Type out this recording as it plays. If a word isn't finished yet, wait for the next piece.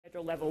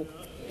federal level.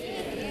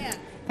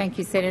 Thank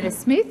you, Senator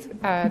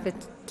Smith. The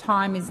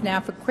time is now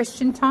for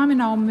question time,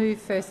 and I'll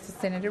move first to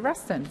Senator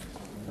Ruston.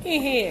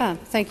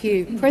 Thank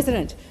you,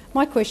 President.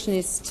 My question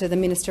is to the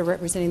Minister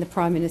representing the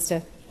Prime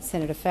Minister,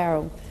 Senator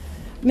Farrell.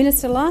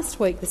 Minister, last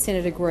week the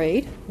Senate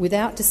agreed,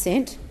 without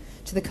dissent,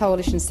 to the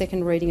Coalition's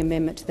second reading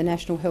amendment to the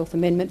National Health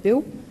Amendment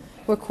Bill,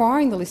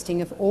 requiring the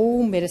listing of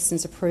all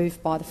medicines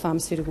approved by the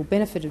Pharmaceutical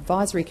Benefit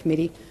Advisory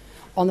Committee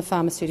on the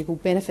Pharmaceutical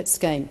Benefit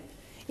Scheme.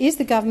 Is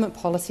the government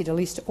policy to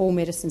list all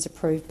medicines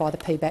approved by the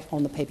PBAC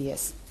on the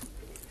PBS?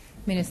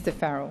 Minister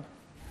Farrell.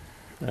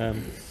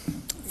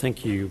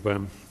 Thank you,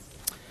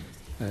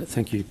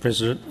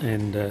 President,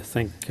 and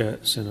thank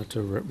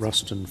Senator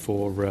Ruston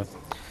for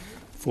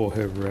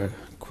her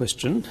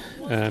question.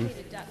 Was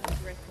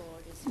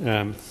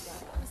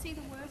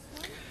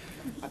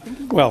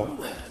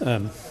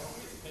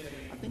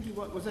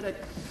it a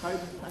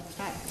COVID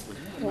attack?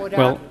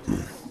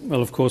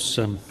 Well, of course,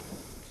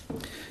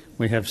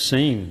 we have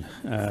seen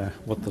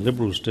what the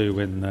Liberals do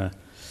when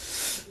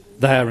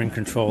they are in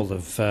control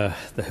of the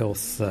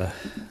health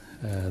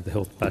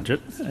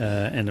budget,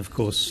 and of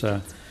course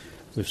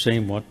we've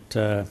seen what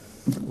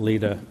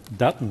Leader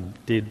Dutton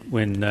did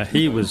when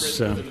he was.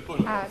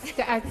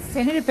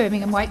 Senator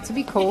Birmingham, wait to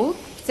be called.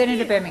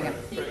 Senator Birmingham.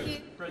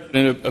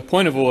 President, a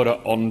point of order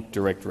on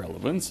direct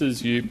relevance.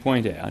 As you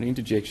point out,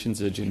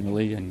 interjections are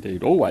generally,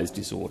 indeed always,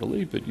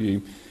 disorderly, but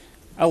you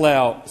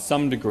allow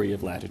some degree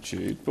of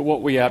latitude. But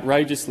what we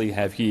outrageously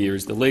have here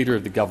is the Leader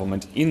of the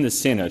Government in the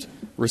Senate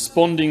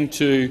responding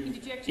to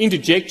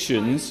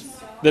interjections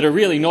that are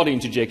really not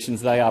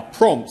interjections, they are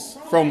prompts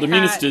from the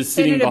ministers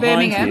sitting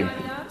behind him.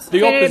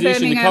 The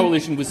opposition, the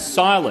coalition, was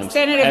silent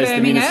as the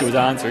minister was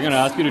answering. I'm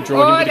going to ask you to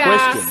draw him into the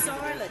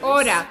question.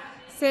 Order.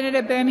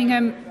 Senator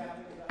Birmingham,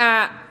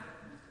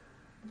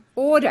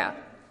 order.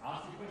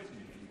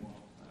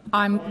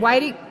 I'm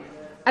waiting.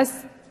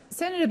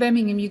 Senator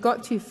Birmingham, you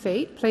got 2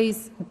 feet.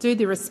 Please do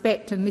the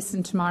respect and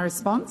listen to my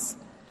response.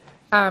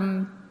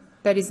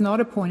 That is not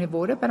a point of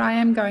order, but I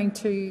am going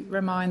to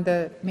remind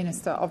the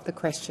Minister of the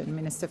question,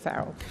 Minister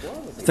Farrell.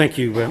 Thank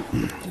you,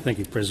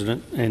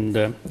 President. And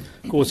of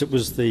course, it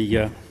was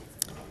the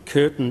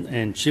Curtin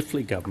and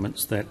Chifley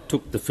governments that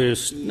took the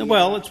first.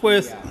 Well, it's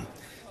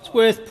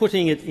worth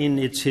putting it in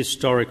its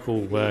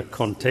historical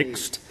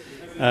context,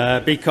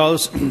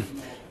 because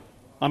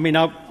I mean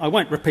I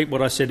won't repeat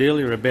what I said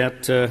earlier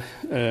about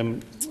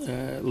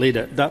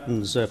Leader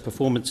Dutton's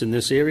performance in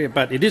this area,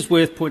 but it is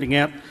worth pointing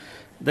out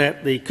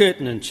that the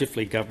Curtin and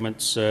Chifley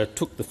governments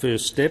took the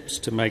first steps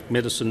to make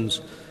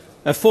medicines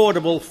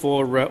affordable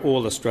for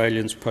all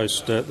Australians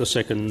post the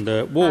Second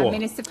War.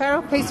 Minister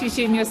Farrell, please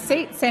resume your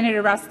seat.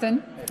 Senator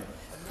Ruston.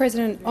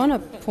 President, on a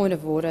point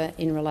of order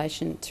in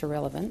relation to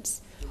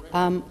relevance,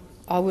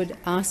 I would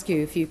ask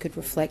you if you could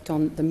reflect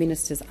on the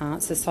minister's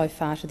answer so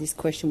far to this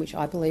question, which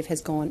I believe has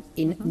gone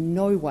in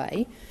no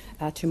way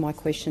to my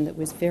question that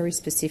was very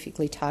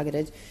specifically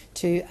targeted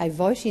to a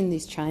vote in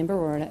this chamber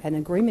or an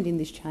agreement in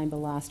this chamber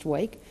last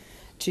week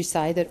to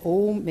say that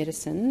all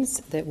medicines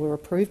that were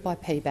approved by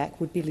PBAC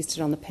would be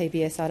listed on the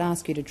PBS. I'd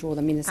ask you to draw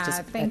the minister's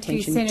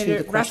attention to the question. Thank you,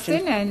 Senator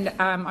Ruston, and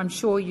I'm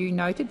sure you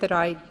noted that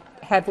I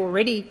have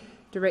already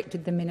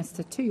directed the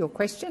minister to your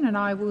question, and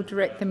I will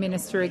direct the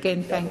minister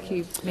again. Thank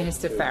you,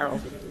 Minister Farrell.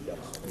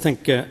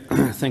 Thank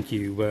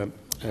you,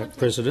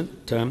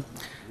 President.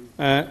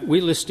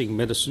 We're listing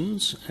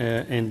medicines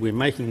and we're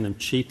making them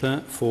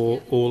cheaper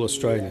for all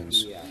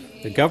Australians.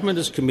 The government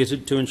is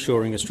committed to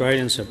ensuring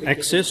Australians have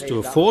access to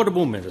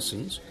affordable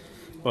medicines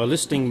by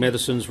listing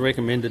medicines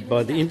recommended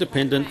by the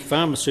Independent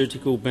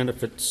Pharmaceutical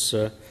Benefits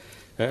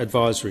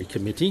Advisory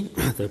Committee,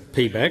 the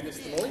PBAC,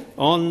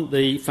 on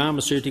the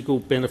Pharmaceutical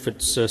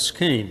Benefits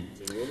Scheme.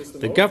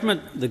 The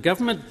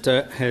government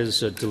has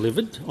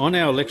delivered on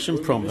our election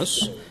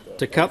promise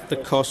to cut the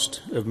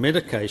cost of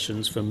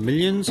medications for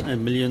millions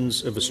and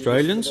millions of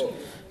Australians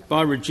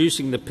by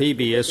reducing the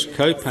PBS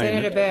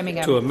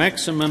co-payment to a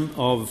maximum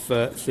of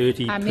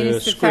 30 per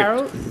Minister script.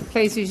 Farrell,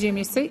 please resume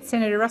your seat.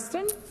 Senator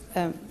Ruston.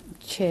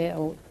 Chair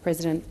or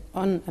President,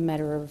 on a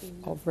matter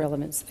of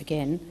relevance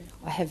again,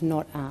 I have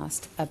not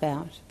asked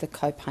about the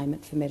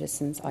co-payment for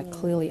medicines. I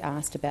clearly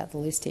asked about the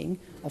listing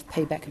of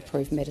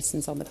PBAC-approved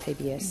medicines on the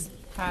PBS.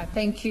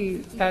 Thank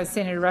you,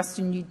 Senator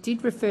Ruston. You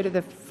did refer to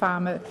the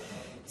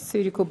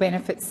Pharmaceutical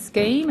Benefits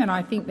Scheme, and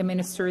I think the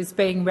minister is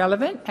being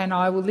relevant, and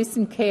I will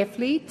listen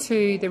carefully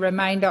to the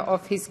remainder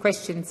of his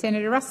question.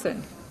 Senator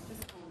Ruston.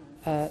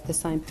 The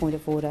same point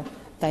of order.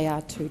 They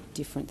are 2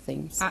 different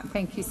things.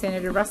 Thank you,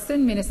 Senator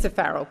Ruston. Minister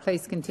Farrell,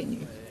 please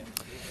continue.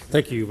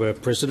 Thank you,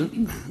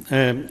 President.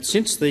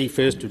 Since the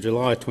 1st of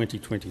July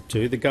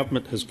 2022, the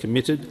government has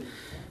committed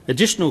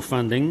additional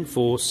funding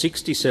for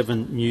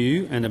 67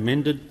 new and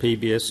amended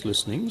PBS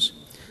listings.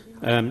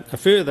 A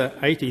further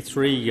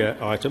 83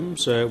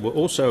 items were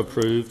also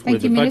approved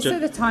with the budget. Thank you, Minister.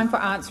 The time for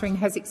answering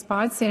has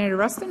expired. Senator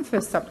Ruston,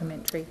 first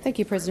supplementary. Thank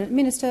you, President.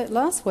 Minister,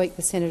 last week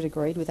the Senate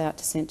agreed without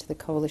dissent to the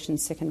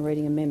Coalition's second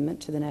reading amendment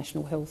to the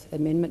National Health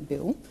Amendment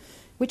Bill,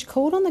 which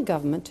called on the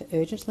government to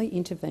urgently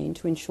intervene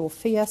to ensure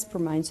FIASP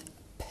remains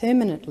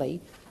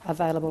permanently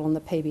available on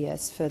the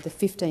PBS for the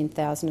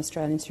 15,000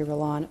 Australians who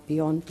rely on it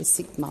beyond the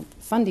 6-month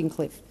funding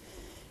cliff.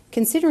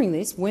 Considering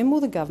this, when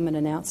will the government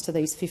announce to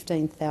these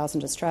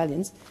 15,000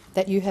 Australians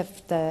that you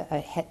have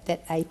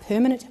that a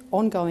permanent,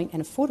 ongoing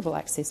and affordable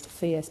access to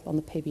FIESP on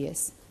the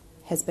PBS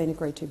has been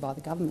agreed to by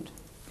the government?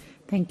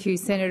 Thank you,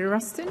 Senator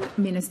Ruston.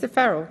 Minister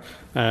Farrell.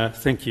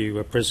 Thank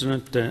you,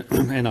 President.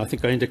 And I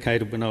think I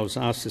indicated when I was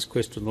asked this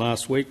question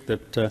last week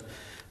that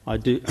I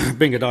do,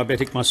 being a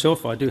diabetic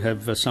myself, I do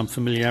have some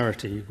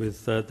familiarity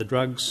with the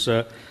drugs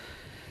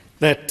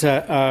that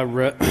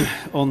are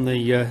on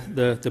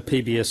the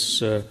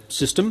PBS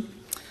system.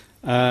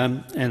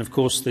 And of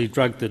course the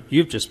drug that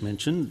you've just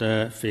mentioned,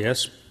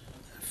 FIESP,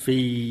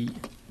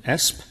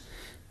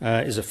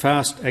 is a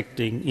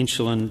fast-acting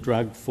insulin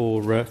drug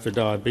for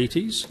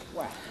diabetes.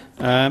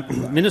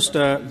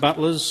 Minister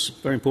Butler's,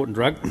 very important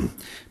drug,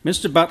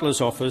 Minister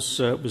Butler's office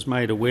was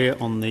made aware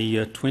on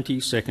the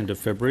 22nd of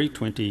February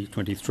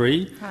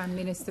 2023.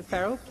 Minister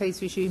Farrell,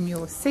 please resume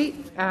your seat.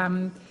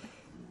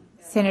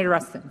 Senator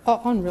Ruston.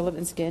 On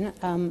relevance again,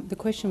 the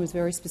question was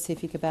very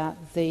specific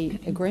about the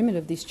agreement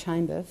of this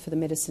chamber for the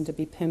medicine to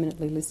be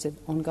permanently listed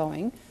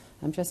ongoing.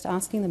 I'm just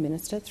asking the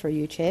minister, through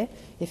you, Chair,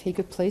 if he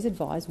could please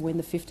advise when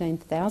the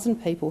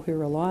 15,000 people who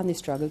rely on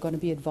this drug are going to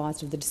be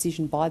advised of the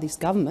decision by this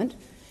government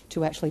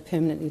to actually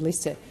permanently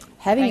list it.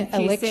 Thank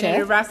you,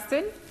 Senator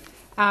Ruston.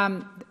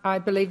 I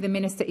believe the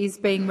minister is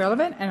being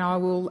relevant, and I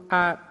will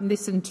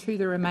listen to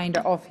the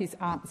remainder of his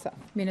answer.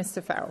 Minister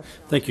Farrell.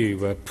 Thank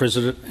you,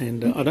 President.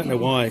 And I don't know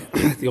why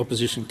the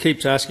opposition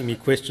keeps asking me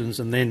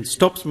questions and then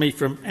stops me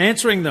from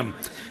answering them.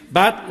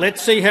 But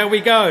let's see how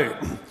we go.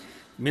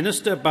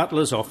 Minister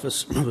Butler's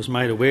office was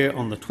made aware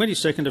on the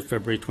 22nd of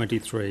February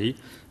 2023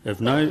 of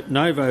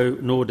Novo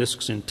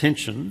Nordisk's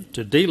intention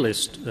to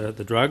delist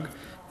the drug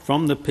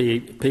from the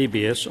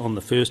PBS on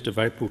the 1st of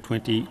April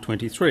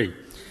 2023.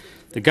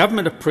 The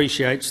government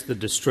appreciates the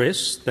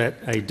distress that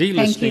a delisting—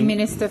 Thank you,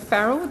 Minister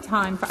Farrell.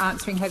 Time for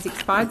answering has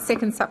expired.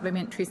 Second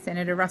supplementary,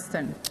 Senator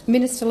Ruston.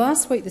 Minister,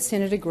 last week the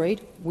Senate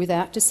agreed,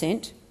 without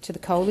dissent, to the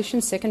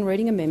Coalition's second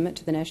reading amendment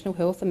to the National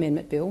Health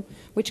Amendment Bill,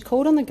 which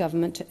called on the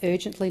government to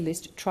urgently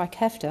list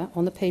Trikafta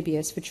on the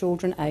PBS for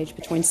children aged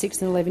between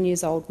 6 and 11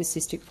 years old with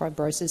cystic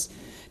fibrosis,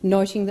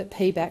 noting that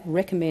PBAC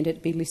recommended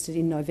it be listed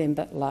in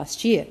November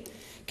last year.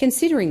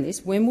 Considering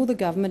this, when will the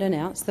government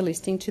announce the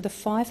listing to the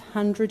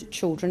 500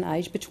 children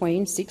aged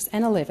between 6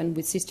 and 11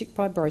 with cystic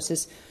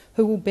fibrosis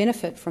who will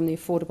benefit from the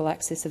affordable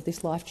access of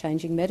this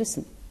life-changing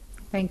medicine?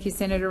 Thank you,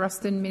 Senator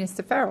Ruston.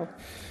 Minister Farrell.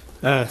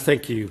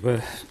 Thank you,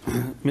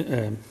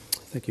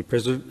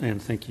 President,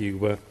 and thank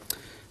you,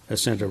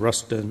 Senator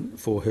Ruston,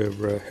 for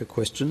her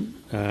question.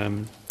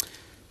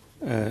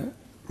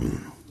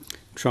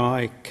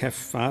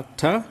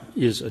 Trikafta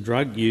is a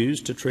drug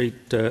used to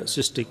treat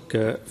cystic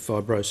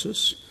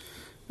fibrosis.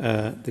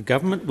 The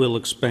government will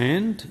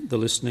expand the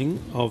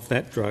listing of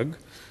that drug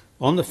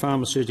on the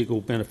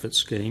Pharmaceutical Benefit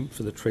Scheme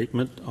for the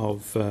treatment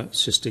of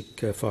cystic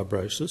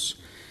fibrosis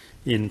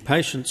in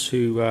patients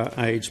who are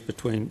aged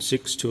between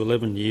 6 to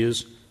 11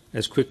 years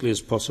as quickly as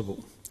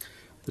possible.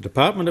 The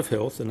Department of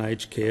Health and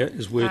Aged Care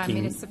is working—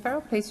 Minister Farrell,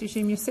 please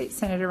resume your seat.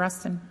 Senator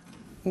Ruston.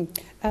 Can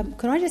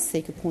I just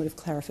seek a point of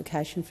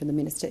clarification from the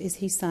minister? Is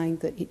he saying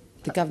that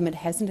the government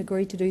hasn't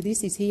agreed to do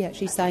this? Is he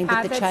actually saying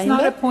that the that's chamber—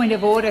 That's not a point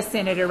of order,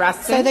 Senator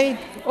Ruston. So the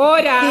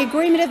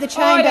agreement of the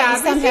chamber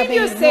is somehow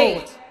being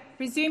ignored.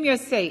 Resume your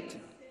seat.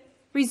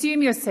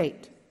 Resume your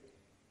seat.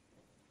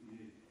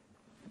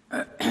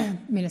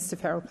 Minister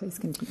Farrell, please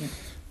continue.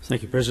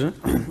 Thank you, President.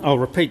 I'll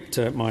repeat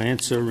my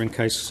answer in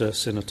case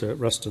Senator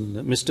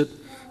Ruston missed it.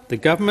 The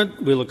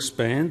government will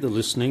expand the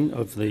listing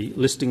of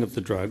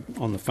the drug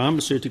on the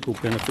Pharmaceutical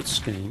Benefit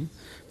Scheme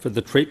for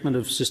the treatment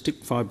of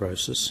cystic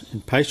fibrosis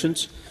in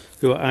patients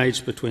who are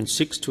aged between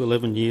 6 to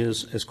 11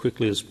 years as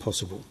quickly as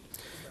possible.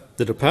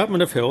 The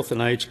Department of Health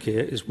and Aged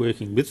Care is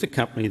working with the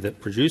company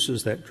that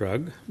produces that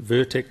drug,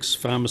 Vertex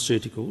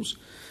Pharmaceuticals,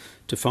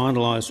 to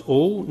finalise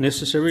all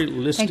necessary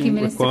listing— Thank you,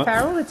 Minister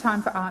Farrell. The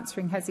time for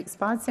answering has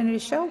expired. Senator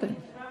Sheldon.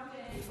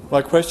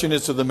 My question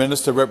is to the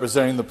Minister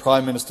representing the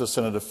Prime Minister,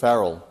 Senator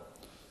Farrell.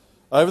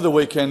 Over the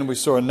weekend, we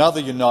saw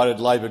another United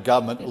Labor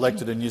government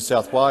elected in New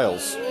South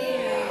Wales.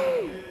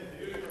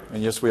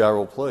 And yes, we are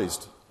all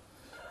pleased.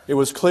 It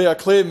was a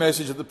clear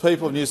message that the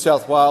people of New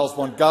South Wales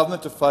want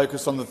government to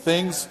focus on the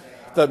things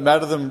that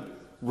matter to them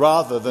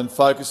rather than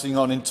focusing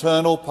on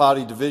internal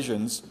party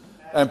divisions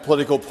and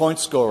political point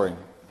scoring.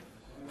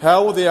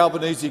 How will the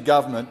Albanese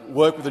government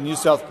work with the New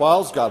South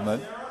Wales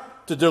government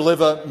to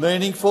deliver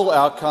meaningful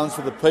outcomes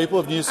for the people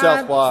of New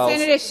South Wales?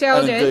 Senator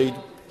Sheldon, and indeed—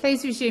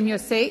 please resume your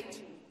seat.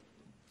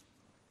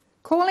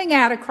 Calling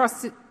out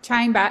across the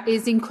chamber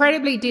is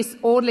incredibly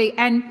disorderly,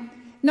 and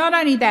not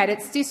only that,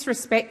 it's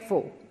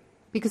disrespectful,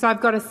 because I've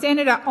got a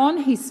senator on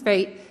his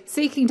feet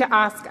seeking to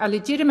ask a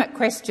legitimate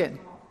question.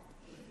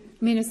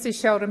 Minister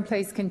Sheldon,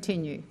 please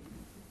continue.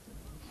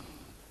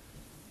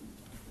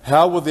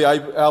 How will the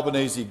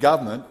Albanese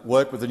government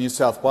work with the New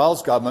South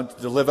Wales government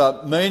to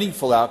deliver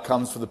meaningful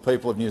outcomes for the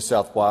people of New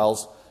South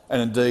Wales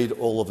and indeed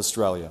all of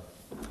Australia?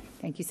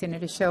 Thank you,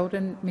 Senator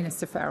Sheldon.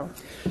 Minister Farrell.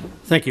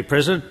 Thank you,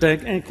 President.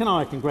 And can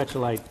I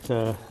congratulate,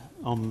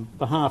 on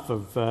behalf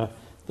of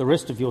the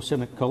rest of your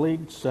Senate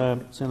colleagues,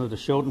 Senator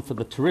Sheldon, for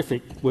the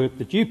terrific work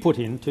that you put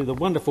into the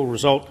wonderful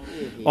result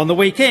on the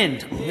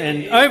weekend.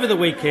 And over the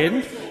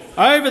weekend,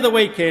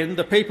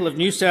 the people of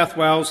New South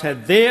Wales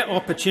had their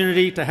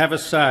opportunity to have a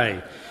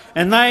say,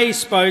 and they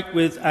spoke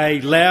with a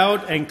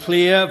loud and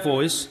clear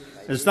voice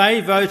as they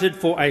voted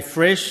for a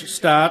fresh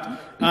start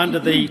under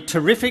the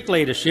terrific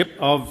leadership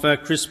of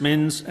Chris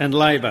Minns and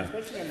Labor.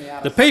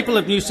 The people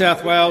of New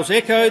South Wales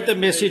echoed the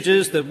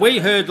messages that we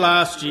heard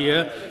last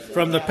year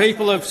from the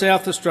people of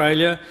South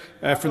Australia,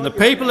 from the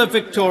people of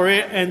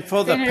Victoria and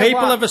for the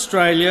people of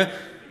Australia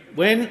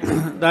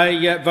when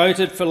they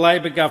voted for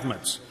Labor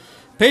governments.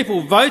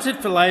 People voted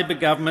for Labor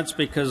governments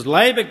because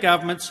Labor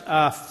governments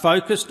are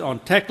focused on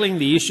tackling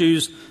the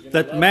issues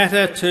that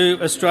matter to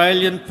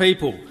Australian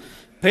people.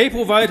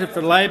 People voted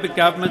for Labor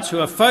governments who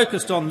are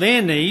focused on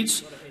their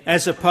needs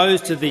as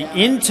opposed to the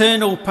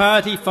internal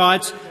party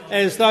fights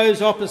as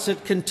those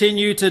opposite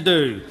continue to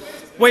do.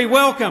 We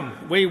welcome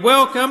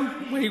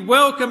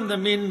the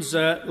Minns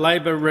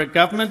Labor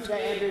government.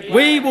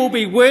 We will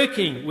be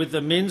working with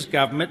the Minns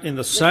government in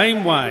the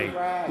same way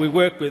we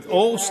work with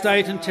all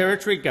state and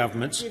territory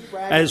governments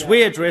as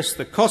we address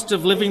the cost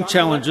of living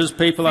challenges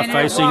people are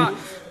facing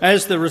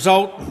as the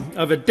result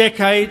of a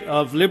decade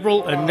of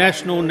Liberal and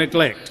national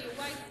neglect.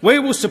 We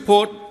will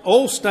support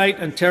all state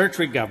and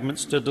territory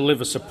governments to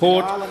deliver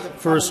support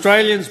for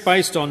Australians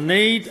based on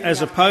need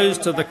as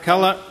opposed to the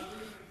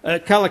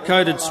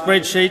colour-coded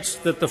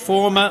spreadsheets that the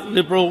former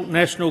Liberal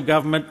national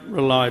government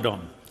relied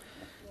on.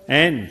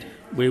 And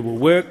we will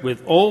work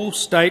with all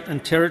state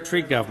and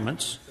territory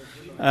governments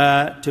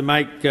to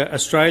make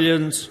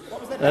Australians'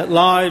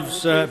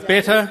 lives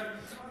better,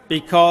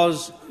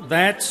 because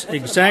that's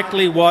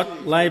exactly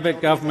what Labor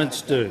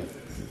governments do.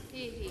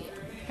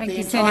 Thank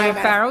you, Senator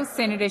Farrell.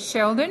 Senator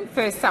Sheldon,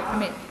 first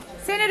supplement.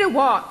 Senator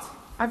Watt,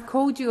 I've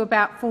called you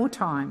about 4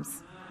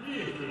 times.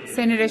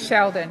 Senator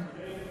Sheldon.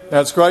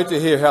 Now, it's great to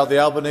hear how the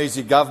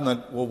Albanese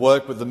government will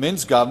work with the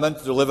Minns government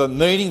to deliver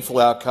meaningful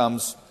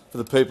outcomes for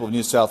the people of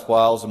New South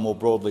Wales and more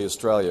broadly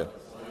Australia.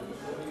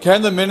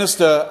 Can the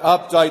minister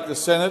update the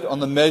Senate on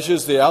the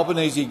measures the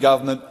Albanese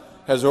government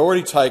has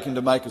already taken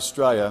to make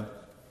Australia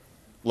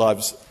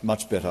lives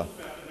much better?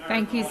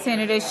 Thank you,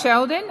 Senator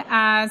Sheldon.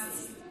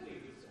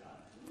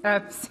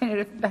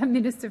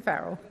 Minister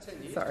Farrell.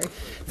 Sorry.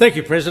 Thank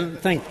you, President.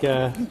 Thank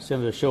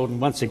Senator Sheldon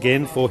once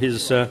again for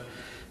his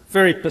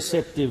very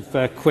perceptive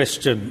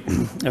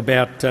question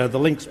about the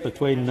links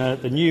between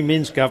the new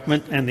Minns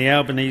government and the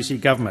Albanese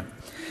government.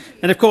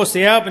 And of course,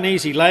 the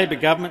Albanese Labor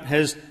government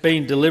has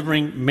been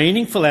delivering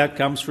meaningful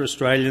outcomes for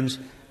Australians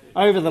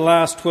over the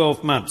last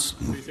 12 months.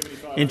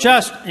 In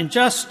just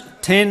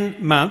 10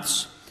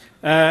 months,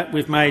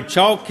 we've made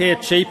childcare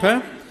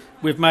cheaper.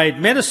 We've made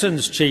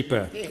medicines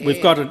cheaper.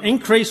 We've got an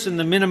increase in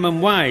the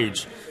minimum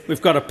wage. We've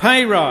got a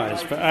pay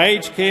rise for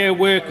aged care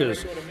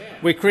workers.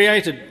 We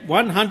created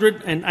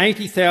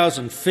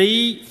 180,000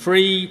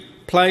 fee-free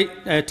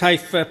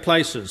TAFE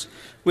places.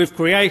 We've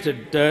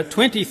created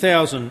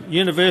 20,000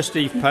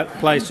 university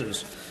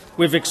places.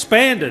 We've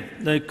expanded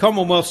the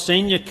Commonwealth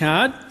Senior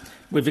Card.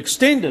 We've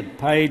extended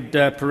paid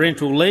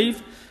parental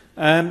leave.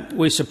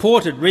 We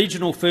supported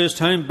regional first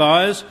home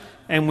buyers,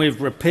 and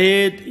we've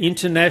repaired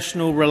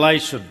international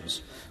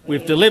relations.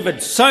 We've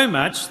delivered so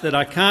much that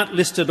I can't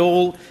list it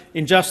all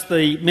in just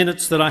the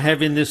minutes that I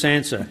have in this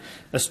answer.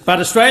 But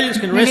Australians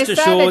can rest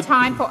assured— the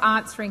time for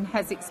answering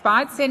has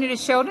expired. Senator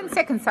Sheldon,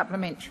 second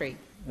supplementary.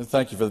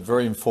 Thank you for the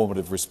very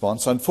informative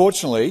response.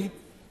 Unfortunately,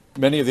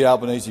 many of the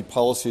Albanese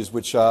policies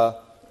which are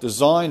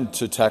designed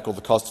to tackle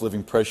the cost of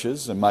living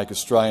pressures and make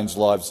Australians'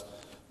 lives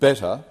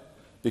better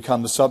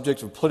become the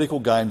subject of political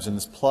games in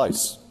this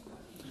place.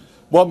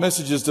 What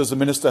messages does the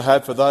minister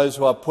have for those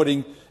who are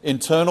putting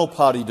internal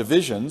party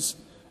divisions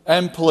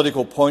and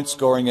political point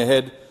scoring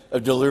ahead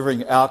of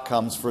delivering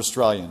outcomes for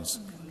Australians?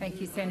 Thank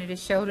you, Senator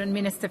Sheldon.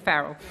 Minister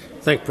Farrell.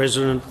 Thank you,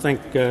 President.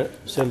 Thank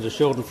Senator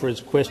Sheldon for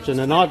his question.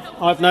 And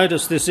I've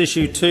noticed this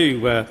issue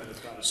too,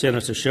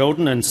 Senator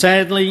Sheldon, and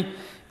sadly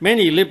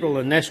many Liberal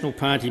and National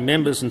Party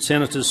members and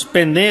senators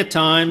spend their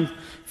time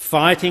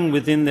fighting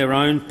within their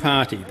own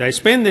party. They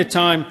spend their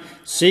time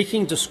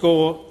seeking to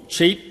score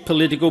cheap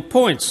political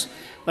points.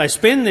 They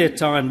spend their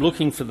time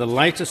looking for the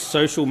latest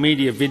social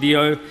media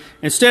video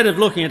instead of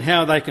looking at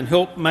how they can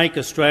help make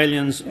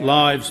Australians'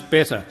 lives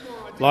better,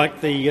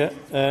 like the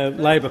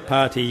Labor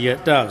Party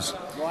does.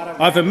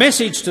 I have a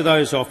message to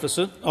those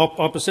opposite.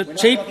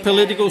 Cheap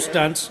political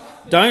stunts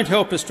don't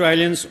help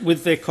Australians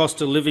with their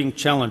cost of living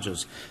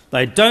challenges.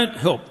 They don't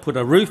help put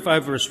a roof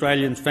over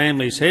Australian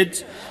families'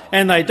 heads,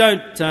 and they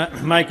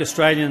don't make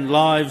Australian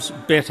lives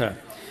better.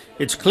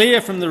 It's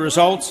clear from the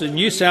results in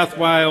New South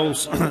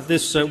Wales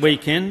this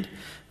weekend,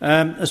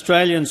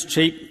 Australians'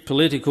 cheap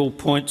political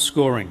point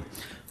scoring.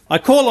 I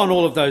call on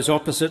all of those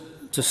opposite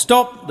to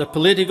stop the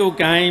political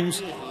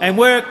games and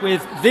work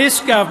with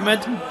this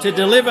government to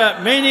deliver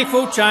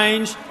meaningful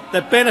change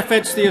that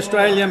benefits the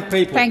Australian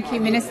people. Thank you,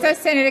 Minister.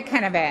 Senator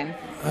Canavan.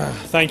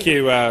 Thank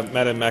you,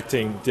 Madam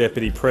Acting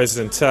Deputy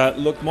President.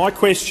 Look, my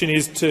question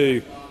is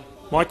to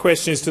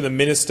the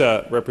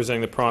Minister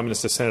representing the Prime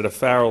Minister, Senator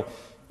Farrell.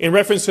 In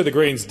reference to the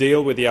Greens'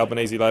 deal with the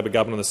Albanese Labor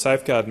government on the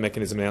safeguard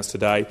mechanism announced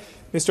today,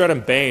 Mr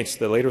Adam Bant,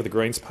 the leader of the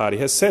Greens Party,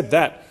 has said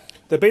that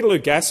the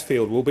Beetaloo gas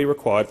field will be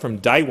required from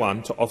day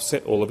one to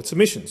offset all of its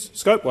emissions,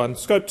 Scope 1,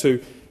 Scope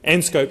 2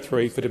 and Scope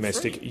 3 for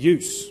domestic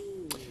use.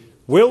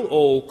 Will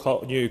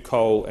all new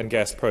coal and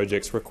gas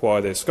projects require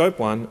their Scope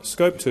 1,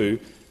 Scope 2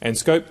 and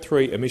Scope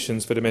 3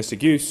 emissions for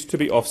domestic use to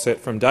be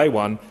offset from day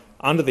one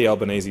under the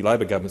Albanese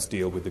Labor government's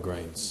deal with the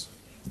Greens?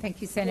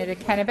 Thank you, Senator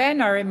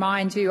Canavan. I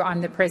remind you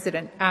I'm the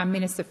President.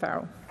 Minister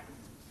Farrell.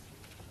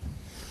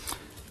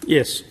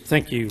 Yes,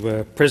 thank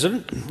you,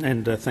 President,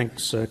 and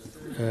thanks,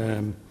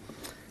 Senator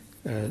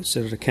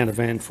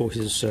Canavan, for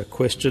his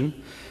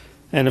question.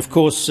 And of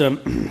course,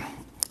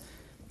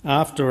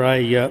 after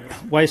a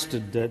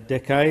wasted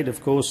decade,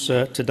 of course,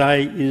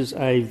 today is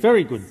a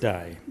very good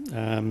day.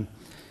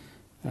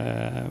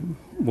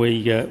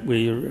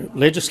 We're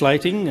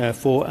legislating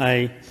for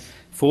a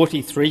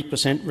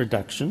 43%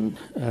 reduction,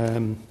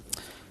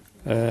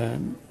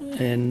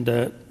 and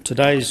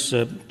today's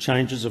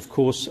changes, of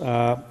course,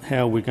 are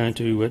how we're going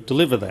to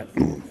deliver that.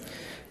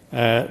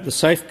 The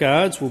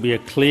safeguards will be a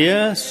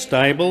clear,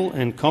 stable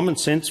and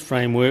common-sense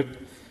framework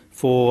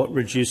for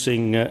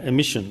reducing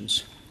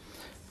emissions.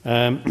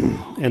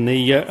 And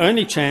the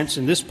only chance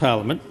in this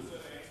parliament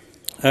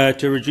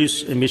to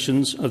reduce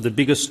emissions of the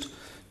biggest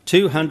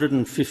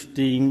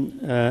 215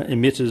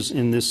 emitters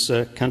in this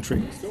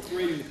country.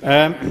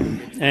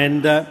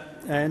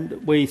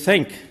 And we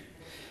thank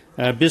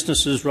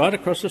businesses right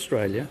across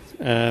Australia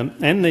and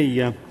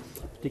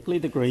particularly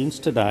the Greens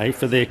today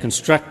for their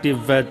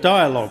constructive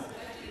dialogue.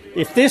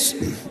 If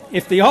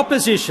the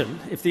opposition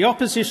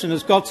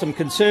has got some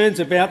concerns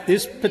about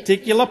this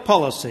particular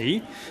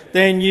policy,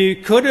 then you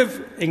could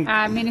have.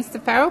 Minister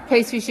Farrell,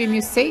 please resume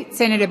your seat.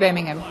 Senator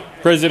Birmingham.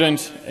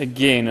 President,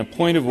 again, a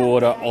point of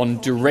order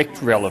on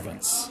direct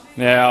relevance.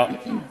 Now,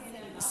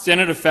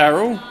 Senator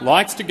Farrell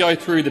likes to go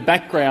through the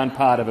background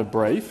part of a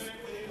brief.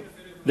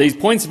 These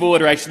points of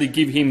order actually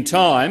give him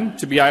time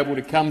to be able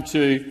to come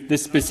to the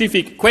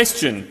specific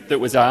question that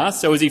was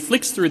asked. So as he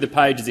flicks through the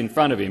pages in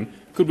front of him,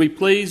 could we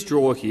please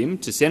draw him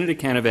to Senator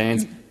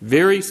Canavan's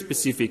very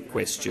specific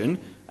question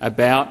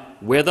about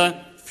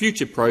whether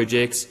future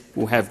projects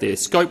will have their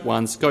Scope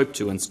 1, Scope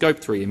 2 and Scope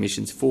 3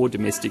 emissions for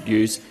domestic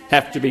use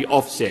have to be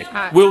offset?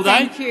 Will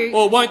they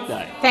or won't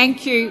they?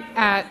 Thank you,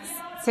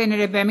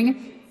 Senator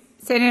Birmingham.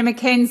 Senator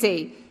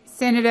Mackenzie.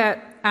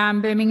 Senator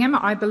Birmingham,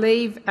 I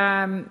believe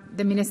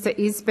the minister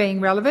is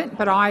being relevant,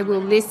 but I will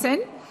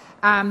listen.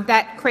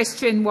 That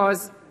question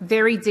was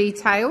very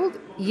detailed.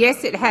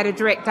 Yes, it had a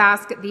direct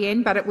ask at the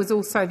end, but it was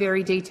also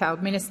very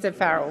detailed. Minister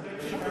Farrell.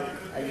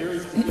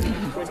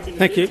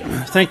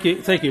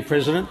 Thank you,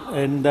 President.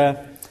 And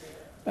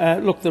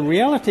look, the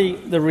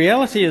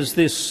reality is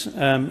this,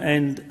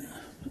 and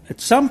at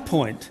some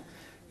point,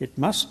 it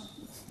must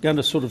going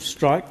to sort of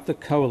strike the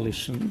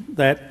coalition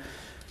that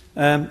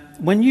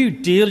when you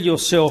deal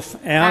yourself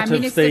out of the.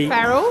 Minister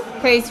Farrell,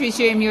 please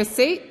resume your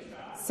seat.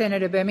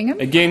 Senator Birmingham.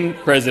 Again,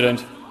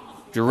 President.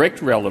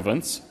 Direct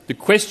relevance, the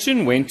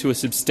question went to a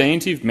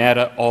substantive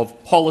matter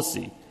of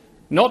policy,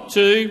 not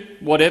to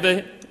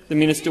whatever the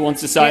minister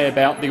wants to say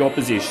about the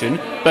opposition,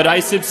 but a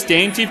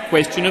substantive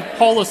question of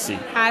policy.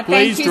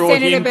 Please draw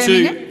him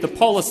to the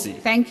policy.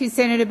 Thank you,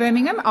 Senator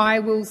Birmingham. I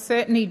will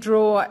certainly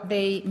draw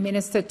the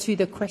minister to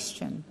the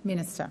question.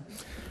 Minister.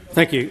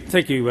 Thank you,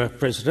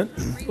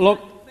 President.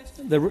 Look,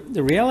 the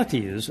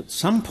reality is, at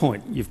some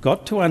point, you've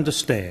got to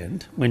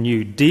understand when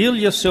you deal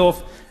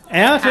yourself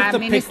out of the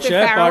Minister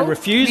picture Farrell, by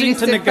refusing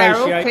to negotiate.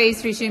 Farrell,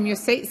 please resume your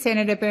seat.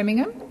 Senator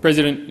Birmingham.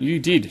 President, you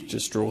did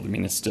just draw the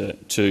minister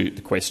to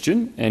the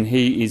question, and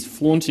he is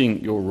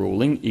flaunting your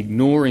ruling,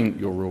 ignoring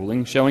your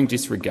ruling, showing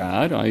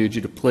disregard. I urge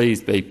you to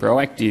please be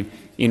proactive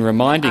in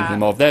reminding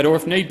him of that, or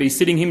if need be,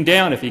 sitting him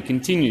down if he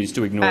continues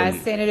to ignore you.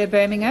 Senator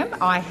Birmingham,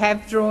 I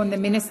have drawn the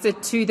minister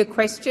to the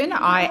question.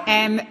 I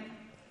am.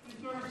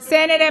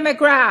 Senator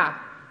McGrath,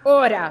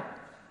 order.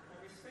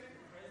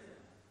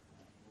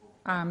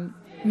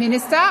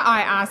 Minister,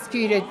 I ask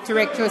you to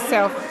direct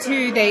yourself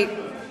to the.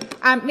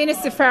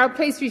 Minister Farrell,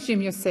 please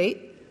resume your seat.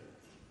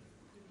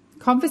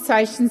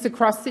 Conversations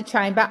across the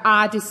chamber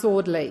are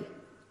disorderly.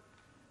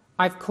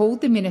 I've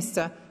called the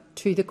minister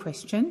to the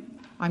question.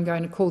 I'm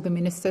going to call the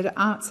minister to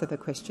answer the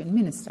question.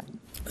 Minister.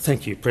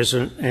 Thank you,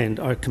 President, and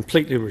I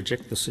completely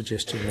reject the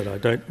suggestion that I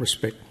don't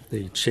respect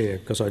the chair,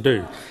 because I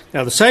do.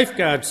 Now, the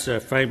Safeguards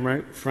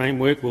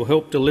framework will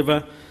help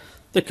deliver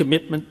the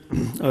commitment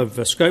of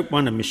Scope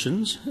 1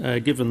 emissions,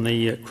 given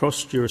the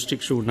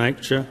cross-jurisdictional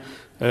nature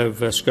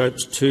of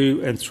Scopes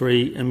 2 and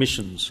 3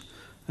 emissions.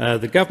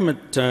 The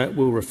government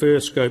will refer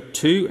Scope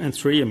 2 and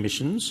 3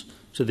 emissions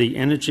to the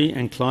Energy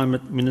and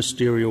Climate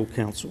Ministerial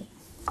Council.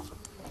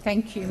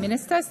 Thank you,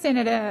 Minister.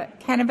 Senator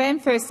Canavan,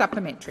 first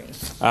supplementary.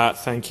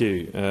 Thank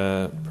you,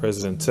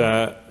 President.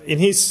 In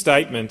his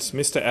statement,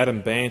 Mr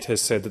Adam Bant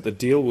has said that the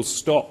deal will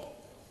stop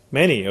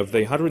many of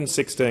the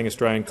 116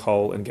 Australian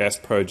coal and gas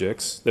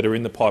projects that are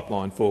in the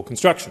pipeline for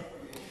construction.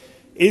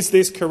 Is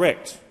this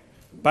correct?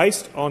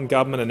 Based on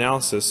government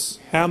analysis,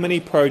 how many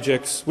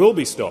projects will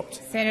be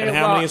stopped? Senator and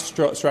how Watt.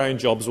 many Australian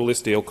jobs will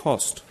this deal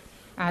cost?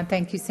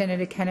 Thank you,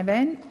 Senator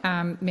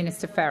Canavan.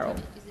 Minister Farrell.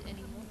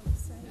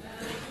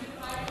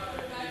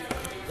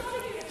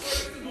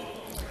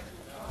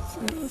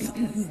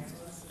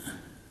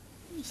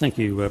 Thank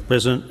you,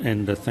 President,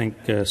 and thank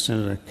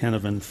Senator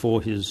Canavan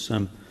for his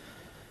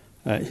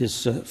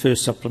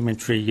first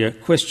supplementary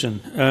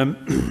question.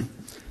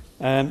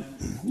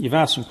 You've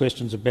asked some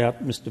questions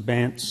about Mr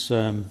Bant's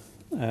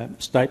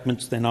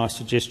statements. Then I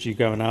suggest you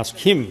go and ask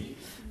him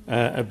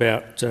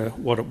about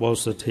what it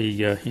was that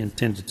he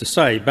intended to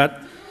say.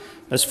 But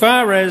as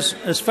far as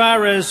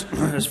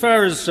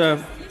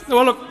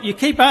well, look, you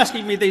keep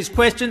asking me these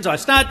questions. I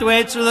start to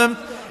answer them,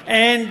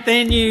 and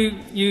then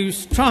you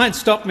try and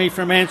stop me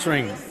from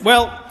answering.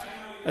 Well,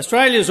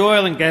 Australia's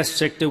oil and gas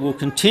sector will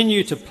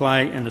continue to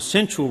play an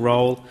essential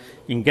role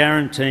in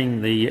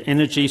guaranteeing the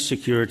energy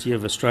security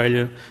of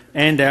Australia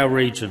and our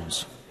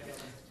regions.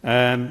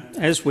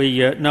 As we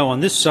know on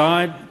this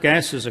side,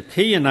 gas is a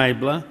key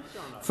enabler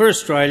for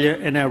Australia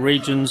and our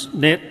region's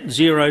net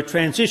zero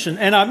transition.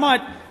 And I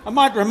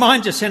might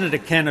remind you, Senator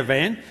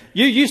Canavan,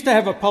 you used to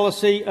have a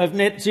policy of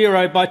net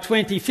zero by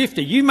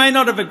 2050. You may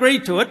not have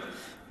agreed to it,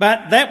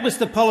 but that was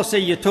the policy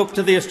you took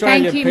to the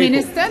Australian people. Thank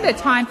you, Minister. The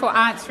time for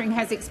answering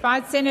has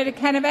expired. Senator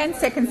Canavan,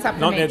 second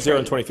supplementary. Not net zero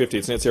in 2050,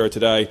 it's net zero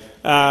today.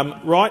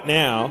 Right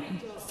now,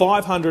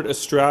 500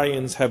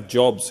 Australians have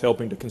jobs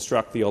helping to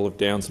construct the Olive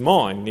Downs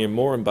mine near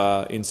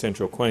Moranbah in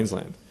central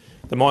Queensland.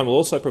 The mine will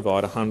also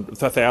provide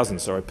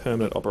 1,000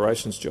 permanent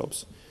operations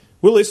jobs.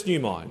 Will this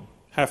new mine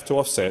have to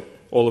offset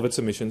all of its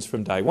emissions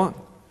from day one?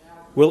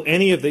 Will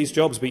any of these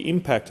jobs be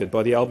impacted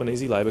by the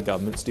Albanese Labor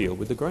government's deal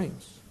with the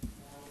Greens?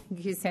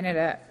 Thank you,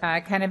 Senator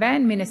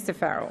Canavan. Minister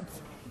Farrell.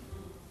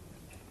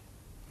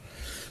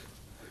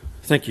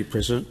 Thank you,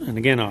 President. And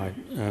again, I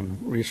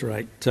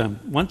reiterate,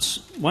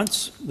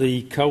 once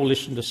the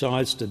coalition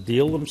decides to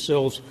deal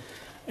themselves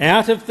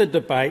out of the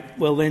debate,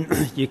 well then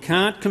you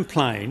can't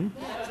complain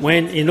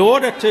when, in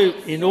order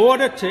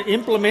to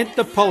implement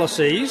the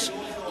policies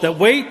that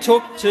we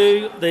took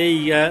to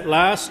the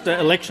last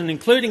election,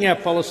 including our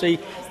policy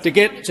to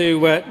get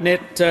to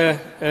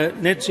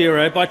net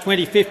zero by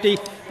 2050,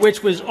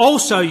 which was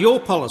also your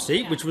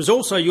policy.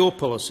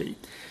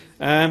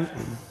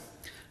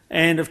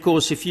 And of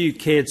course, if you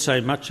cared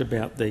so much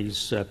about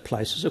these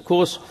places, of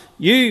course,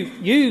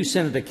 you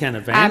Senator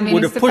Canavan,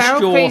 would have pushed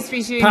Farrell, your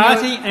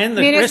party and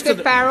the rest of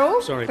the— Minister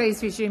Farrell,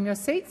 please resume your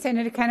seat.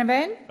 Senator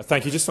Canavan.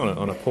 Thank you. Just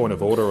on a point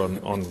of order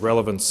on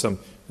relevance, the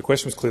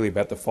question was clearly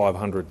about the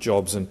 500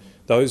 jobs, and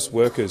those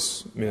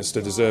workers,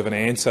 Minister, deserve an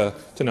answer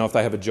to know if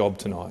they have a job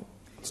tonight.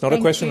 It's not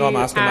a question that I'm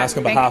asking. I'm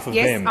asking on behalf of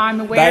them.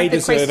 I'm aware they of the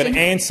deserve question. an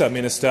answer,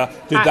 Minister.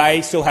 Do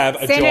they still have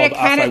a job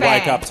after they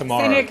wake up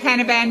tomorrow? Senator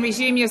Canavan,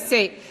 resume your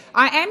seat.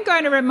 I am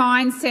going to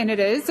remind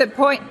senators that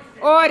point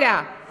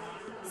order.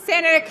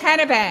 Senator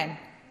Canavan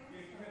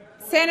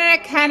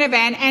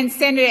and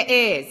Senator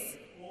Ayres.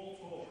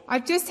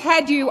 I've just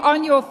had you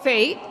on your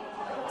feet.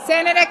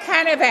 Senator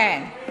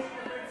Canavan.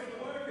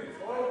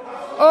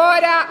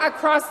 Order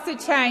across the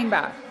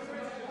chamber.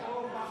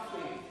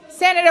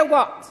 Senator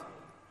Watt.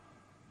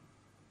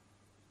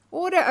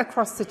 Order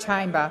across the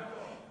chamber.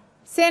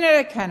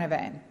 Senator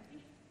Canavan.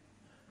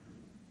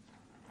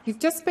 You've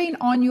just been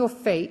on your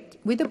feet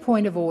with a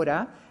point of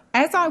order.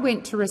 As I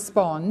went to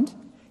respond,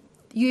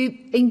 you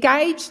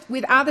engaged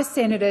with other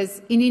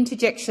senators in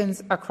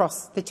interjections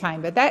across the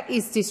chamber. That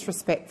is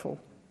disrespectful.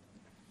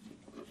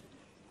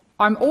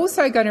 I'm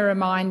also going to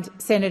remind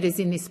senators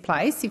in this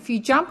place, if you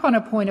jump on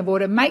a point of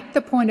order, make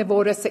the point of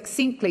order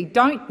succinctly.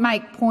 Don't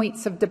make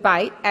points of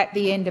debate at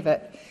the end of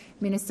it.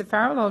 Minister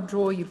Farrell, I'll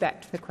draw you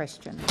back to the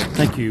question.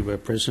 Thank you,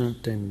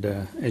 President. And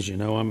as you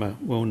know, I'm a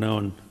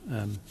well-known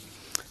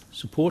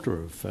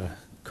supporter of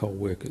coal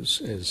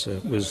workers, as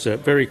was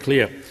very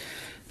clear.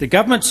 The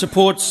government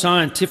supports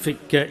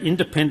scientific,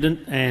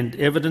 independent and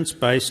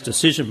evidence-based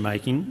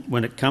decision-making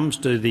when it comes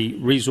to the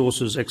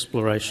resources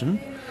exploration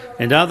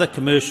and other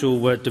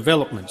commercial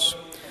developments.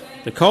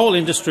 The coal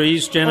industry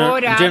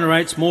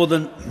generates more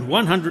than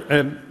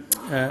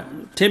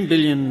 $10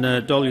 billion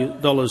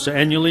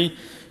annually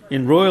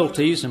in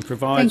royalties and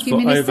provides Thank you, for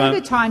Minister. over—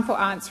 The time for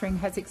answering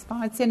has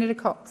expired. Senator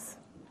Cox.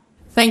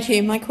 Thank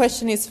you. My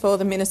question is for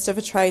the Minister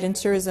for Trade and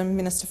Tourism,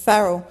 Minister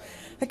Farrell.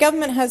 The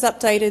government has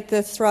updated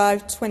the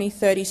Thrive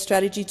 2030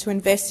 strategy to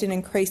invest and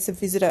increase the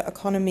visitor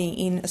economy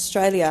in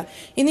Australia.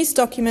 In this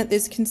document,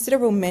 there's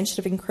considerable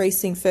mention of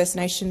increasing First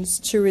Nations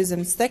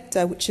tourism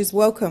sector, which is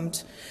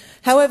welcomed.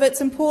 However, it's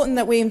important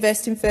that we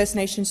invest in First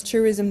Nations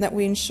tourism, that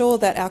we ensure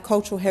that our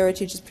cultural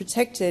heritage is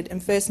protected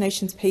and First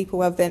Nations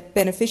people are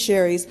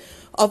beneficiaries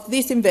of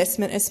this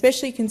investment,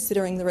 especially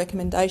considering the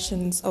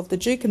recommendations of the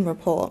Dukin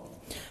report.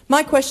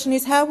 My question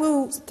is, how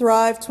will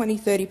Thrive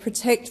 2030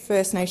 protect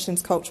First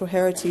Nations cultural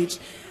heritage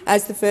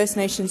as the First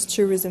Nations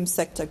tourism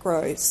sector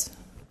grows?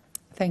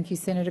 Thank you,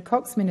 Senator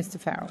Cox. Minister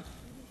Farrell.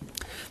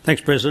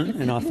 Thanks, President,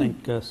 and I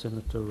thank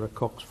Senator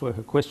Cox for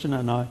her question.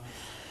 And I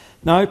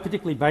know,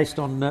 particularly based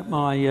on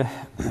my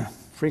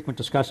frequent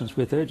discussions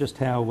with her, just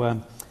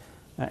how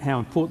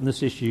important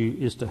this issue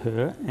is to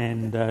her,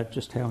 and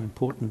just how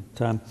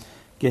important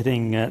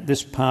getting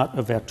this part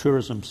of our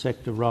tourism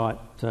sector right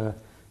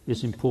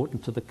is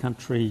important to the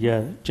country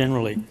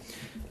generally.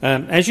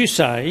 As you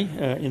say,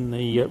 in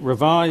the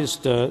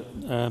revised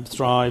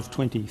Thrive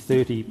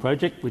 2030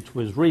 project, which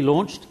was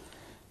relaunched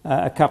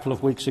a couple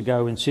of weeks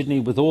ago in Sydney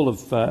with all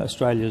of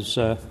Australia's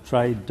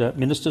trade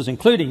ministers,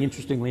 including,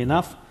 interestingly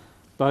enough,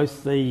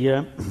 both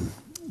the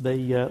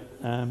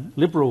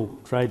Liberal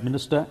Trade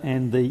Minister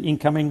and the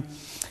incoming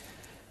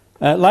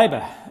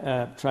Labor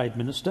Trade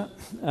Minister.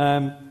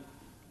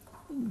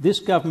 This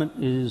government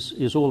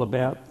is all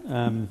about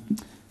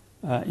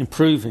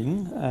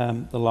improving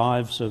the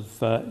lives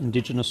of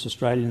Indigenous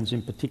Australians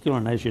in particular,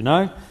 and as you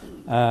know,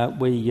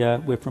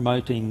 we're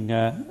promoting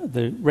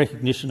the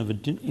recognition of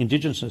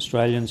Indigenous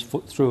Australians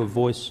through a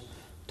voice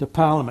to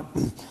Parliament.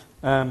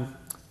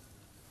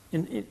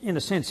 In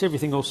a sense,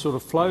 everything else sort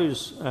of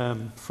flows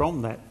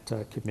from that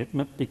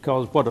commitment,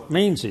 because what it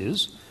means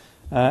is,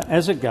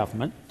 as a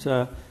government,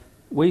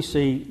 we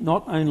see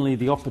not only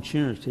the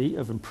opportunity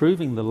of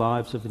improving the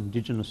lives of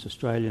Indigenous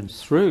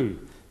Australians through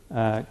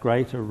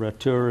greater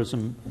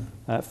tourism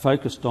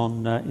focused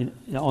on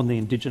the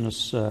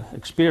Indigenous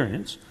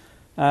experience,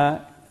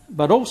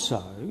 but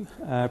also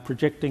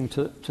projecting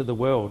to the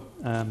world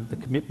the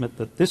commitment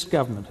that this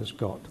government has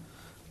got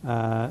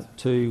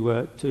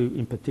to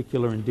in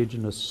particular,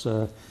 Indigenous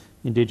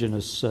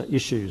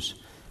issues.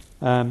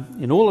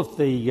 In all of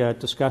the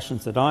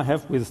discussions that I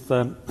have with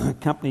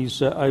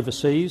companies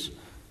overseas,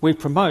 we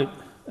promote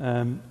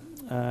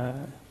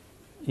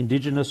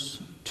Indigenous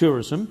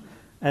tourism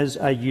as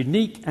a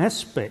unique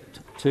aspect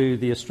to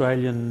the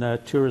Australian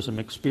tourism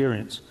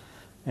experience,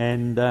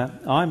 and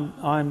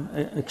I'm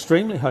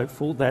extremely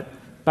hopeful that,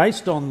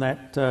 based on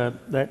that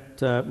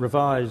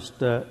revised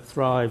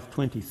Thrive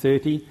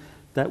 2030,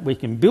 that we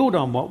can build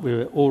on what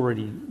we're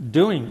already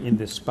doing in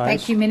this space.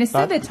 Thank you,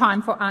 Minister. The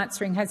time for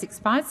answering has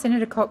expired.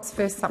 Senator Cox,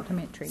 first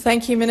supplementary.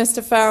 Thank you,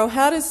 Minister Farrell.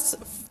 How does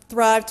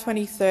Thrive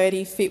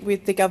 2030 fit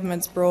with the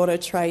government's broader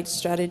trade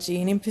strategy,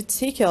 and in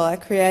particular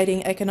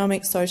creating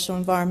economic, social,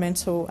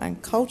 environmental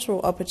and cultural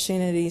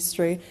opportunities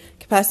through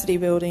capacity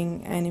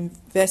building and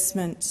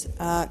investment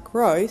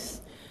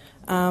growth,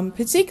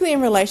 particularly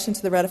in relation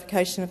to the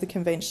ratification of the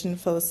Convention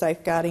for the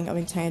Safeguarding of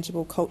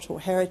Intangible Cultural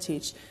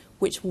Heritage,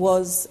 which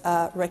was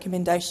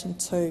recommendation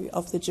 2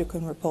 of the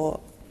Jukin report,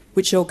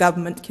 which your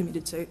government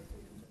committed to?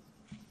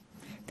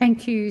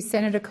 Thank you,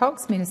 Senator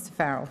Cox. Minister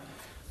Farrell.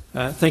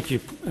 Thank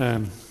you,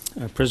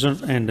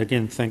 President, and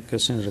again thank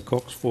Senator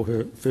Cox for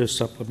her first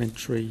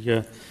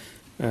supplementary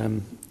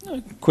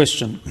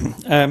question.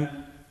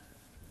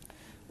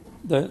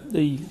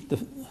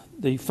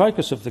 The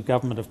focus of the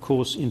government, of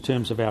course, in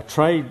terms of our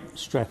trade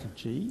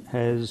strategy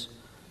has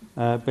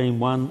been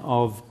one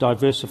of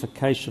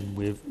diversification.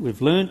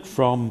 We've learnt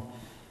from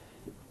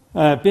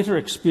bitter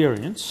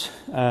experience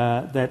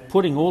that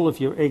putting all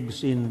of your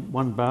eggs in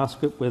one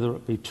basket, whether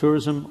it be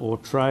tourism or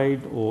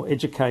trade or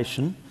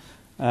education,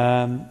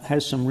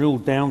 has some real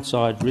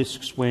downside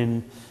risks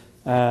when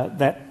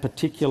that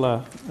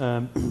particular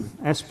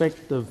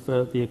aspect of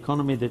the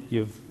economy that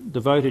you've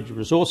devoted your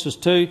resources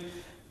to,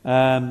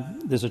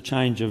 there's a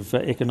change of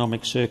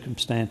economic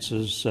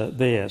circumstances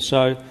there.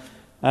 So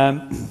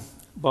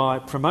by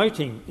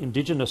promoting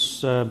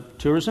Indigenous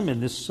tourism in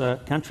this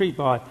country,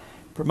 by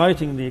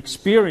promoting the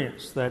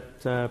experience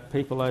that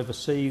people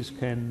overseas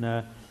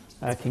can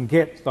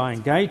get by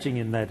engaging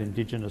in that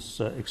Indigenous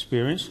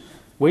experience,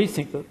 we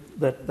think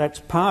that that's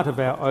part of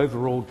our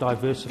overall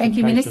diversification. Thank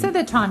you, Minister.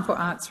 The time for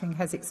answering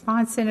has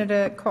expired.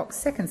 Senator Cox,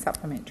 second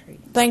supplementary.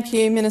 Thank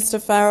you, Minister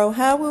Farrell.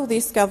 How will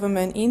this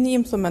government, in the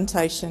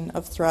implementation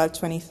of Thrive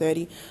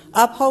 2030,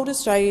 uphold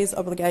Australia's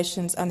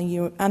obligations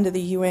under the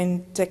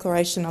UN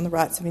Declaration on the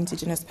Rights of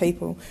Indigenous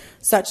People,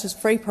 such as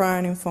free, prior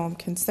and informed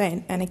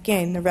consent, and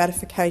again the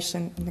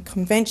ratification in the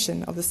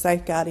Convention of the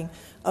Safeguarding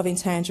of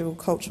Intangible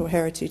Cultural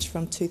Heritage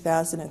from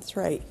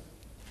 2003?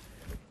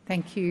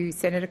 Thank you,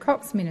 Senator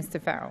Cox. Minister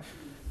Farrell.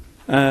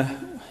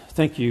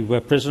 Thank you,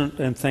 President,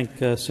 and thank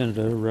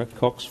Senator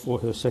Cox for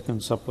her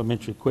second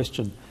supplementary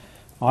question.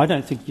 I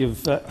don't think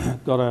you've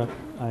got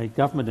a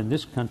government in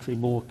this country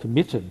more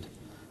committed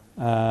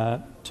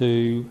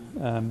to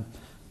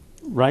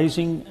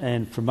raising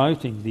and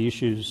promoting the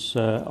issues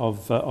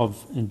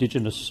of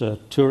Indigenous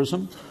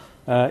tourism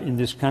in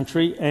this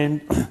country,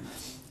 and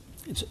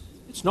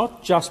it's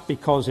not just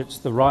because it's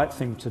the right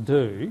thing to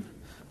do.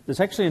 There's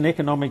actually an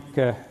economic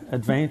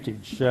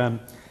advantage.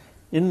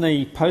 In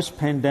the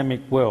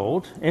post-pandemic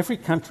world, every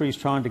country is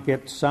trying to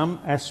get some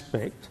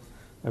aspect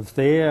of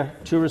their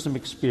tourism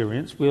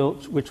experience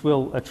which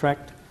will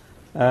attract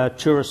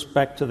tourists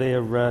back to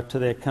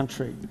their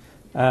country.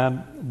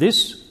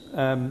 This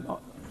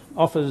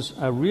offers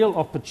a real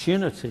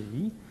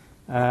opportunity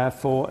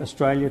for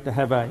Australia to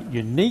have a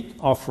unique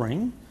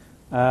offering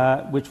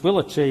which will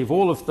achieve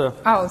all of the...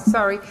 Oh,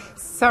 sorry,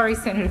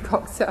 Senator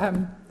Cox.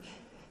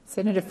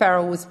 Senator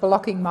Farrell was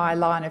blocking my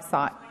line of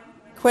sight.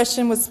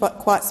 Question was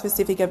quite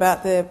specific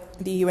about the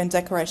UN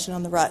Declaration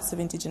on the Rights of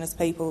Indigenous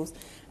Peoples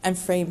and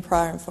free and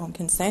prior informed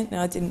consent, and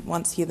I didn't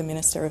once hear the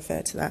minister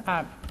refer to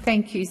that.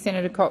 Thank you,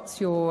 Senator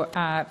Cox. Your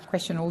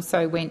question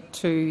also went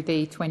to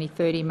the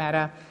 2030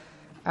 matter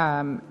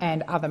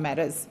and other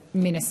matters.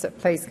 Minister,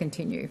 please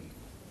continue.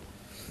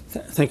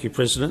 Thank you,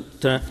 President.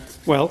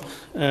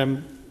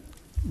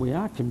 We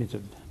are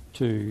committed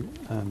to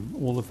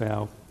all of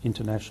our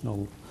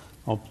international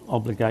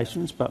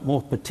obligations, but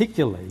more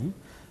particularly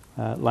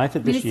later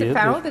this year— Minister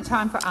Farrell, the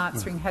time for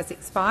answering has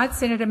expired.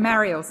 Senator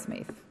Marielle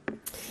Smith.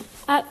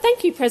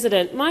 Thank you,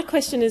 President. My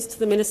question is to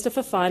the Minister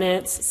for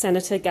Finance,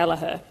 Senator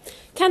Gallagher.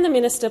 Can the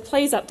minister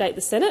please update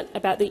the Senate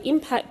about the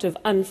impact of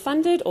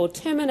unfunded or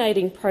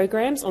terminating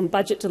programs on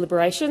budget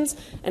deliberations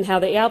and how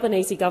the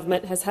Albanese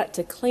government has had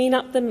to clean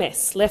up the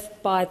mess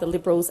left by the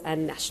Liberals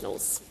and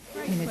Nationals?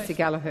 Minister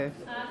Gallagher.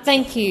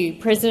 Thank you,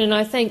 President.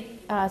 I thank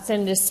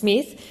Senator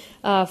Smith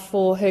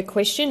for her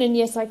question, and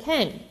yes, I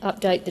can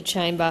update the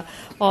chamber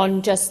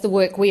on just the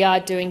work we are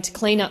doing to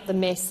clean up the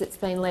mess that's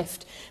been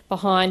left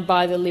behind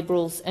by the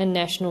Liberals and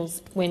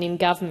Nationals when in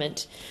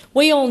government.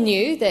 We all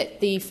knew that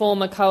the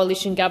former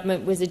coalition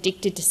government was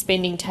addicted to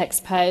spending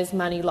taxpayers'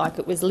 money like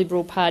it was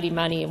Liberal Party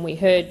money, and we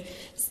heard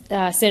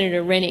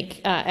Senator Rennick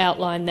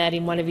outline that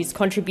in one of his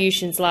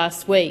contributions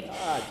last week.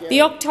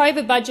 The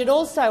October budget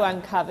also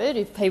uncovered,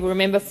 if people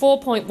remember,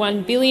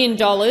 $4.1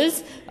 billion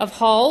of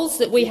holes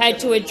that we had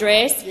to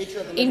address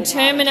in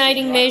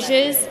terminating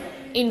measures,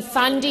 in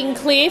funding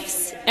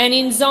cliffs and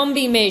in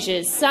zombie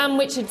measures, some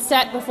which had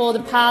sat before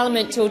the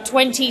parliament till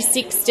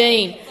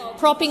 2016,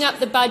 propping up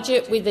the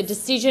budget with a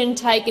decision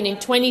taken in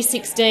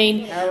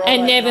 2016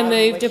 and never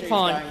moved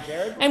upon.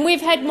 And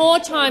we've had more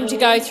time to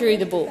go through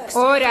the books.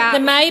 Order. The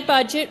May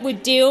budget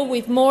would deal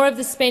with more of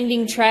the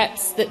spending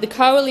traps that the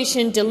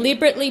coalition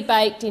deliberately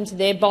baked into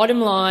their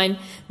bottom line,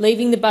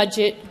 leaving the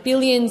budget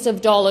billions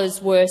of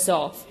dollars worse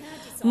off.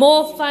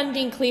 More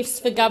funding cliffs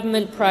for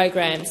government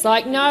programs,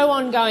 like no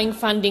ongoing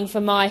funding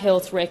for My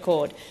Health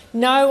Record,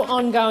 no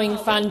ongoing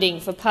funding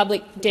for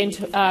public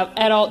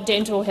adult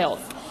dental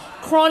health,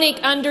 chronic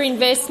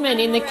underinvestment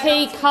in the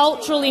key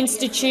cultural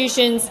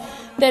institutions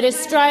that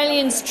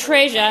Australians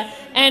treasure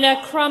and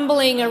are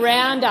crumbling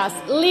around us,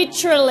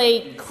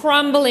 literally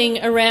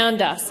crumbling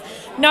around us.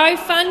 No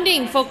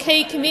funding for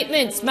key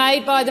commitments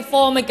made by the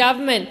former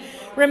government.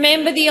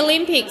 Remember, the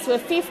Olympics were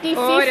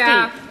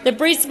 50-50, the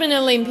Brisbane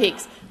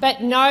Olympics, but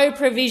no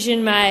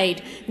provision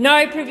made.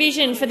 No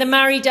provision for the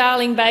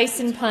Murray-Darling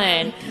Basin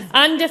Plan.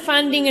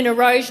 Underfunding and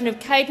erosion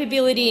of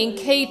capability in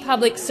key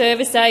public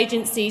service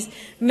agencies,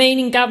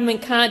 meaning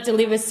government can't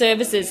deliver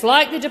services,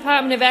 like the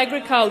Department of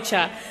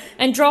Agriculture,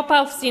 and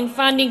drop-offs in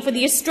funding for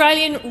the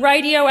Australian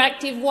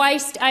Radioactive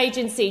Waste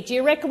Agency. Do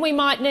you reckon we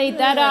might need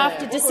that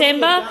after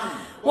December?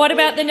 What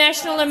about the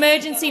National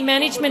Emergency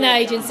Management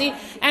Agency?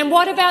 And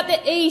what about the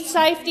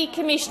E-Safety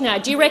Commissioner?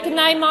 Do you reckon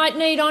they might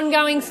need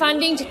ongoing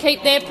funding to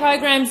keep their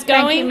programs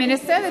going? Thank you,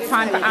 Minister. The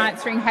time for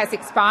answering has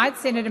expired.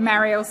 Senator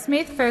Marielle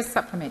Smith, first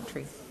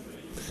supplementary.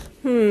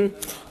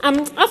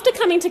 After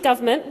coming to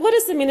government, what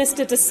has the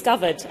minister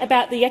discovered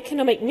about the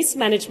economic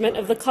mismanagement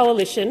of the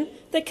coalition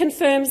that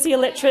confirms the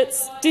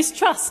electorate's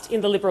distrust in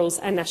the Liberals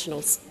and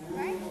Nationals?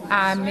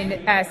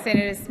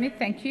 Senator Smith,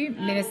 thank you.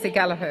 Minister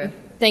Gallagher.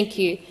 Thank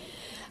you.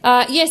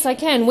 Yes, I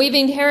can. We've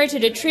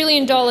inherited $1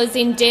 trillion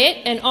in debt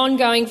and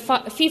ongoing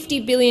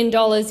 $50 billion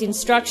in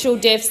structural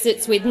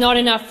deficits with not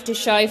enough to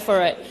show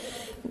for it.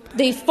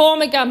 The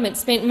former government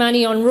spent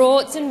money on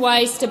rorts and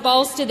waste to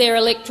bolster their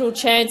electoral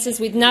chances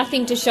with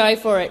nothing to show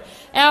for it.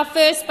 Our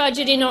first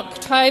budget in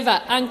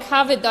October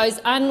uncovered those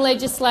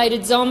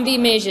unlegislated zombie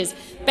measures,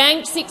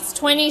 banked since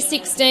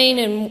 2016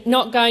 and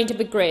not going to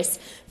progress.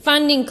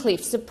 Funding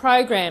cliffs of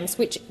programs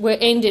which were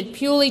ended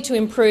purely to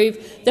improve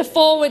the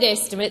forward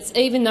estimates,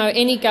 even though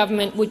any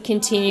government would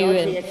continue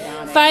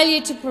them.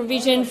 Failure to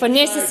provision for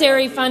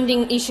necessary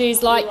funding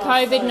issues like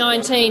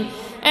COVID-19.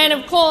 And,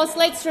 of course,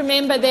 let's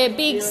remember their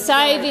big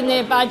save in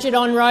their budget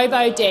on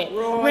robo-debt.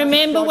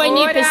 Remember when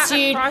you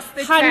pursued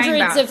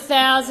hundreds of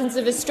thousands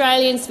of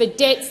Australians for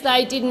debts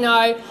they didn't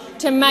owe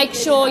to make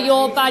sure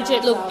your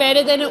budget looked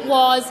better than it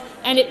was,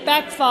 and it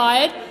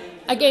backfired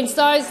against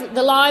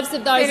the lives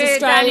of those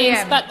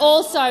Australians, but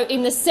also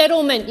in the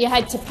settlement you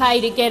had to pay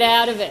to get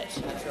out of it.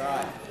 That's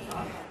right.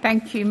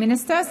 Thank you,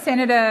 Minister.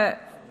 Senator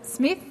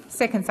Smith,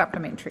 second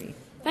supplementary.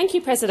 Thank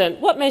you,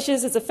 President. What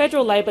measures is the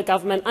federal Labor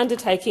government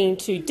undertaking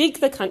to dig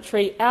the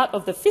country out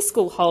of the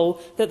fiscal hole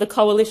that the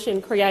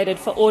coalition created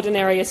for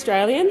ordinary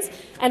Australians?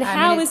 And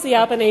how is the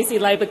Albanese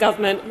Labor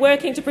government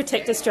working to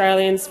protect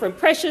Australians from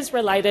pressures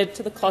related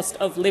to the cost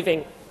of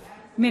living?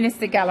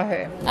 Minister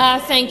Gallagher.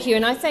 Thank you,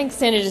 and I thank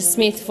Senator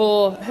Smith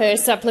for her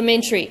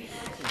supplementary.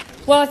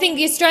 Well, I think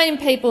the Australian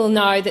people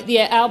know that the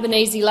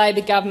Albanese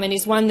Labor government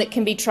is one that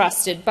can be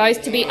trusted,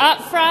 both to be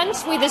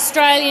upfront with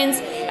Australians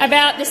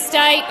about the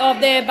state of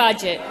their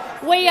budget,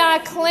 We are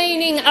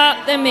cleaning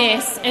up the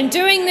mess and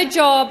doing the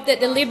job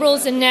that the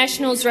Liberals and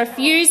Nationals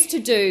refused to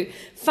do,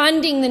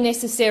 funding the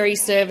necessary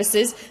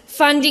services,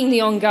 funding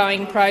the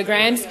ongoing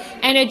programs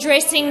and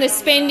addressing the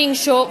spending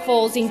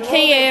shortfalls in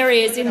key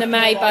areas in the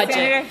May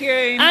budget.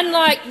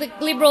 Unlike the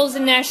Liberals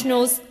and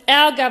Nationals,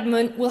 our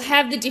government will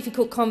have the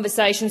difficult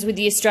conversations with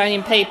the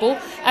Australian people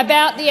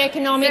about the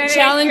economic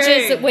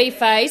challenges that we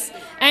face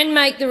and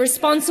make the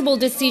responsible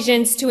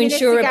decisions to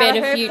ensure a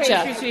better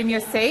future. Please resume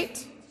your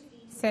seat.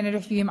 Senator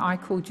Hume, I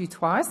called you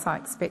twice. I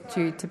expect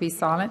you to be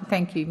silent.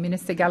 Thank you.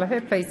 Minister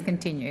Gallagher, please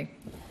continue.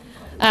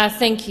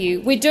 Thank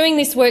you. We're doing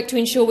this work to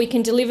ensure we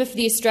can deliver for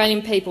the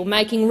Australian people,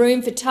 making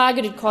room for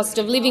targeted cost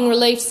of living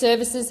relief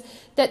services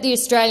that the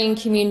Australian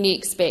community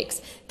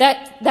expects.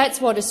 That's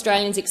what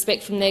Australians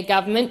expect from their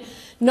government,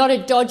 not a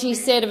dodgy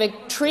set of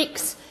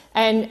tricks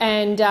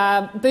and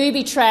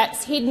booby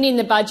traps hidden in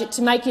the budget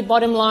to make your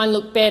bottom line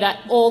look better,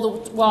 all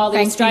the while the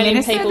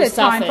Australian people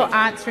suffer. The time for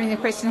answering the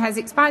question has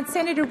expired.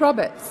 Senator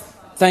Roberts.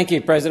 Thank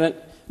you, President.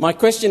 My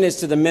question is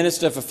to the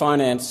Minister for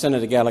Finance,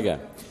 Senator Gallagher.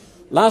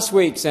 Last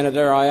week,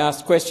 Senator, I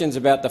asked questions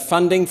about the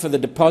funding for the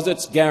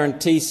Deposits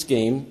Guarantee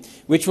Scheme,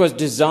 which was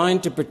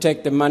designed to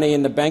protect the money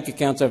in the bank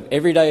accounts of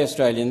everyday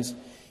Australians,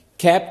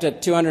 capped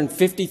at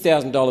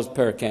 $250,000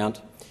 per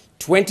account,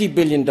 $20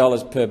 billion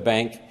per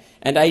bank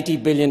and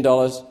 $80 billion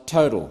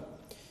total.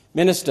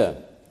 Minister,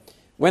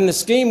 when the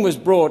scheme was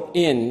brought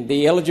in,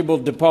 the eligible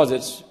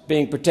deposits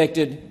being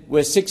protected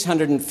were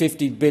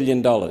 $650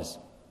 billion.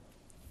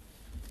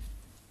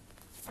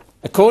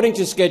 According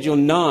to Schedule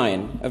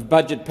 9 of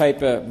Budget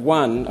Paper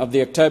 1 of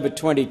the October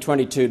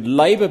 2022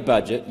 Labor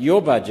budget,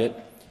 your budget,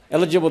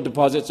 eligible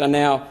deposits are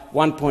now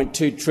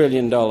 $1.2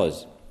 trillion.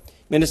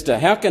 Minister,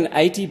 how can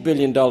 $80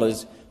 billion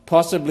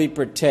possibly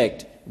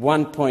protect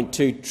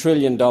 $1.2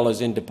 trillion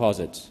in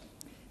deposits?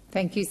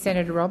 Thank you,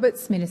 Senator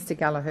Roberts. Minister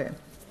Gallagher.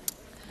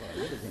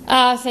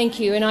 Thank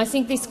you. And I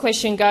think this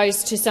question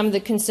goes to some of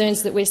the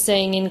concerns that we're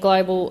seeing in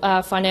global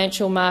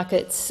financial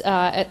markets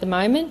at the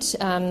moment,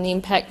 the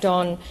impact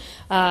on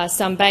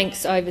some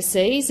banks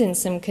overseas and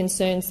some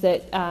concerns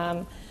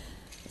that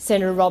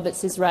Senator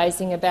Roberts is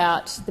raising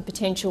about the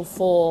potential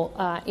for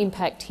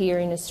impact here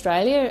in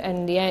Australia.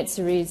 And the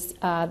answer is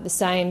the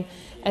same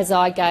as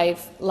I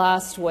gave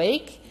last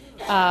week.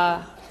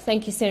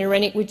 Thank you, Senator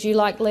Rennick. Would you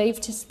like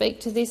leave to speak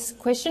to this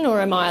question,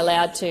 or am I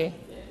allowed to?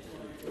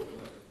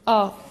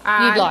 Oh,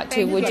 you'd like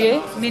to, would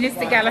you?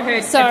 Minister Gallagher,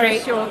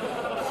 address your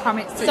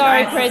comments.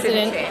 Sorry,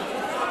 President.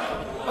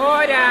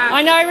 Order.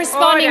 I know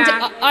responding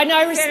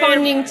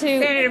to.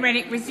 Senator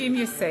Rennick, resume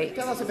your seat.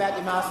 Tell us about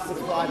your Masters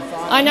of Applied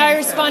Finance. I know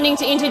responding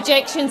to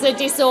interjections are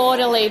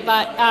disorderly,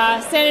 but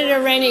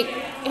Senator Rennick's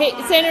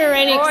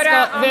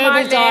got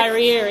verbal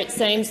diarrhoea, it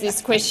seems,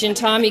 this question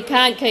time. He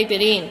can't keep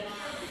it in.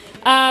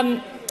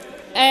 And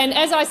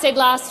as I said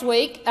last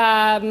week,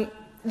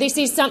 this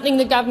is something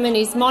the government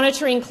is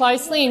monitoring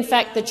closely. In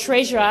fact, the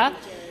Treasurer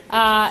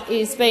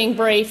is being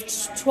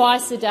briefed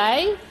twice a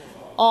day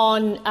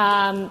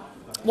on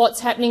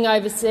what's happening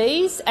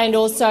overseas, and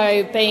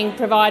also being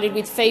provided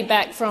with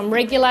feedback from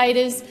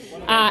regulators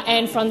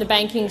and from the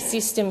banking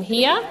system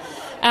here.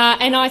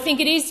 And I think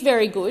it is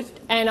very good,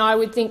 and I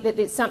would think that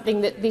it's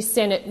something that this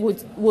Senate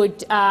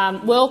would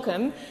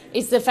welcome,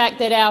 is the fact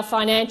that our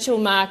financial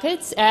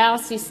markets, our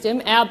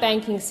system, our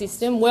banking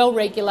system, well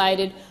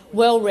regulated,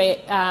 well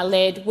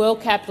led, well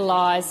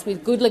capitalised,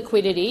 with good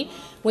liquidity,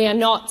 we are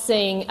not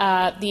seeing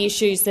the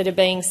issues that are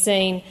being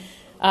seen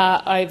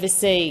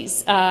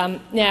overseas.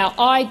 Now,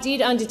 I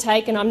did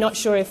undertake, and I'm not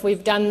sure if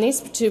we've done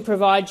this, to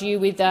provide you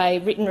with a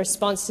written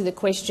response to the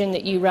question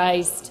that you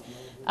raised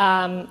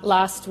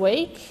last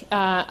week,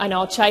 and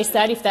I'll chase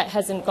that if that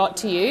hasn't got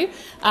to you.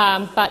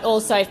 But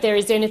also, if there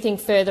is anything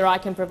further I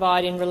can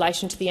provide in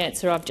relation to the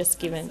answer I've just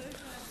given.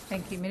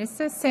 Thank you,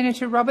 Minister.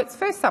 Senator Roberts,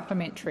 first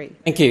supplementary.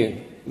 Thank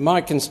you.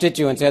 My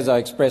constituents, as I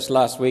expressed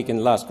last week in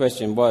the last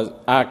question,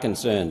 are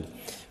concerned.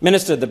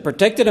 Minister, the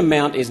protected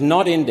amount is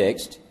not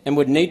indexed and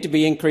would need to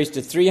be increased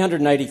to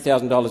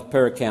 $380,000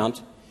 per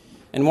account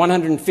and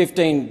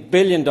 $115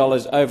 billion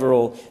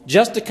overall,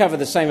 just to cover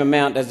the same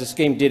amount as the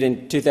scheme did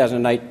in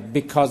 2008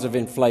 because of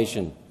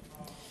inflation.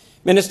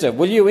 Minister,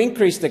 will you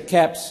increase the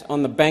caps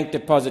on the bank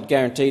deposit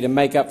guarantee to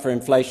make up for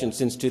inflation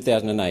since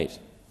 2008?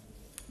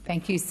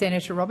 Thank you,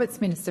 Senator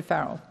Roberts. Minister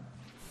Farrell.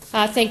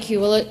 Thank you.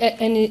 Well,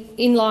 and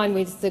in line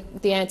with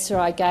the answer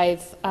I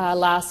gave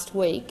last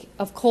week,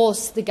 of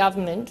course the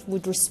government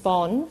would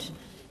respond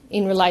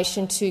in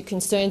relation to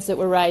concerns that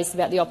were raised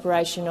about the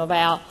operation of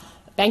our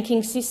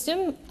banking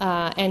system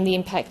and the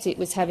impact it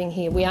was having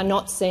here. We are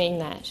not seeing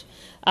that.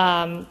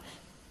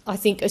 I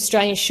think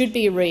Australians should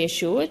be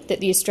reassured that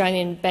the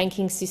Australian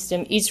banking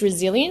system is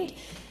resilient,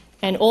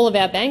 and all of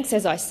our banks,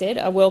 as I said,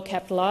 are well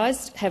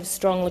capitalised, have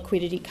strong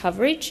liquidity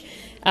coverage.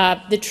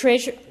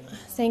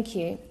 Thank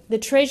you. The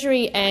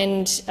Treasury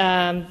and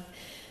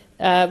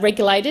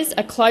regulators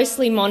are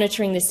closely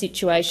monitoring the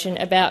situation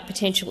about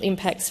potential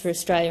impacts for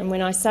Australia. And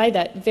when I say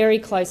that, very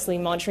closely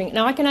monitoring.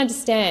 Now, I can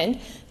understand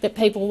that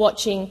people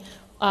watching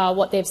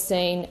what they've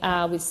seen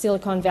with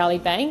Silicon Valley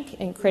Bank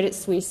and Credit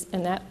Suisse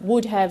and that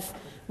would have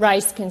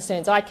raised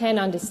concerns. I can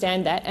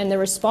understand that, and the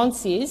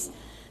response is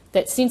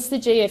that since the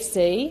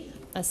GFC,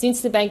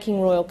 since the Banking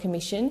Royal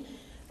Commission,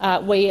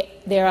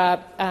 there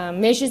are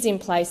measures in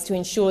place to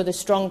ensure the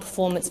strong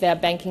performance of our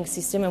banking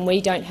system, and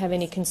we don't have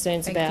any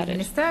concerns about it.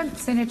 Minister.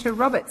 Senator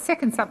Roberts,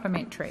 second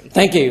supplementary.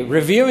 Thank you.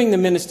 Reviewing the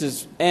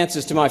minister's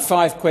answers to my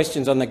 5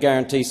 questions on the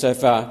guarantee so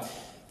far.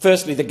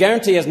 Firstly, the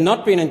guarantee has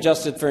not been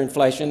adjusted for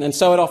inflation, and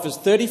so it offers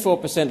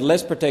 34%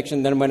 less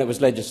protection than when it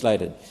was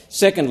legislated.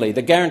 Secondly,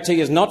 the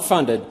guarantee is not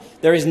funded.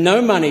 There is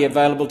no money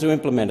available to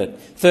implement it.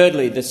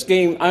 Thirdly, the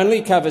scheme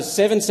only covers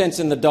 7 cents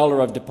in the dollar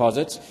of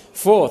deposits.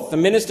 Fourth, the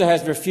minister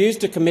has refused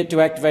to commit to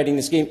activating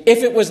the scheme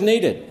if it was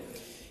needed.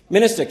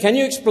 Minister, can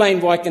you explain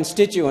why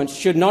constituents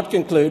should not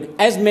conclude,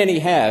 as many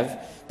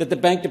have, that the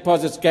bank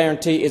deposits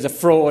guarantee is a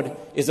fraud,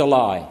 is a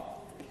lie?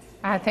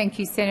 Thank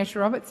you, Senator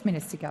Roberts.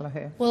 Minister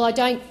Gallagher. Well, I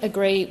don't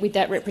agree with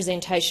that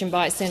representation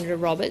by Senator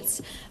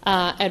Roberts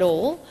at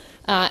all.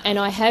 And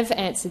I have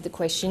answered the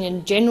question in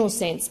a general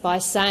sense by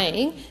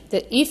saying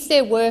that if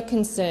there were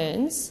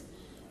concerns,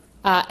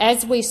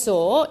 as we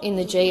saw in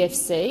the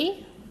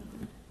GFC,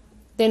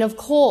 then of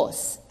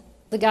course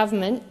the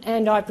government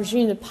and I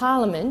presume the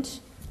parliament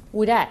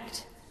would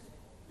act.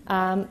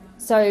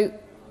 So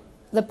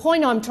the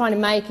point I'm trying to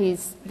make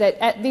is that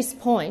at this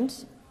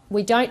point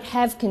we don't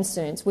have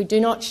concerns. We do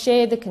not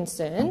share the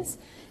concerns.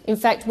 In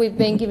fact, we've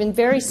been given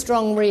very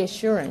strong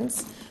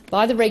reassurance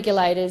by the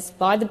regulators,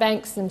 by the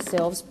banks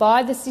themselves,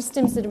 by the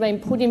systems that have been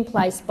put in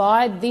place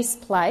by this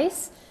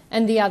place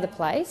and the other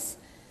place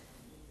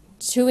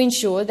to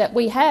ensure that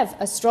we have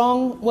a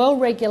strong,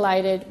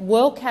 well-regulated,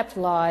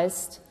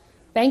 well-capitalised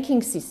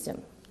banking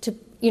system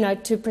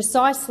to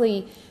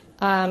precisely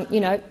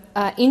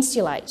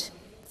insulate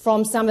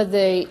from some of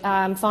the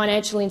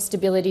financial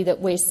instability that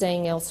we're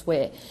seeing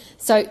elsewhere.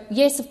 So,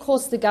 yes, of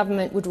course the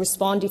government would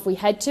respond if we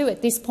had to.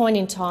 At this point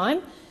in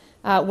time,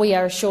 we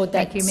are assured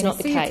that it's not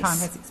the case. Your time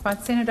has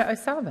expired. Senator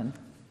O'Sullivan.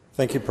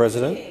 Thank you,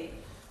 President.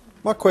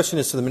 My question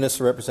is to the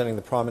Minister representing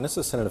the Prime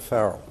Minister, Senator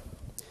Farrell.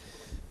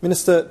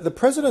 Minister, the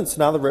Presidents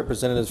and other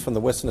representatives from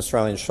the Western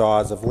Australian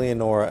Shires of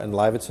Leonora and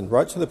Laverton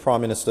wrote to the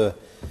Prime Minister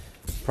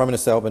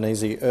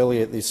Albanese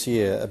earlier this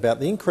year about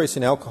the increase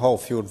in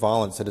alcohol-fuelled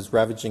violence that is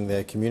ravaging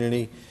their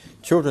community,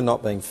 children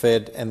not being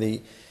fed and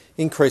the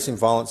increase in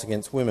violence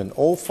against women,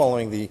 all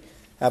following the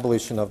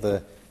abolition of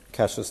the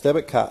cashless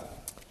debit card.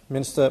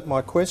 Minister,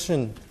 my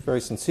question,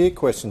 very sincere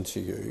question to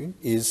you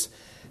is,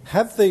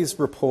 have these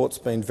reports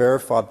been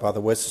verified by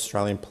the West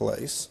Australian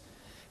Police,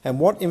 and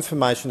what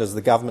information does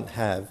the government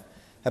have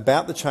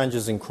about the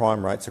changes in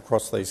crime rates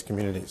across these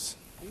communities?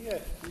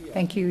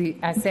 Thank you,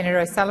 Senator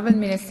O'Sullivan.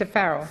 Minister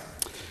Farrell.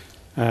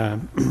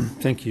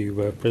 Thank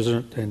you,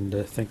 President,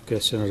 and thank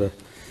Senator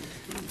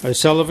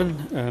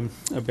O'Sullivan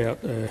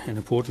about an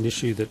important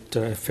issue that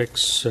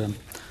affects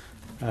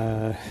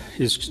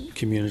his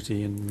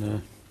community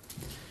in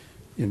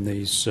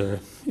these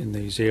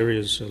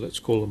areas. Let's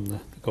call them the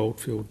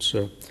goldfields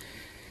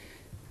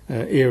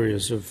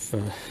areas of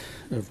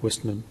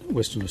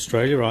Western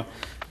Australia.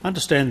 I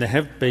understand there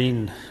have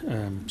been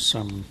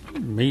some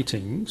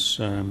meetings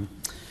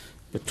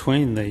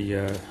between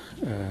the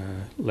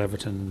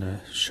Laverton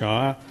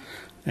Shire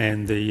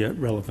and the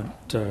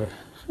relevant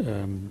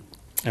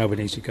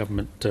Albanese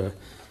government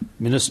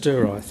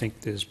minister. I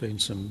think there's been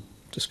some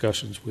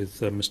discussions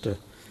with Mr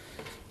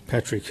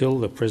Patrick Hill,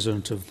 the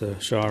President of the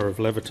Shire of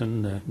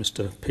Laverton,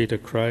 Mr Peter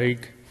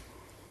Craig,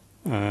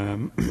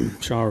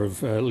 Shire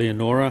of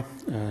Leonora,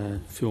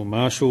 Phil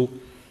Marshall,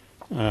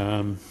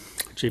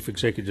 Chief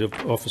Executive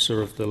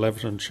Officer of the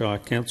Laverton Shire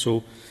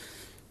Council,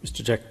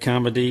 Mr Jack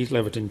Carmody,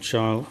 Laverton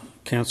Shire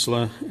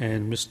Councillor,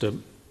 and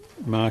Mr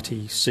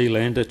Marty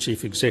Sealander,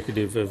 Chief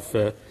Executive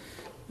of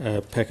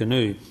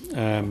Pakenoo.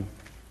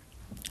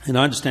 And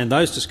I understand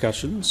those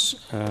discussions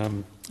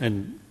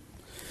and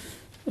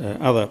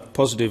other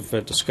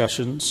positive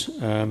discussions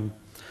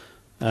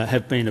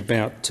have been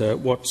about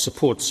what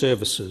support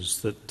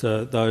services that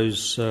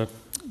those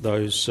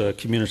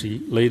community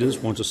leaders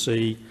want to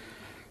see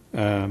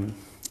in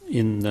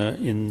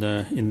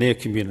their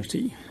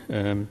community.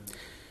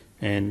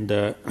 And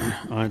I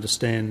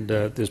understand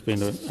there's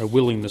been a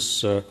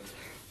willingness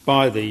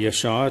by the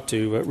Shire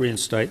to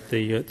reinstate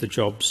the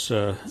jobs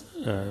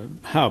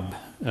hub.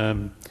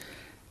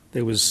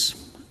 There was,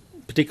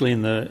 particularly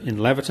in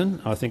Laverton,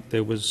 I think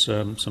there was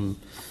some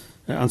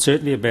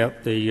uncertainty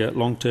about the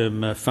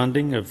long-term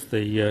funding of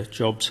the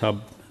jobs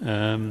hub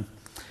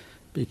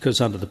because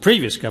under the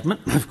previous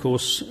government, of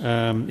course,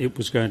 it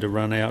was going to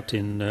run out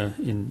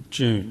in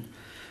June.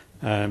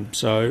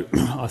 So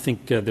I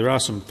think there are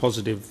some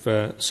positive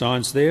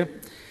signs there.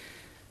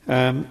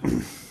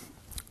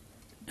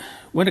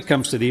 When it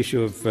comes to the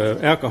issue of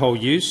alcohol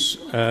use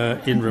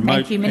in remote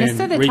Thank you,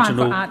 Minister. and the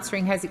regional... time for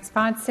answering has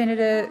expired.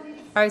 Senator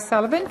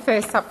O'Sullivan,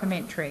 first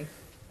supplementary.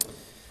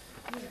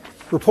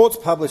 Reports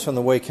published on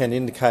the weekend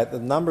indicate that the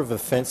number of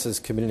offences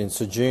committed in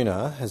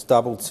Ceduna has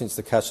doubled since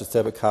the cashless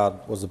debit card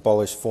was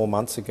abolished 4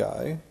 months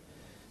ago.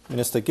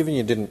 Minister, given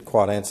you didn't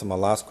quite answer my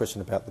last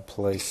question about the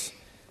police,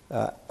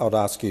 I would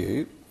ask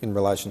you, in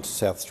relation to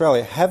South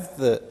Australia, have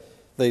the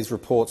these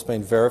reports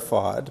been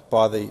verified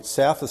by the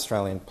South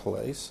Australian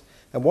Police,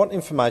 and what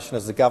information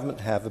does the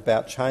government have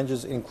about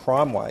changes in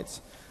crime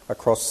rates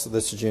across the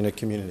Ceduna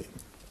community?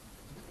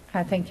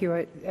 Thank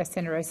you,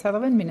 Senator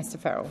O'Sullivan. Minister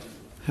Farrell.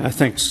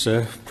 Thanks,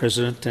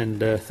 President, and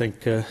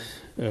thank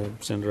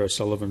Senator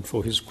O'Sullivan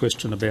for his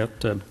question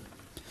about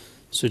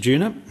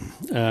Ceduna.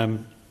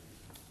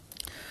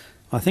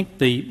 I think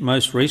the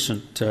most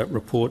recent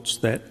reports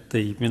that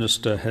the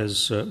Minister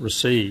has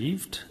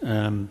received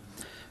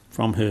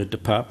from her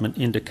department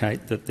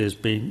indicate that there's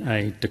been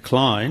a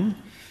decline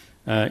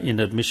in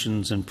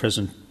admissions and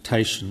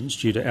presentations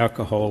due to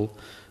alcohol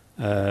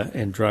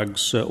and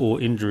drugs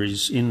or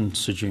injuries in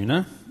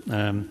Ceduna.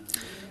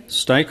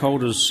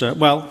 Stakeholders,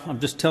 well, I'm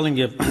just telling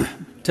you,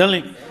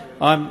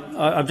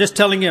 I'm just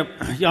telling you.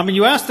 I mean,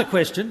 you asked the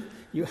question.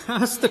 You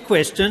asked the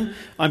question.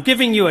 I'm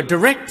giving you a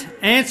direct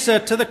answer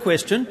to the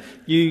question.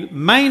 You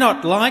may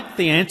not like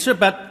the answer,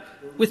 but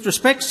with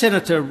respect,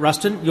 Senator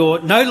Ruston, you're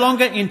no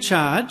longer in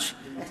charge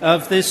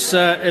of this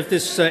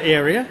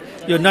area.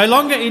 You're no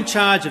longer in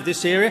charge of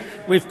this area.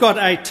 We've got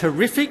a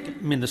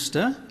terrific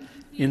minister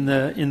in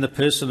the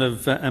person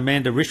of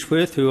Amanda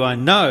Rishworth, who I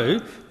know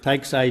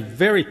takes a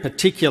very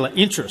particular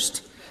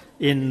interest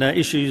in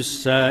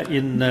issues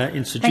in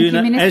Ceduna. Thank you,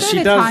 Minister. As she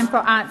the does. Time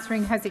for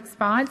answering has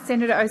expired.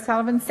 Senator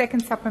O'Sullivan,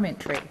 second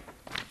supplementary.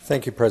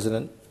 Thank you,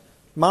 President.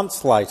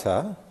 Months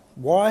later,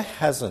 why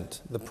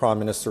hasn't the Prime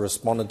Minister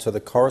responded to the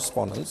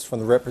correspondence from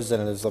the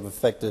representatives of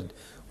affected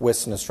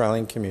Western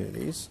Australian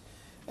communities,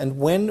 and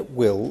when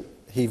will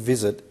he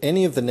visit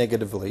any of the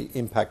negatively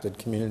impacted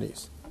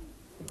communities?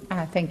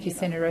 Thank you,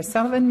 Senator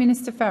O'Sullivan.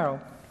 Minister Farrell.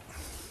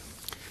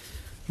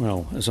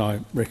 Well, as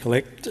I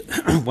recollect,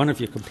 one of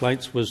your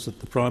complaints was that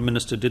the Prime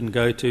Minister didn't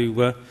go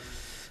to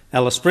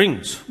Alice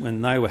Springs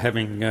when they were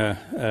having a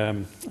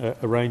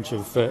range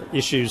of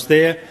issues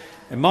there.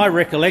 And my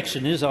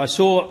recollection is I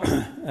saw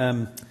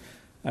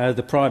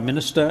the Prime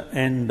Minister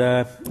and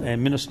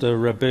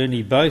Minister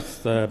Burney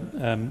both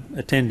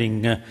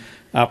attending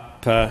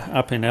up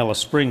in Alice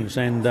Springs,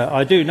 and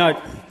I do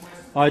note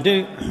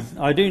that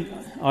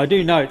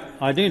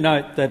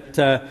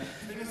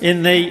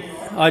in the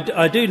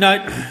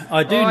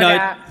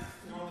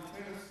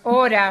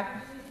Order.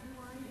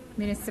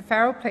 Minister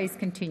Farrell, please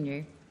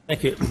continue.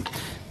 Thank you.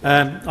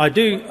 I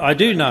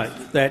do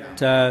note that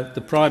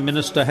the Prime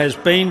Minister has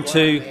been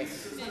to.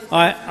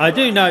 I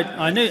do note.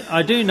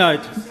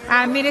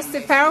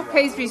 Minister Farrell,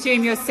 please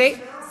resume your seat.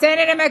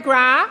 Senator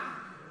McGrath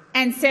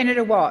and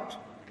Senator Watt.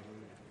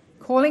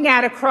 Calling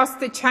out across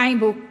the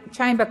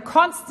chamber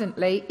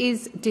constantly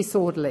is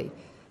disorderly.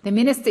 The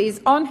Minister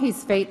is on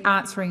his feet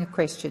answering a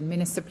question.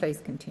 Minister,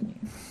 please continue.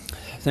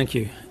 Thank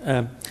you.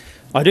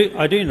 I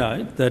do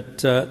note that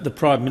the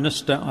Prime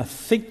Minister, I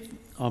think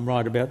I'm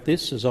right about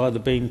this, has either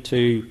been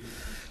to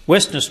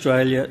Western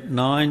Australia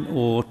 9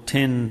 or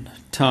 10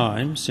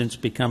 times since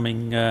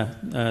becoming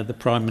the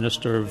Prime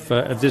Minister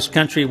of this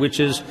country, which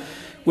is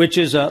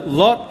a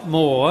lot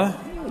more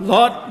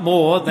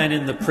than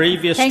in the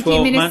previous 12 months.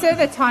 Thank you, Minister.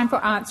 The time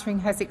for answering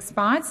has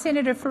expired.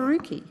 Senator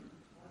Faruqi.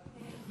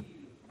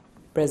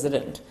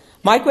 President.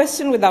 My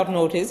question without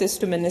notice is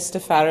to Minister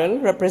Farrell,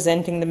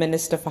 representing the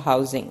Minister for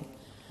Housing.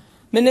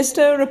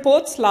 Minister,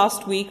 reports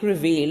last week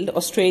revealed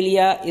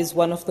Australia is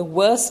one of the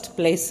worst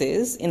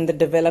places in the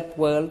developed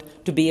world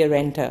to be a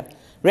renter.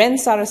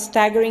 Rents are a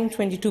staggering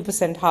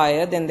 22%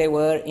 higher than they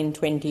were in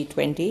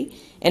 2020,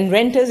 and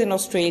renters in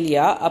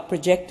Australia are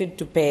projected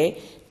to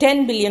pay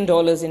 $10 billion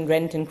in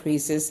rent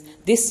increases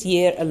this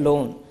year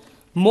alone.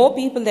 More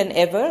people than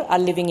ever are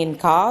living in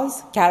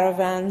cars,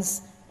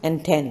 caravans,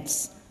 and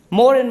tents.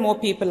 More and more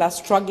people are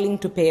struggling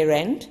to pay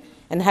rent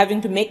and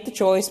having to make the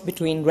choice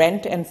between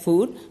rent and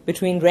food,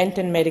 between rent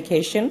and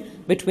medication,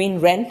 between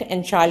rent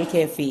and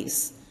childcare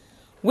fees.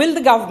 Will the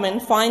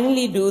government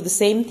finally do the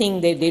same thing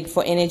they did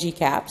for energy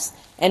caps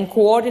and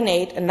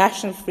coordinate a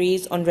national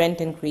freeze on rent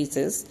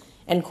increases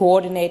and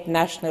coordinate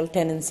national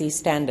tenancy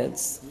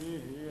standards?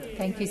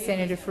 Thank you,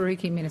 Senator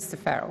Faruqi. Minister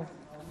Farrell.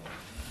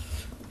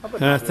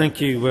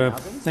 Thank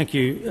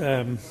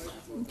you,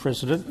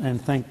 President,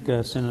 and thank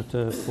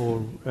Senator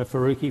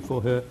Faruqi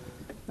for her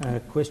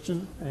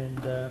question.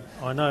 And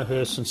I know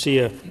her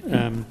sincere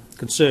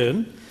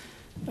concern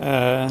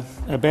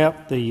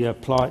about the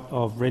plight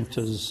of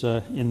renters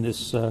in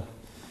this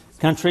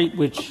country,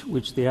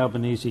 which the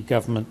Albanese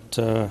government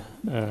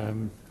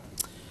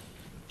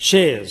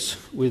shares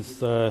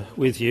with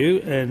you.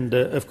 And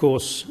of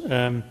course,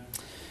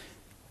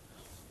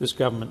 this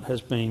government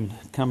has been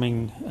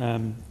coming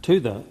to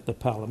the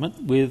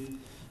Parliament with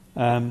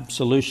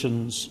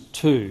solutions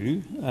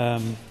to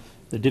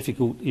the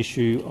difficult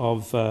issue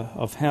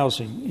of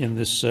housing in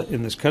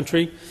this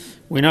country.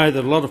 We know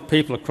that a lot of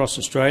people across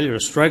Australia are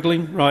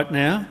struggling right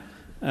now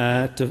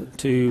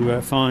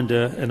to find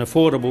an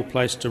affordable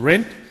place to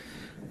rent.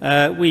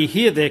 We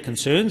hear their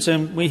concerns,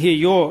 and we hear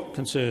your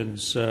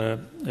concerns,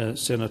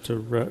 Senator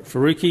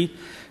Faruqi,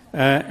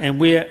 and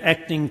we are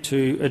acting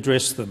to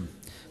address them.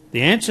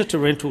 The answer to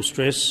rental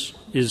stress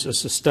is a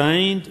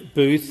sustained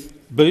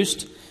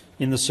boost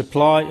in the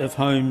supply of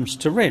homes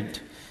to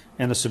rent,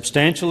 and a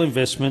substantial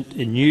investment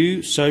in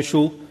new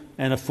social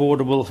and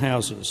affordable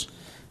houses.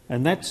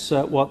 And that's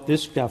what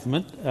this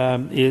government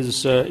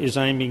is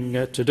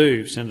aiming to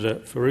do, Senator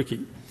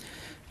Faruqi.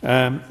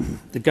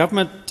 The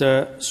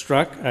government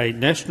struck a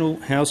national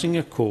housing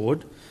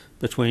accord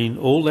between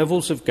all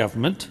levels of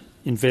government,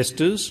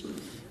 investors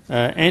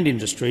and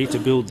industry to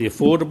build the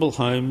affordable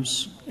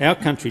homes our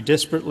country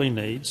desperately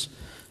needs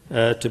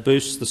to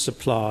boost the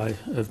supply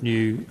of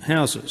new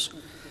houses.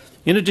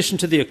 In addition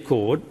to the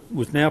accord,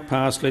 we've now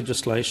passed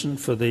legislation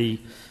for the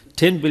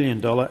 $10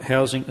 billion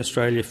Housing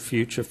Australia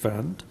Future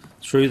Fund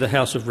through the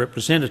House of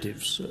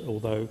Representatives,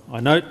 although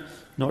I note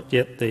not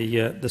yet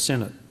the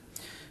Senate.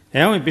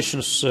 Our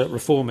ambitious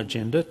reform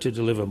agenda to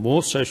deliver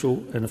more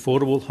social and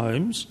affordable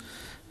homes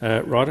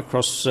right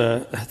across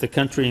the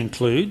country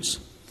includes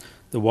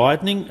the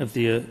widening of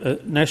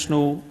the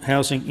National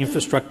Housing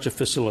Infrastructure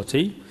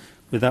Facility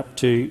with up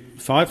to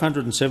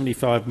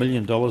 $575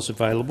 million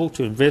available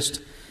to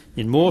invest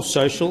in more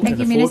social Thank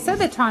you, Minister.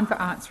 The time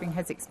for answering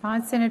has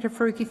expired. Senator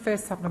Faruqi,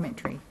 first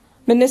supplementary.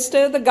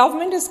 Minister, the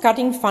government is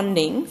cutting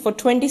funding for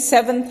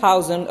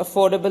 27,000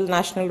 affordable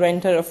National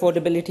Renter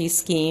Affordability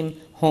Scheme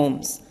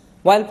homes,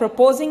 while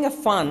proposing a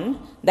fund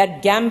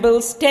that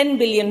gambles $10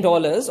 billion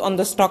on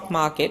the stock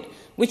market,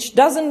 which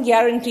doesn't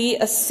guarantee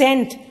a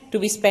cent to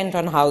be spent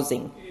on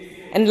housing,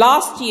 and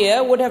last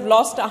year would have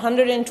lost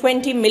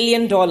 $120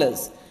 million.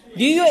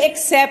 Do you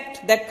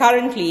accept that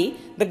currently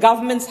the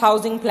government's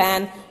housing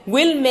plan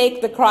will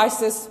make the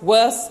crisis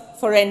worse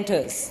for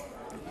renters?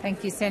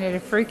 Thank you, Senator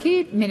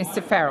Faruqi.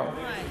 Minister Farrell.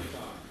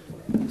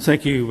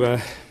 Thank you,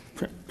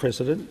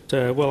 President.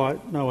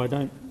 No, I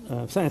don't.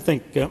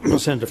 Thank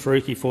Senator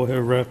Faruqi for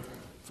her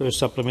first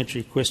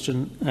supplementary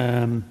question.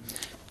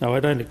 No, I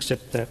don't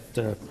accept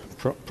that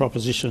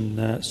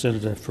proposition,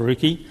 Senator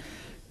Faruqi.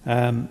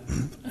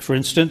 For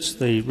instance,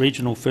 the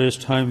regional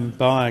first home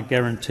buyer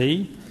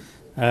guarantee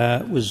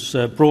was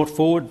brought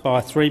forward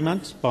by 3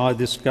 months by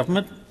this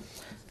government,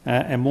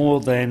 and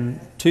more than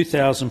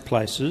 2,000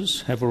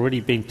 places have already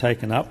been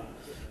taken up,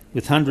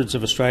 with hundreds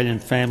of Australian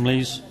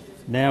families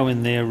now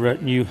in their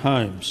new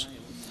homes.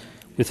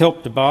 With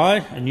Help to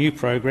Buy, a new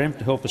program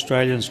to help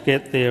Australians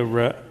get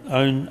their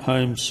own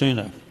homes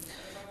sooner.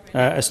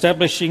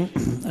 Establishing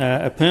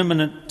a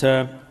permanent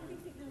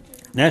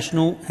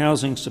National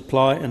Housing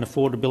Supply and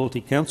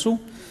Affordability Council.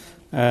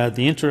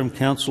 The interim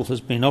council has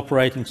been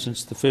operating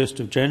since the 1st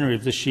of January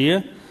of this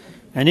year,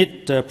 and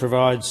it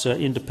provides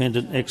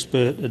independent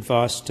expert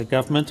advice to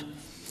government,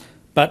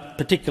 but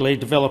particularly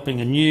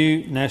developing a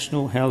new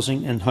national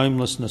housing and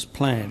homelessness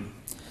plan.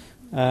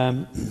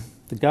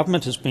 The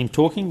government has been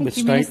talking with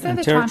state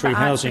and territory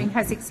housing.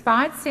 Has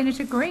expired.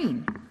 Senator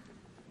Green.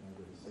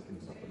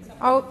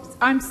 Oh,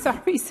 I'm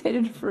sorry,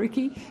 Senator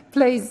Faruqi.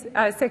 Please,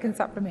 second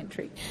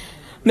supplementary.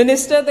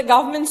 Minister, the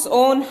government's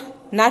own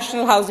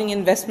National Housing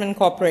Investment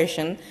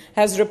Corporation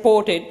has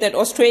reported that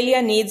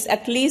Australia needs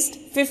at least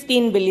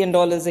 $15 billion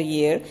a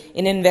year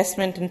in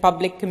investment in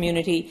public,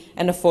 community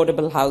and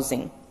affordable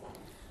housing.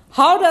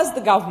 How does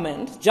the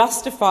government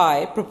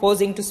justify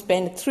proposing to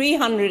spend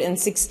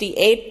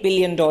 $368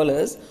 billion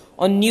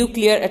on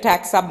nuclear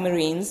attack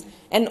submarines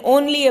and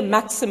only a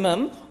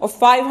maximum of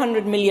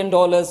 $500 million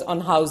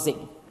on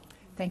housing?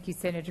 Thank you,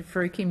 Senator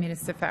Faruqi.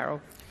 Minister Farrell.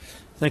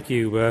 Thank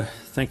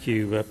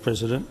you,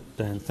 President,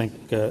 and thank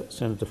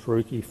Senator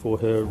Faruqi for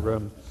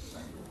her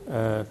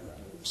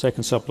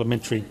second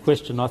supplementary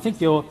question. I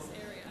think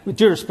with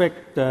due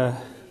respect,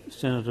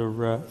 Senator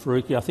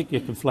Faruqi, I think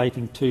you're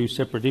conflating two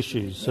separate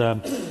issues.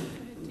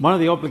 One of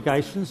the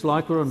obligations,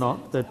 like it or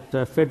not,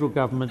 that federal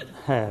government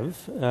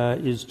have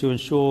is to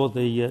ensure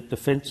the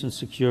defence and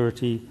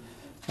security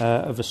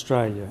of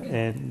Australia,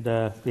 and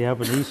the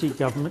Albanese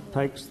government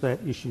takes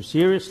that issue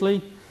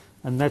seriously.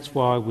 And that's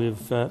why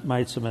we've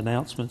made some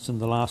announcements in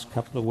the last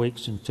couple of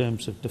weeks in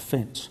terms of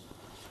defence.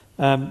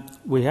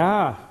 We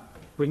are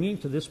bringing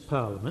to this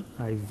parliament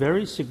a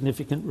very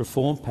significant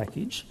reform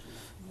package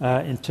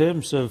in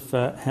terms of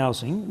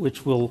housing,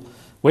 which will,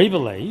 we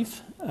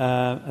believe,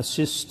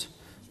 assist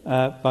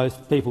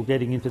both people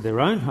getting into their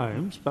own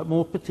homes, but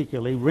more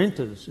particularly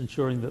renters,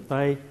 ensuring that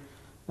they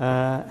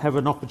have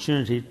an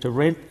opportunity to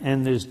rent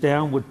and there's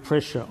downward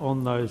pressure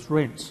on those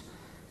rents.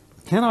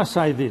 Can I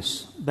say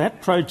this?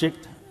 That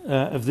project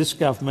of this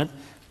government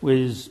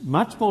was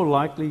much more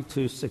likely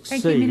to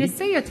succeed. Thank you,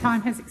 Minister. Your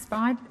time has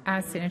expired.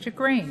 Senator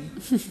Green.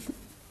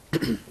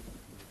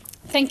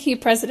 Thank you,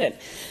 President.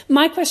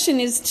 My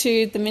question is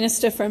to the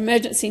Minister for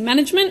Emergency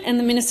Management and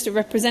the Minister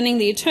representing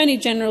the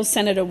Attorney-General,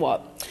 Senator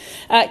Watt.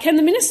 Can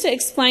the Minister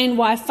explain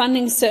why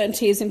funding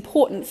certainty is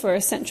important for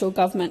essential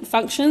government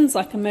functions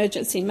like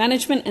emergency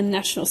management and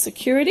national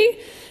security,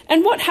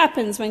 and what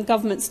happens when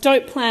governments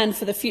don't plan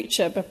for the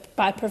future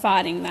by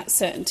providing that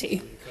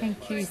certainty?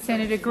 Thank you,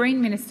 Senator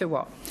Green. Minister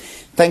Watt.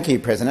 Thank you,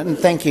 President, and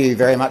thank you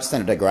very much,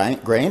 Senator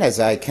Green. As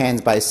a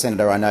Cairns-based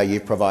senator, I know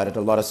you've provided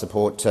a lot of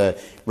support to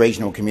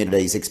regional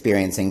communities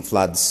experiencing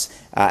floods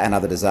and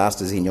other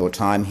disasters in your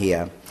time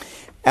here.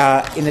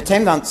 In the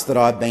 10 months that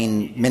I've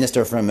been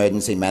Minister for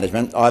Emergency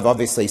Management, I've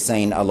obviously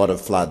seen a lot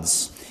of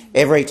floods.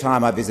 Every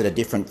time I visit a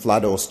different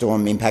flood or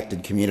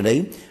storm-impacted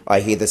community, I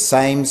hear the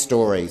same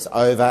stories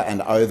over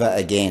and over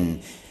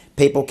again.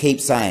 People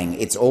keep saying,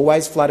 it's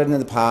always flooded in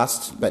the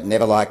past, but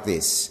never like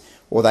this.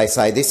 Or they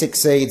say, this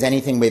exceeds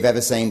anything we've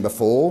ever seen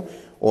before,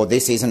 or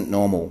this isn't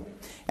normal.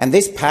 And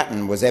this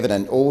pattern was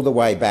evident all the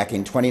way back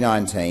in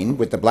 2019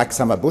 with the Black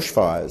Summer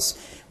bushfires,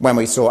 when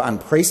we saw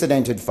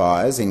unprecedented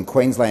fires in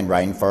Queensland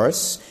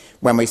rainforests,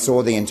 when we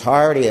saw the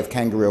entirety of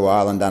Kangaroo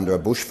Island under a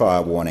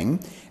bushfire warning,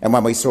 and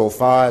when we saw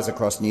fires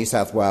across New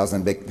South Wales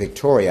and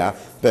Victoria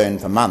burn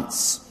for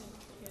months.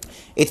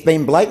 It's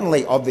been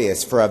blatantly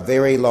obvious for a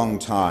very long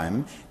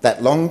time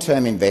that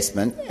long-term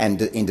investment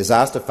in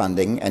disaster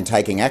funding and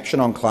taking action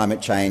on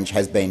climate change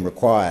has been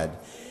required.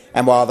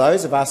 And while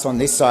those of us on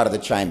this side of the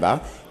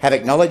chamber have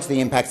acknowledged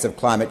the impacts of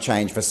climate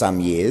change for some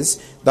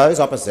years, those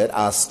opposite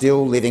are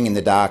still living in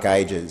the dark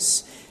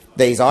ages.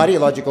 These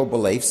ideological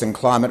beliefs and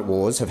climate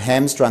wars have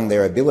hamstrung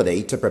their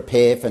ability to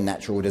prepare for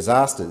natural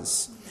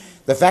disasters.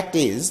 The fact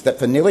is that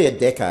for nearly a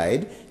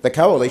decade, the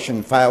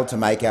Coalition failed to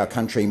make our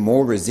country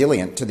more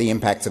resilient to the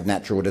impacts of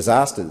natural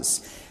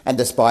disasters. And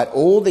despite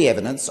all the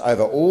evidence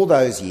over all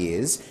those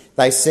years,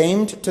 they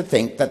seemed to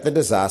think that the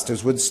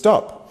disasters would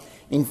stop.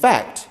 In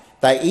fact,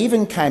 they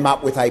even came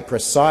up with a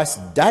precise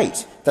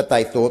date that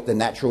they thought the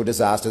natural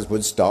disasters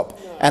would stop,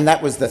 and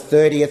that was the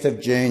 30th of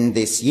June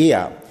this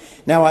year.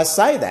 Now, I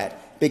say that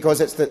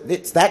because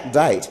it's that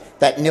date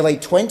that nearly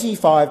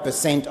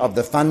 25% of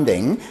the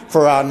funding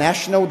for our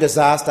national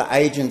disaster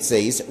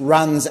agencies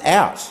runs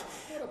out.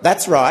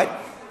 That's right.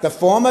 The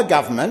former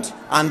government,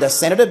 under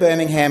Senator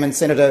Birmingham and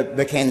Senator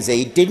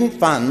McKenzie, didn't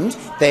fund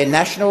their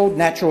national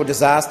natural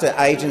disaster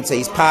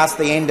agencies past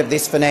the end of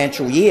this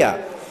financial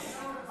year.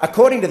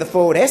 According to the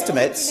forward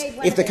estimates,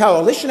 if the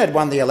Coalition had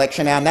won the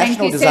election, our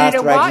national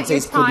disaster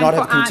agencies could not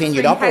have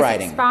continued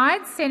operating.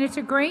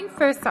 Senator Green,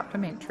 first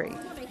supplementary.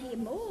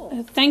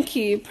 Thank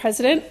you,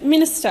 President.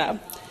 Minister,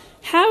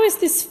 how is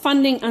this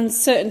funding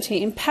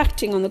uncertainty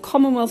impacting on the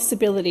Commonwealth's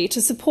ability to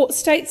support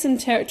states and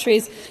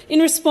territories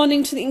in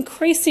responding to the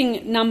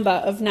increasing number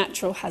of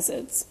natural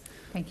hazards?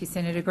 Thank you,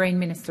 Senator Green.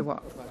 Minister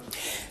Watt.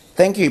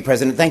 Thank you,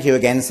 President. Thank you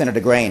again, Senator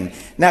Green.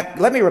 Now,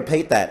 let me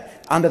repeat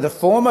that. Under the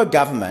former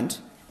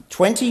government,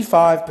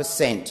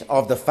 25%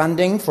 of the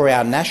funding for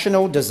our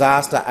national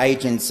disaster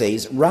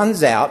agencies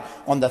runs out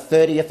on the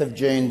 30th of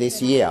June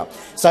this year.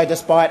 So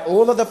despite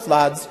all of the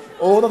floods,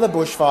 all of the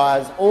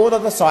bushfires, all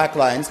of the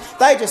cyclones,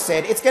 they just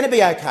said it's going to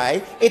be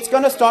okay, it's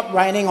going to stop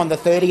raining on the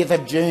 30th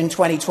of June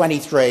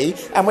 2023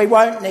 and we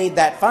won't need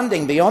that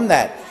funding beyond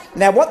that.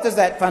 Now, what does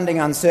that funding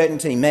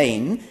uncertainty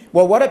mean?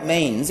 Well, what it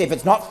means, if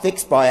it's not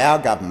fixed by our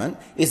government,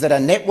 is that our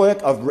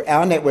network of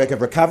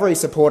recovery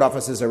support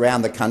officers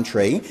around the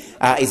country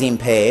is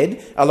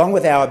impaired, along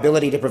with our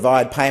ability to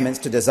provide payments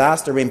to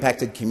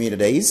disaster-impacted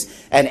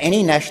communities and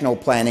any national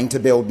planning to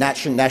build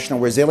national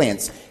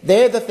resilience.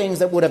 They're the things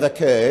that would have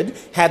occurred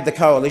had the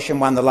Coalition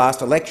won the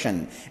last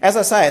election. As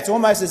I say, it's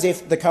almost as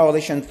if the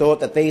Coalition thought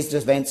that these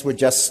events would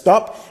just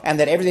stop and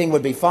that everything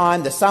would be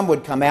fine, the sun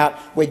would come out,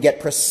 we'd get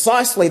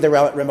precisely the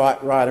right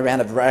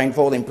amount of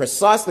rainfall in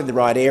precisely the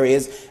right areas,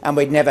 and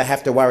we'd never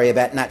have to worry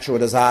about natural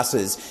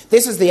disasters.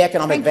 This is the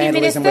economic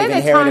vandalism we've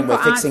inherited, and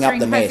we're fixing up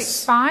the mess.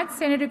 Expired.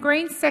 Senator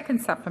Green,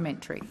 second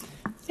supplementary.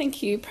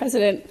 Thank you,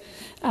 President.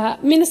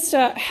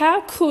 Minister,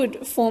 how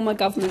could former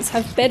governments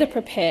have better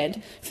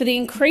prepared for the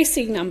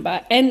increasing number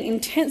and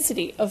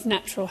intensity of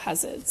natural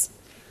hazards?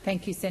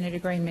 Thank you, Senator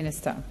Green.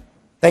 Minister.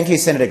 Thank you,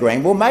 Senator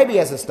Green. Well, maybe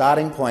as a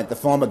starting point, the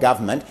former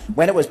government,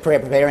 when it was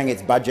preparing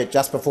its budget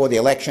just before the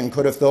election,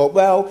 could have thought,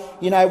 well,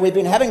 you know, we've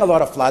been having a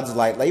lot of floods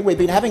lately, we've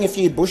been having a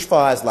few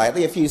bushfires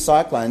lately, a few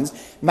cyclones.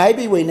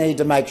 Maybe we need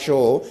to make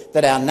sure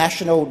that our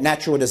National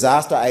Natural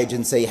Disaster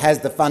Agency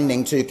has the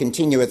funding to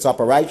continue its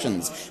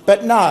operations.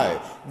 But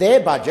no.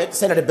 Their budget,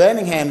 Senator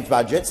Birmingham's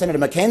budget, Senator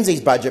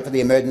McKenzie's budget for the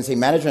Emergency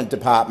Management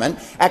Department,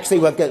 actually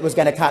was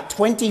going to cut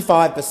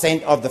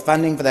 25% of the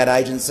funding for that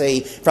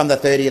agency from the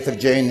 30th of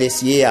June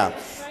this year.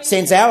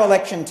 Since our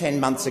election 10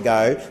 months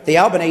ago, the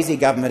Albanese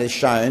government has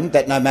shown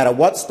that no matter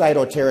what state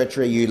or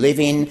territory you live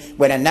in,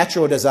 when a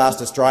natural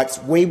disaster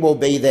strikes, we will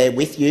be there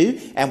with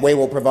you and we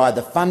will provide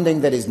the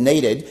funding that is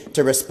needed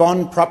to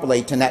respond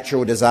properly to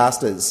natural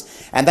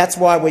disasters. And that's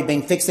why we've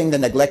been fixing the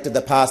neglect of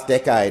the past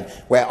decade.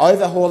 We're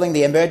overhauling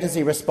the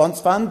Emergency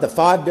Response Fund, the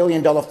 $5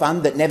 billion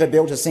fund that never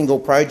built a single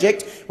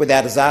project, with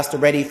our Disaster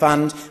Ready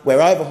Fund. We're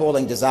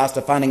overhauling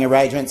disaster funding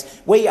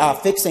arrangements. We are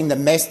fixing the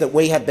mess that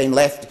we have been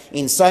left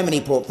in so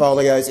many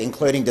portfolios,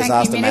 including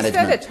disaster management. Thank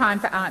you, Minister. The time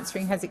for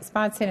answering has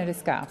expired. Senator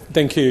Scarr.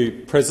 Thank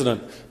you,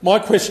 President. My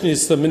question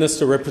is to the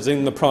Minister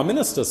representing the Prime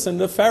Minister,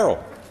 Senator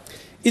Farrell.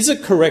 Is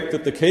it correct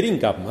that the Keating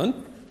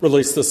government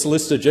released the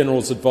Solicitor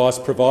General's advice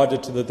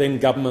provided to the then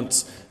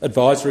government's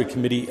advisory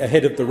committee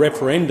ahead of the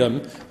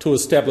referendum to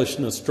establish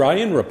an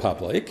Australian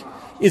republic?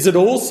 Is it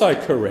also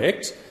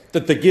correct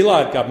that the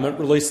Gillard government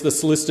released the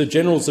Solicitor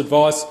General's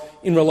advice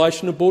in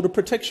relation to border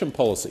protection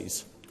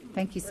policies?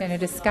 Thank you,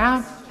 Senator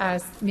Scarr.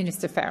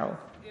 Minister Farrell.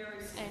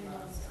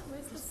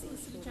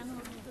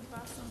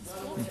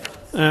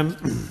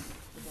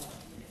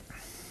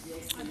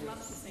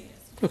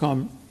 Look,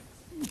 I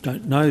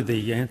don't know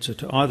the answer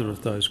to either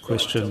of those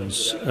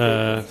questions,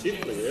 but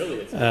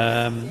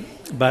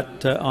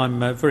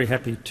I'm very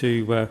happy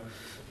to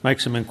make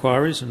some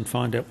inquiries and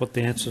find out what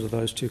the answer to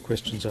those two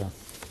questions are.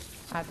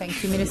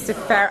 Thank you, Minister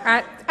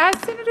Farrell.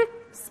 Senator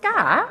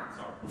Scarr?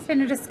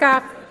 Senator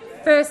Scarr,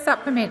 first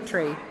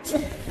supplementary.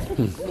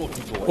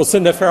 Well,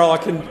 Senator Farrell,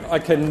 I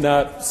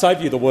can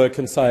save you the work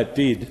and say it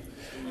did.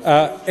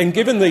 And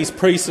given these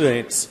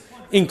precedents,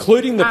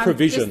 including the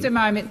provision— Just a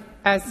moment,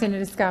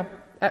 Senator Scarr.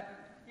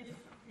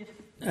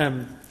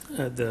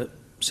 The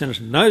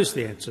senator knows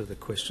the answer to the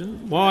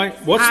question. Why?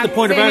 What's the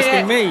point of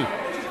asking me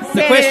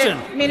the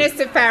question?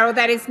 Minister Farrell,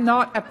 that is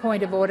not a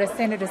point of order.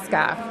 Senator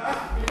Scarr.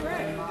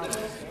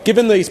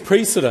 Given these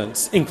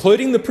precedents,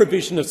 including the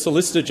provision of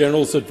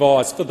Solicitor-General's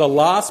advice for the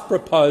last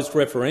proposed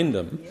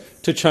referendum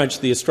to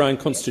change the Australian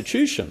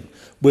Constitution,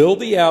 will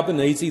the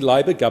Albanese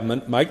Labor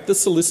government make the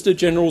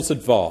Solicitor-General's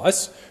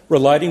advice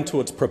relating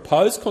to its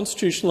proposed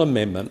constitutional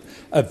amendment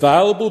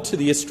available to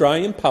the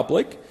Australian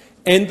public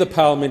and the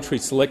Parliamentary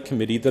Select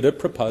Committee that it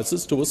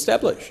proposes to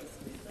establish?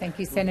 Thank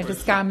you, Senator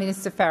Scarr.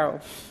 Minister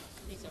Farrell.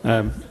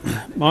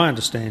 My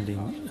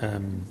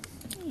understanding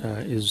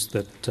is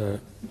that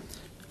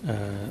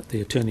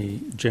the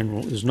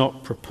Attorney-General is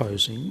not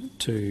proposing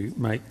to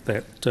make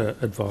that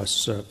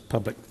advice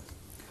public.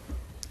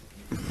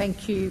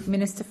 Thank you,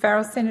 Minister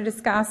Farrell. Senator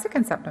Scarr,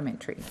 second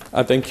supplementary.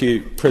 Thank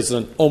you,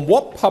 President. On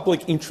what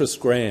public interest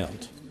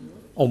ground?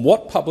 On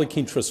what public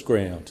interest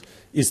ground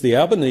is the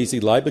Albanese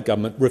Labor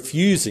government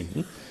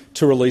refusing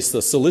to release the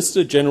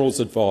Solicitor-General's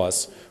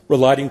advice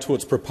relating to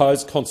its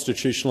proposed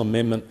constitutional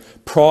amendment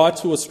prior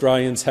to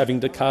Australians having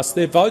to cast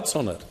their votes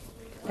on it?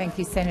 Thank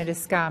you, Senator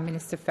Scarr.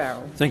 Minister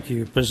Farrell. Thank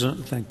you,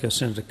 President. Thank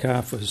Senator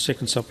Carr for his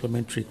second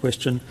supplementary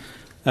question.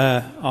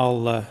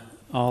 I'll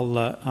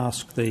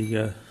ask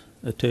the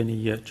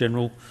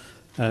Attorney-General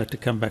to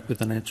come back with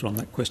an answer on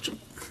that question.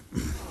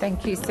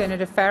 Thank you,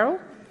 Senator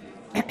Farrell.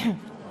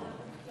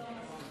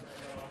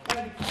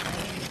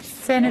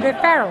 Senator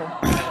Farrell.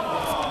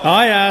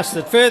 I ask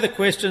that further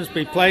questions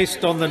be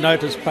placed on the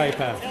notice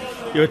paper.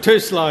 You're too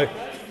slow.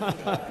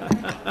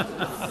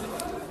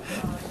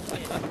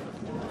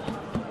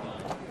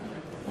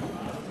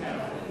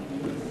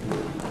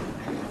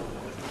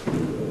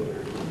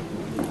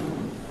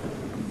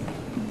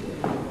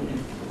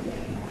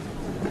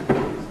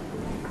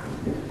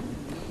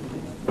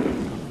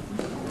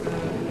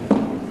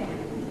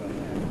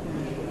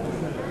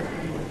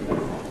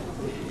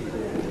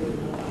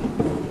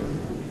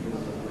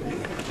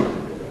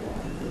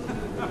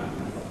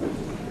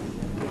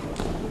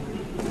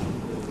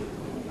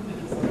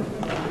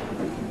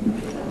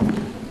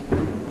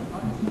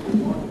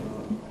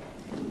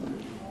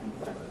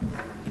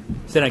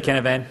 Senator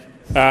Canavan.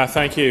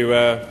 Thank you,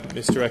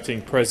 Mr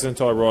Acting President.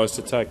 I rise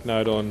to take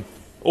note on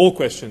all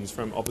questions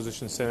from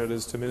opposition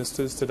senators to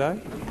ministers today.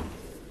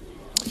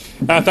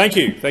 Thank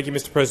you,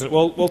 Mr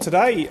President. Well,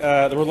 today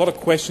there were a lot of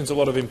questions, a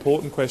lot of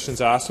important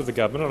questions asked of the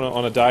government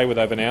on a day where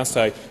they've announced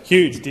a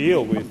huge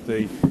deal with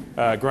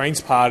the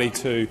Greens Party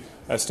to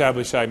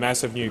establish a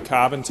massive new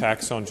carbon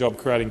tax on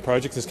job-creating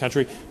projects in this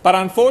country. But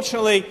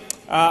unfortunately,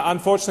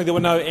 there were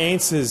no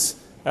answers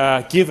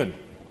given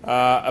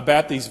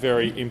about these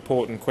very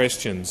important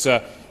questions.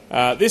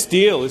 This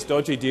deal, this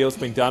dodgy deal that's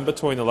been done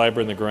between the Labor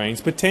and the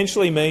Greens,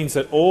 potentially means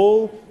that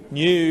all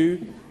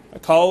new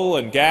coal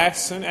and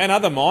gas and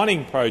other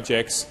mining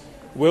projects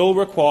will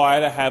require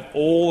to have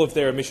all of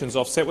their emissions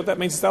offset. What that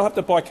means is they'll have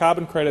to buy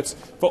carbon credits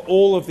for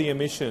all of the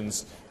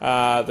emissions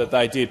that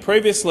they did.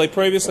 Previously,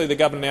 the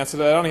government announced that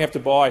they only have to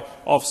buy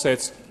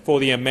offsets for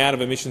the amount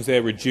of emissions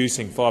they're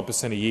reducing,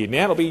 5% a year.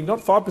 Now it'll be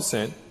not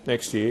 5%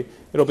 next year,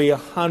 it'll be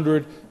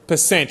 100%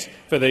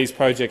 for these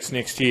projects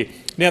next year.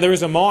 Now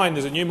there's a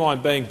new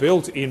mine being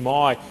built in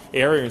my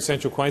area in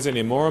central Queensland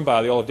in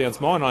Moranbah, the Olive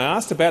Downs mine. I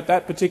asked about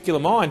that particular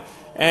mine,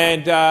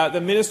 and the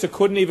minister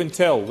couldn't even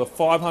tell the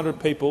 500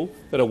 people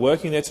that are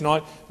working there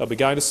tonight. They'll be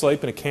going to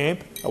sleep in a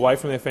camp away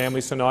from their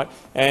families tonight,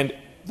 and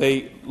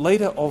the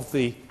leader of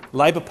the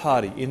Labor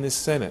Party in this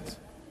Senate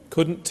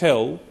couldn't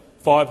tell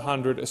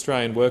 500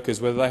 Australian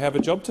workers whether they have a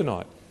job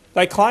tonight.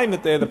 They claim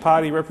that they're the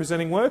party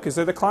representing workers.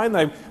 They claim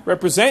they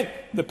represent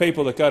the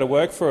people that go to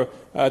work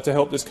to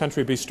help this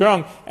country be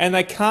strong, and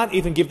they can't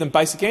even give them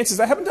basic answers.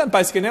 They haven't done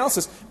basic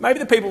analysis. Maybe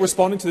the people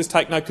responding to this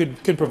take note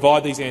can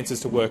provide these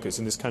answers to workers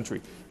in this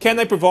country. Can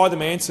they provide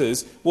them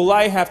answers? Will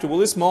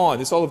this mine,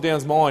 this Olive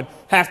Downs mine,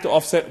 have to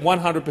offset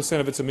 100%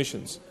 of its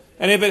emissions?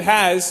 And if it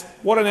has,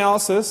 what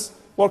analysis,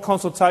 what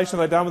consultation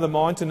have they done with the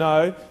mine to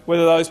know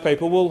whether those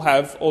people will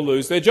have or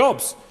lose their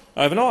jobs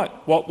overnight?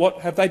 What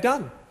have they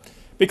done?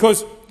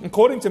 Because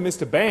according to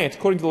Mr Bant,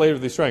 according to the leader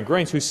of the Australian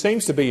Greens, who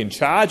seems to be in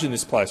charge in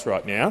this place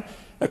right now,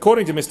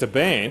 according to Mr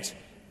Bant,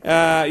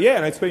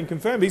 and it's been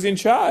confirmed, he's in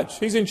charge.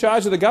 He's in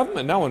charge of the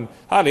government.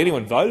 Hardly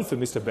anyone voted for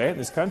Mr Bant in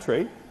this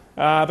country,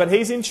 but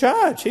he's in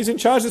charge. He's in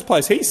charge of this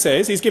place. He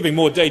says, he's giving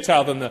more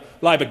detail than the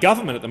Labor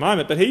government at the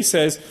moment, but he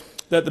says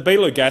that the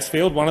Beetaloo gas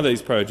field, one of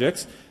these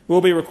projects,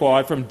 will be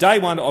required from day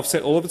one to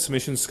offset all of its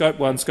emissions, Scope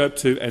 1, Scope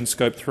 2 and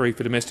Scope 3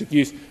 for domestic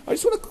use. I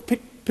just want to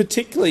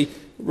particularly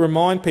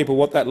remind people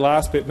what that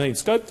last bit means.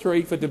 Scope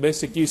 3 for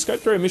domestic use. Scope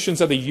 3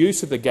 emissions are the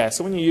use of the gas.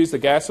 So when you use the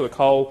gas or the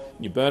coal,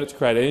 you burn it to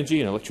create energy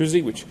and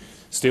electricity, which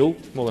still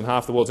more than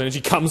half the world's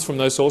energy comes from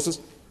those sources.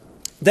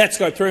 That's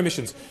Scope 3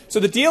 emissions. So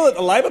the deal that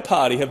the Labor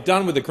Party have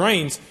done with the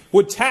Greens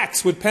would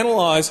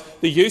penalise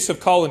the use of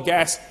coal and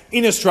gas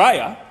in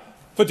Australia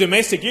for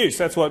domestic use.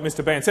 That's what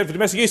Mr Ban said, for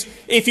domestic use.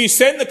 If you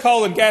send the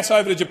coal and gas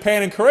over to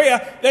Japan and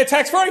Korea, they're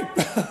tax-free.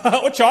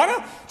 Or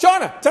China,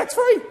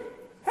 tax-free.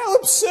 How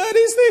absurd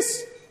is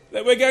this?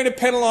 That we're going to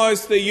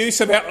penalise the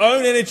use of our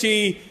own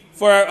energy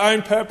for our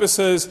own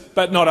purposes,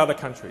 but not other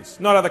countries.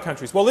 Not other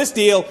countries. Well, this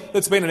deal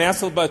that's been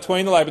announced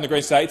between the Labor and the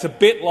Greens today, it's a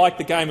bit like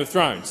the Game of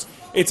Thrones.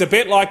 It's a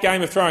bit like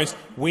Game of Thrones.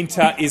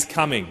 Winter is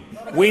coming.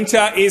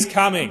 Winter is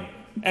coming.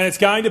 And it's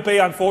going to be,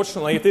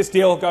 unfortunately, if this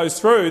deal goes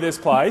through this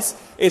place,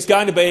 it's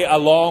going to be a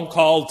long,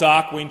 cold,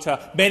 dark winter,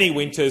 many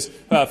winters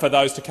for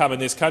those to come in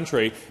this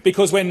country,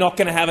 because we're not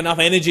going to have enough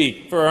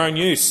energy for our own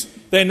use.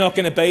 They're not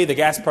going to be the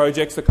gas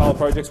projects, the coal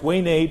projects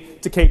we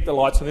need to keep the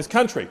lights on this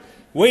country.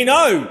 We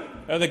know,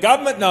 and the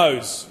government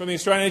knows from the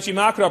Australian Energy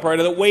Market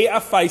Operator, that we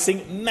are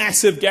facing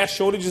massive gas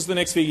shortages the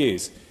next few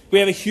years. We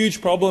have a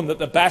huge problem that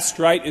the Bass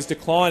Strait is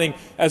declining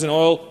as an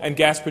oil and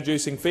gas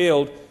producing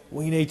field.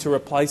 We need to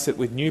replace it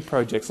with new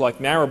projects like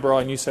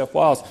Narrabri in New South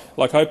Wales,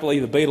 like hopefully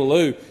the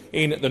Beetaloo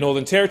in the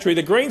Northern Territory.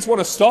 The Greens want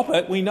to stop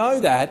it, we know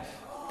that,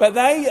 but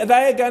they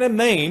are going to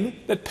mean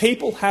that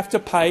people have to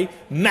pay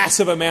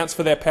massive amounts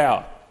for their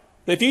power.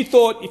 If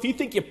you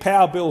think your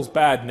power bill's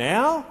bad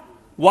now,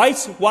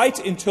 wait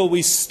until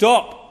we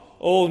stop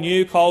all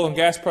new coal and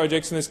gas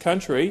projects in this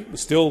country. We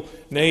still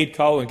need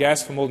coal and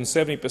gas for more than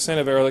 70%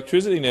 of our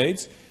electricity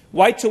needs.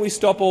 Wait till we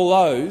stop all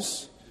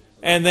those,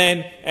 and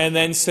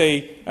then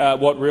see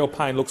what real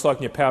pain looks like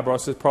in your power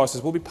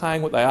prices. We'll be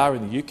paying what they are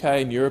in the UK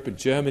and Europe and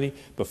Germany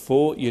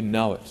before you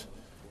know it,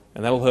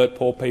 and that will hurt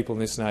poor people in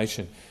this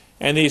nation.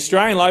 And the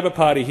Australian Labor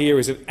Party here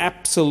is an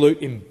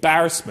absolute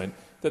embarrassment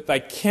that they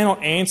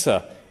cannot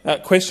answer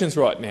questions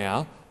right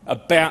now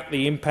about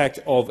the impact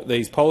of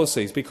these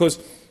policies, because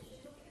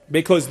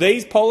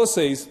these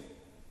policies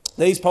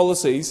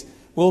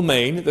will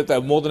mean that there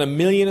are more than 1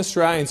 million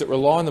Australians that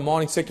rely on the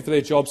mining sector for their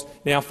jobs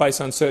now face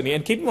uncertainty.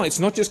 And keep in mind, it's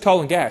not just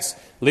coal and gas.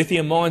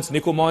 Lithium mines,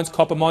 nickel mines,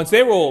 copper mines,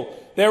 they're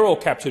all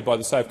captured by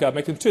the safeguard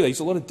mechanism too. They use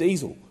a lot of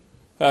diesel.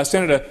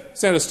 Senator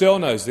Sterle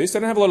knows this.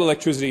 They don't have a lot of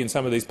electricity in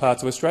some of these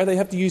parts of Australia. They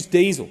have to use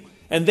diesel,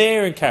 and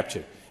they're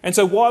captured. And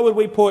so why would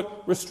we put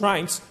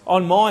restraints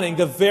on mining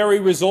the very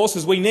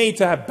resources we need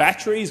to have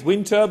batteries,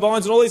 wind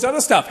turbines and all this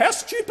other stuff? How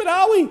stupid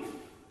are we?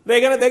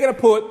 They're going to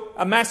put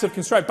a massive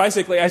constraint,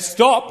 basically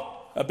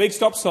a big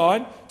stop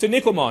sign to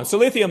nickel mines, to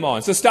lithium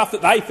mines, the stuff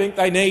that they think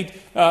they need,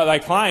 they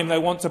claim they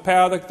want to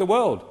power the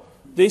world.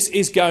 This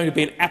is going to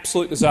be an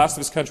absolute disaster for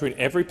this country, and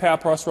every power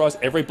price rise,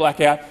 every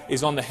blackout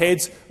is on the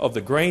heads of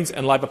the Greens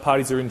and Labor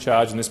parties that are in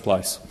charge in this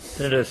place.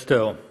 Senator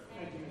Sterle.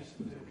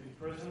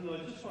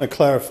 I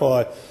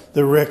clarify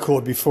the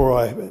record before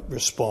I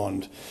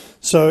respond.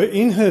 So,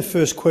 in her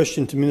first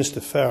question to Minister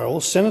Farrell,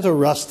 Senator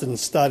Ruston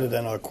stated,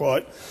 and I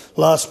quote,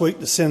 "Last week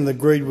the Senate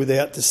agreed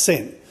without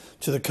dissent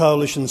to the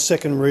Coalition's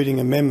second reading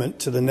amendment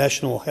to the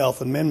National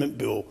Health Amendment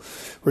Bill,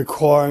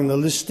 requiring the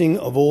listing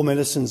of all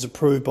medicines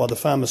approved by the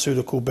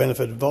Pharmaceutical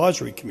Benefit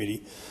Advisory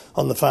Committee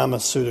on the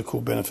pharmaceutical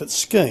benefit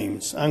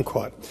schemes."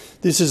 Unquote.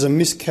 This is a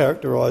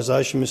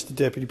mischaracterisation, Mr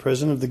Deputy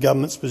President, of the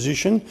government's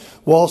position.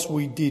 Whilst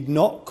we did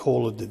not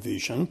call a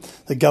division,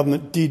 the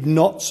government did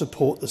not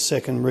support the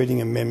second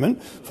reading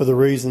amendment for the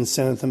reasons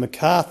Senator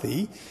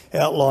McCarthy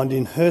outlined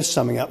in her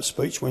summing up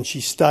speech when she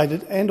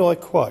stated, and I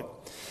quote,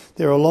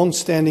 "There are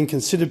long-standing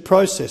considered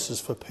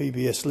processes for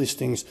PBS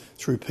listings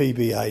through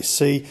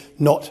PBAC,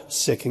 not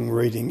second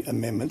reading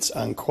amendments."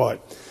 Unquote.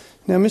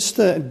 Now,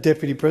 Mr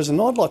Deputy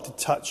President, I'd like to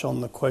touch on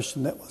the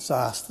question that was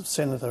asked of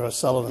Senator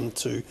O'Sullivan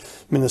to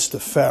Minister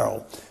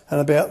Farrell and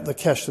about the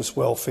cashless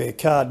welfare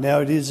card. Now,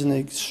 it is an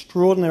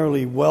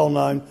extraordinarily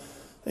well-known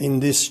in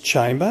this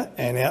chamber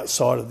and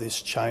outside of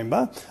this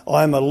chamber.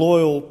 I am a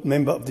loyal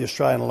member of the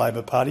Australian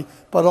Labor Party,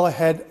 but I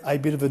had a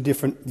bit of a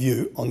different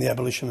view on the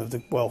abolition of the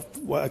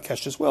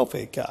cashless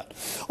welfare card.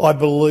 I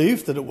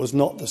believe that it was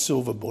not the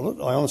silver bullet.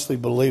 I honestly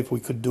believe we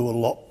could do a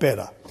lot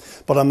better.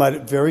 But I made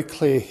it very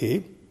clear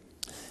here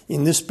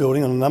in this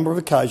building on a number of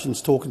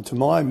occasions, talking to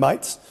my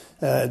mates,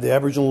 the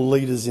Aboriginal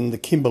leaders in the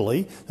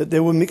Kimberley, that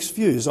there were mixed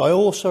views. I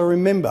also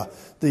remember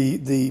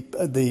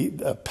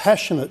the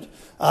passionate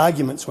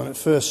arguments when it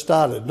first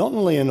started, not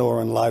in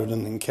Leonora and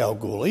Laverton and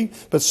Kalgoorlie,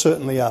 but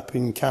certainly up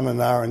in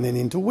Kununurra and then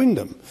into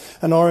Wyndham.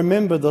 And I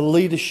remember the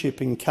leadership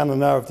in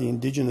Kununurra of the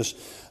Indigenous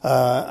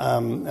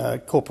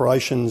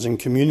corporations and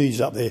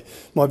communities up there,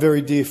 my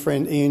very dear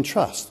friend Ian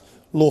Trust,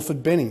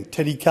 Lawford Benning,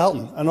 Teddy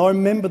Carlton, and I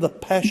remember the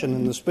passion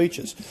in the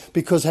speeches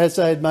because as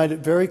they had made it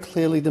very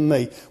clearly to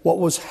me what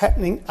was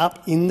happening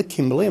up in the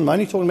Kimberley, I'm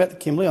only talking about the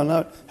Kimberley, I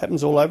know it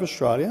happens all over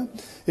Australia,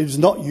 it was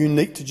not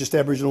unique to just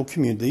Aboriginal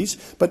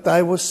communities, but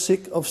they were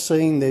sick of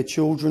seeing their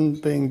children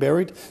being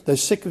buried, they're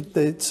sick of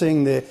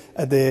seeing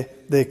their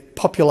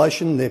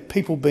population, their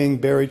people being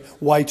buried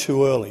way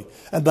too early,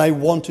 and they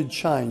wanted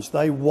change,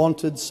 they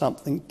wanted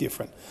something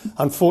different.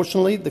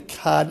 Unfortunately, the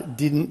card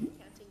didn't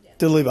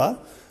deliver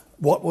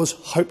what was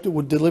hoped it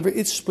would deliver.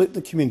 It split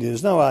the community.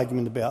 There's no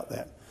argument about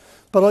that.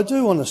 But I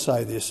do want to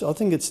say this. I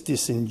think it's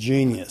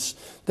disingenuous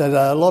that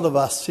a lot of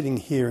us sitting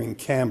here in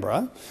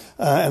Canberra,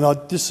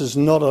 this is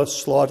not a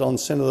slight on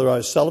Senator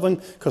O'Sullivan,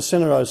 because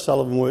Senator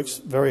O'Sullivan works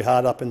very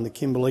hard up in the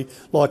Kimberley,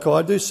 like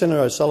I do. Senator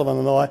O'Sullivan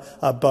and I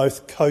are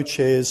both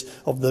co-chairs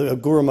of the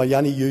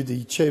Guruma-Yaniyu,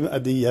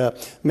 the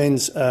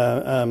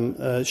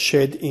men's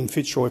shed in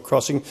Fitzroy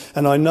Crossing,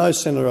 and I know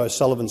Senator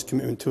O'Sullivan's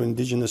commitment to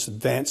Indigenous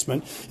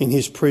advancement in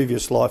his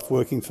previous life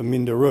working for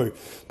Minderoo.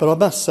 But I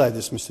must say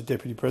this, Mr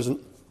Deputy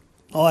President,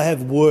 I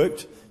have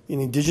worked in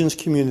Indigenous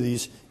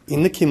communities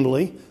in the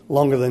Kimberley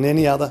longer than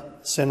any other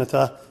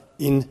senator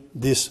in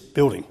this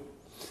building.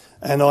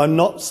 And I'm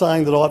not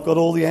saying that I've got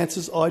all the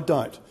answers, I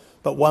don't.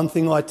 But one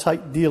thing I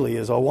take dearly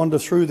as I wander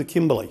through the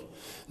Kimberley,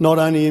 not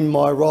only in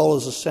my role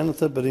as a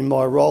senator, but in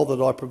my role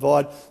that I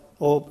provide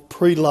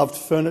pre-loved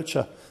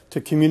furniture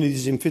to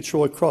communities in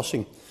Fitzroy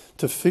Crossing,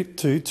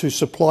 to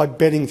supply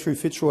bedding through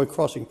Fitzroy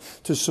Crossing,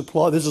 to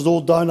supply, this is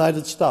all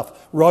donated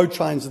stuff, road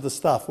trains are the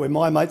stuff, where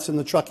my mates in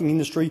the trucking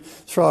industry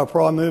throw a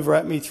prime mover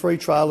at me, 3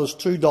 trailers,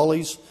 2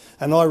 dollies,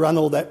 and I run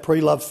all that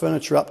pre-loved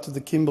furniture up to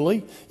the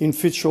Kimberley in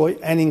Fitzroy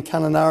and in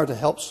Kununurra to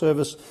help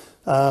service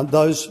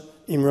those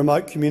in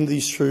remote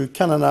communities through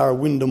Kununurra,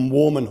 Wyndham,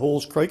 Warm and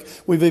Halls Creek.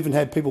 We've even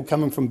had people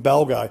coming from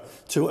Balgo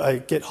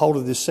to get hold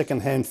of this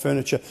second-hand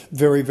furniture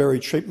very, very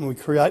cheap, and we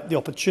create the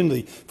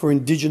opportunity for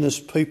Indigenous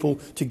people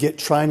to get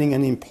training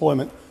and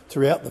employment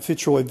throughout the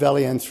Fitzroy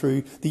Valley and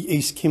through the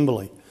East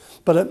Kimberley.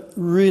 But it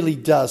really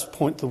does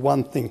point to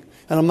one thing,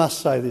 and I must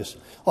say this.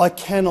 I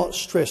cannot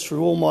stress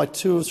through all my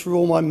tours, through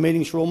all my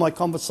meetings, through all my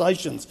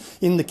conversations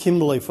in the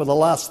Kimberley for the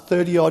last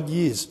 30-odd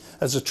years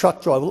as a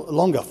truck driver,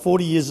 longer,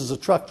 40 years as a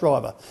truck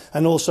driver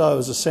and also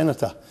as a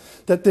senator,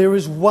 that there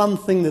is one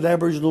thing that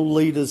Aboriginal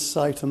leaders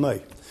say to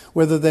me,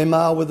 whether they're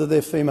male, whether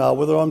they're female,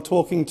 whether I'm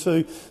talking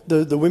to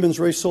the Women's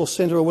Resource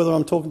Centre or whether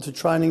I'm talking to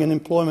training and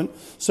employment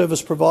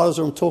service providers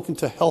or I'm talking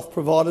to health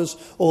providers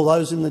or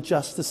those in the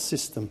justice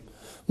system.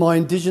 My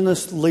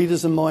Indigenous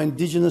leaders and my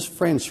Indigenous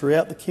friends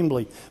throughout the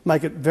Kimberley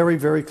make it very,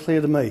 very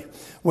clear to me.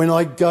 When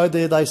I go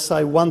there, they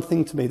say one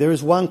thing to me. There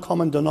is one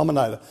common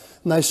denominator.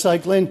 And they say,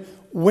 Glenn,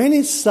 when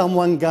is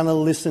someone going to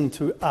listen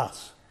to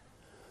us?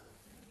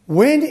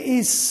 When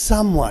is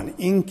someone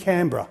in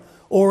Canberra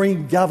or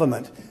in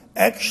government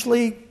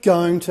actually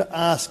going to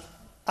ask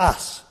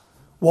us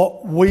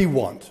what we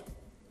want?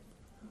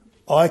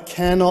 I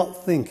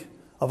cannot think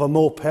of a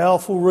more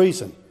powerful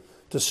reason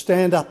to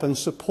stand up and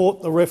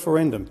support the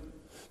referendum,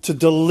 to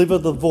deliver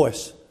the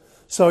voice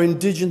so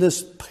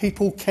Indigenous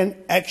people can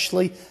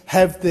actually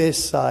have their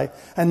say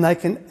and they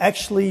can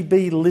actually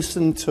be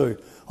listened to.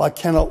 I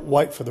cannot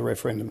wait for the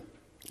referendum.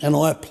 And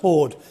I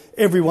applaud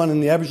everyone in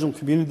the Aboriginal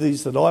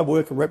communities that I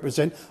work and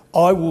represent.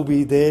 I will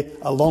be there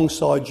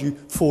alongside you,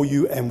 for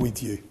you and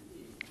with you.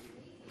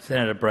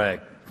 Senator Bragg.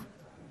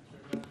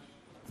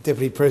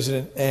 Deputy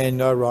President,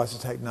 and I rise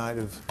to take note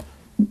of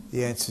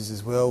the answers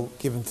as well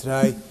given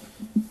today.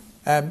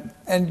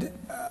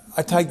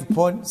 I take the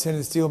point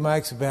Senator Steele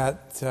makes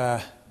about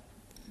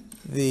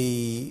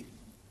this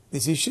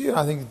issue.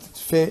 I think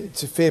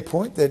it's a fair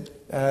point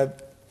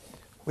that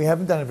we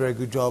haven't done a very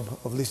good job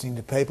of listening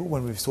to people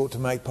when we've sought to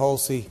make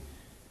policy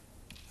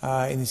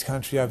in this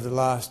country over the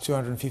last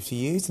 250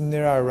 years, and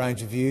there are a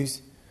range of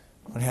views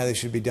on how this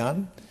should be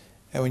done.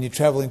 And when you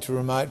travel into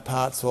remote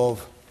parts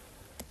of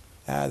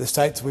the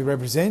states we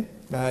represent,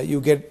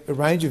 you'll get a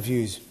range of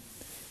views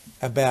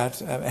about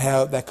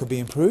how that could be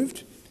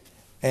improved.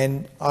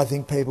 And I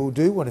think people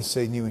do want to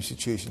see new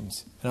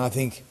institutions. And I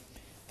think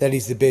that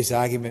is the best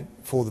argument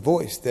for the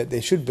voice, that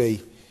there should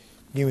be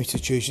new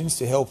institutions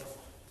to help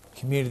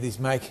communities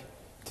make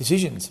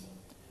decisions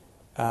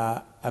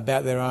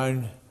about their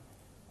own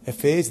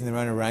affairs and their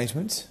own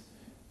arrangements.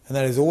 And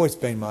that has always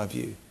been my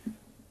view.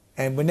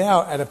 And we're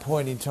now at a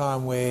point in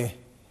time where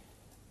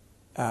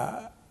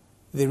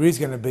there is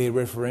going to be a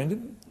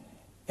referendum.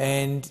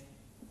 And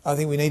I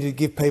think we need to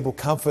give people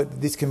comfort that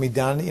this can be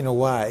done in a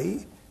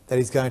way that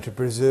is going to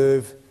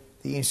preserve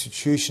the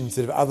institutions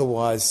that have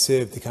otherwise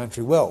served the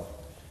country well.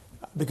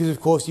 Because, of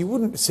course, you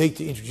wouldn't seek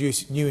to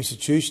introduce new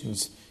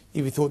institutions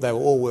if you thought they were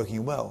all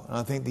working well. And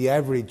I think the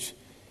average,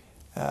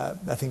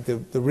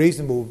 the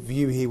reasonable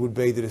view here would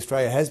be that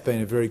Australia has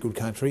been a very good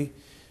country,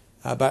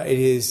 but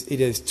it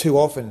has too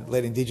often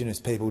let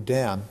Indigenous people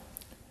down,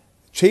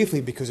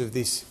 chiefly because of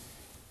this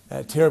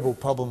terrible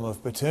problem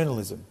of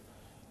paternalism.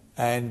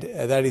 And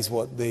that is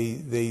what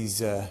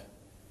these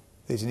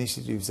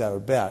initiatives are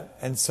about.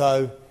 And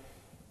so,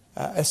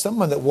 as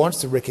someone that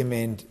wants to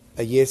recommend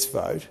a yes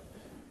vote,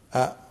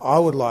 I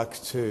would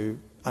like to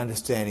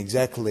understand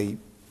exactly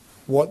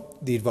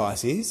what the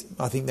advice is.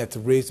 I think that's a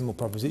reasonable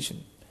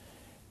proposition.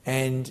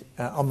 And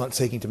I'm not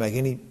seeking to make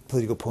any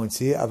political points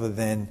here other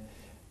than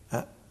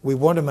we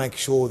want to make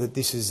sure that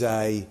this is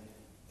a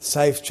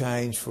safe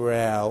change for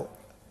our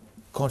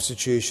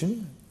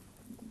Constitution.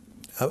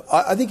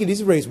 I think it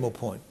is a reasonable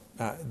point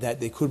that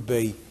there could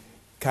be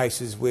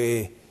cases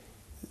where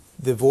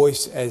the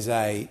Voice as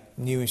a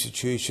new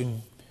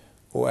institution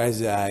or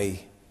as a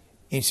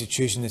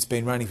institution that's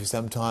been running for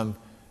some time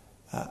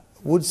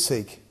would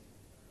seek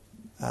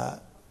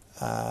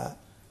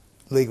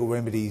legal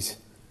remedies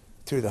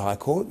through the High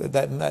Court.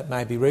 That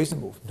may be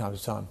reasonable from time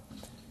to time.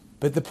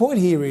 But the point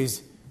here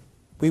is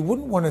we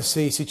wouldn't want to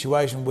see a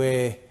situation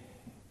where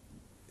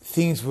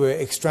things were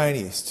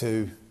extraneous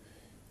to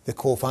the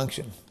core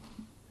function.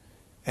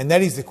 And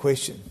that is the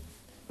question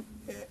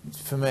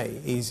for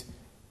me, is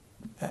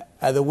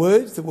are the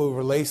words that were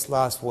released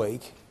last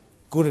week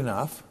good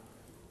enough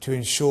to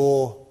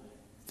ensure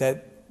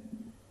that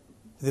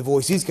the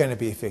Voice is going to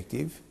be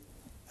effective,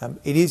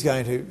 it is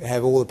going to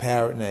have all the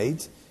power it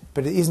needs,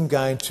 but it isn't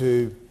going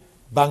to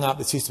bung up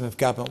the system of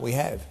government we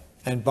have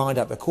and bind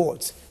up the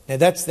courts? Now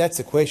that's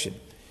the question.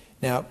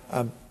 Now,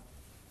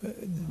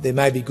 there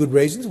may be good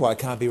reasons why it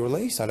can't be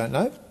released, I don't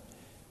know.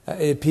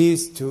 It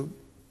appears to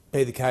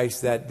be the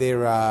case that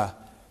there are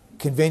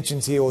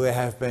conventions here, or there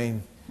have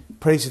been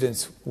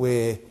precedents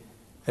where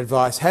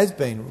advice has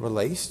been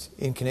released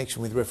in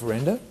connection with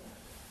referenda.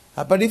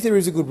 But if there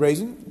is a good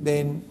reason,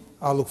 then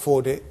I look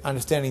forward to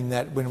understanding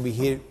that when we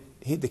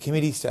hit the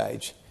committee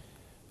stage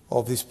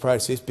of this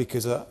process,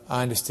 because I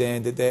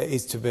understand that there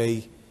is to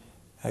be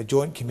a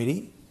joint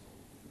committee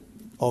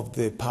of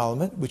the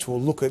Parliament which will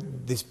look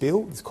at this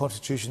bill, this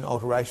Constitution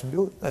Alteration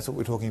Bill. That's what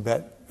we're talking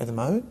about at the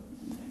moment.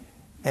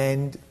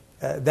 And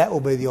that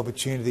will be the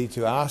opportunity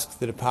to ask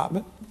the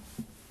Department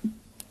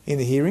in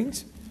the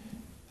hearings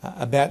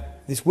about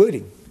this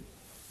wording.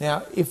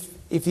 Now, if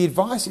the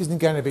advice isn't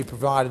going to be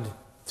provided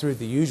through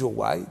the usual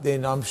way,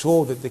 then I'm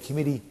sure that the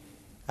committee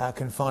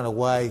can find a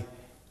way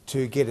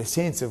to get a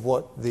sense of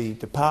what the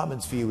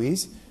Department's view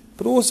is,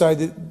 but also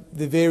the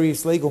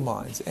various legal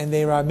minds. And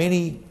there are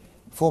many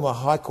former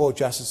High Court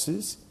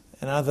justices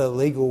and other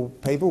legal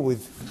people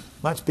with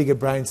much bigger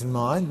brains than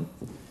mine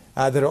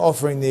that are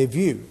offering their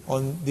view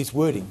on this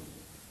wording.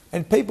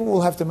 And people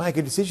will have to make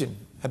a decision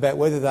about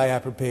whether they are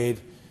prepared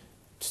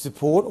to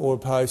support or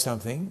oppose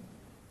something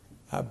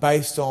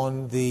based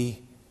on the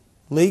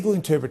legal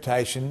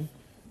interpretation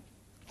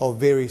of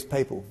various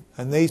people.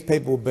 And these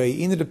people will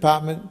be in the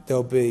Department,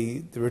 there'll be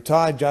the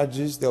retired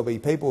judges, there'll be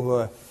people who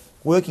are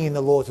working in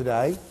the law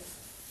today,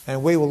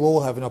 and we will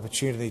all have an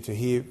opportunity to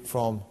hear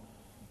from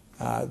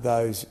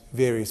those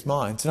various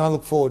minds. And I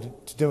look forward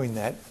to doing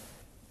that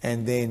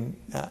and then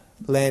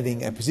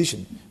landing a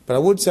position. But I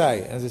would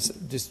say, and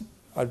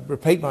I'd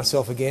repeat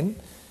myself again,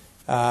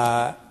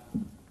 that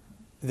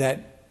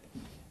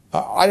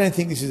I don't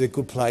think this is a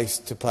good place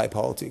to play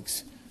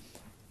politics.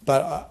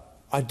 But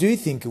I do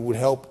think it would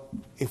help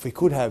if we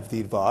could have the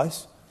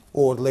advice,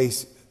 or at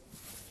least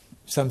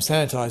some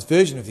sanitised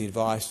version of the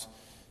advice,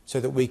 so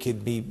that we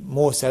could be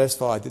more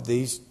satisfied that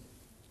these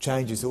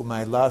changes that were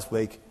made last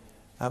week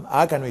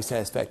are going to be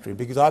satisfactory.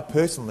 Because I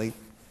personally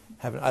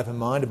have an open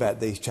mind about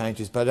these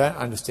changes, but I don't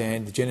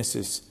understand the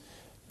genesis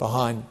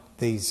behind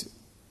these,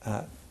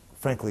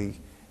 frankly,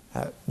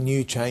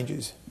 new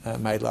changes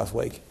made last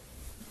week.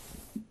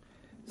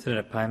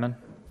 Senator Payman.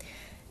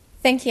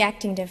 Thank you,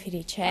 Acting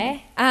Deputy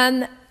Chair.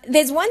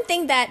 There's one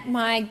thing that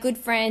my good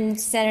friend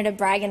Senator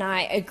Bragg and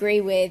I agree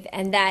with,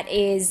 and that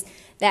is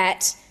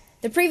that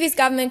the previous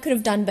government could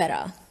have done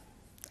better.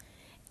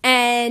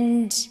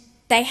 And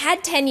they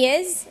had 10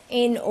 years,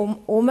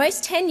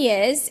 almost 10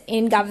 years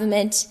in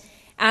government,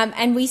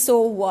 and we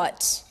saw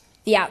what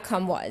the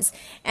outcome was.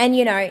 And,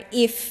 you know,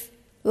 if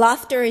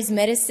laughter is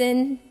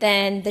medicine,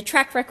 then the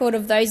track record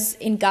of those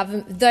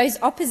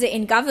opposite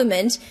in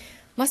government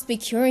must be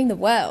curing the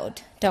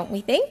world, don't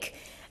we think?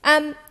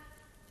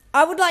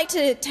 I would like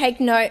to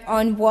take note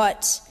on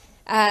what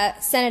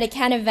Senator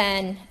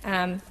Canavan's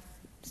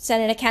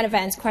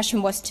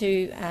question was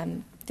to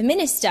the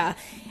Minister,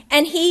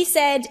 and he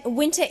said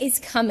winter is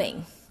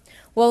coming.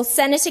 Well,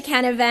 Senator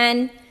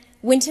Canavan,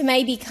 winter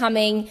may be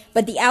coming,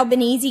 but the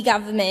Albanese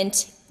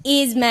government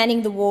is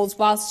manning the walls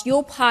whilst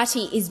your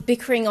party is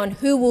bickering on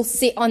who will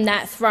sit on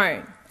that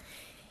throne.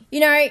 You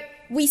know,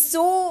 we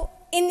saw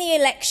in the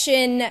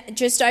election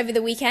just over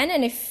the weekend,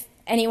 and if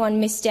anyone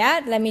missed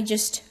out, let me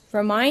just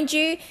remind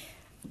you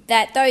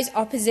that those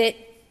opposite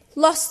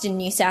lost in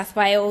New South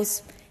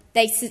Wales.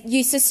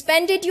 You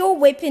suspended your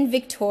whip in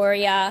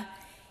Victoria,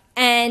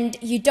 and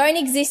you don't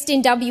exist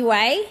in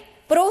WA,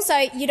 but also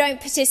you don't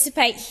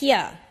participate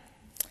here.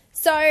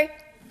 So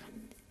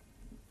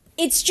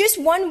it's just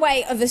one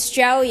way of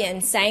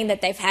Australians saying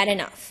that they've had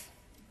enough.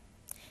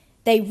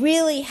 They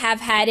really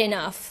have had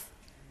enough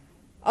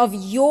of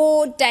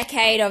your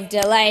decade of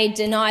delay,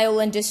 denial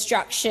and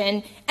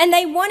destruction, and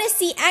they want to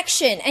see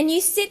action. And you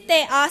sit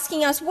there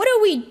asking us, what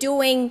are we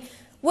doing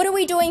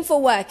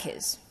for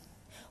workers?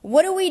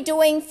 What are we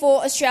doing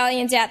for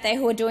Australians out there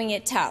who are doing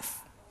it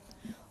tough?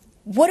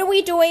 What are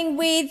we doing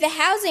with the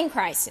housing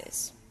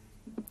crisis?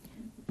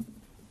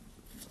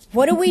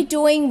 What are we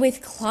doing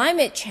with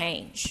climate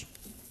change?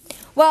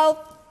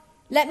 Well,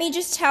 let me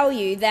just tell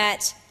you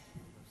that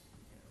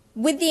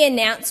with the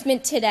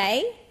announcement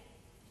today,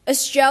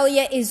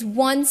 Australia is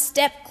one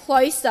step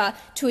closer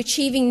to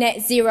achieving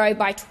net zero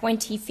by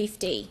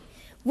 2050,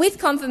 with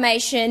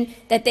confirmation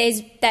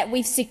that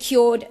we've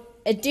secured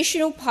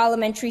additional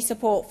parliamentary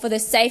support for the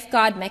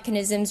safeguard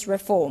mechanisms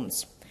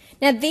reforms.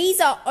 Now, these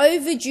are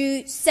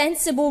overdue,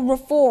 sensible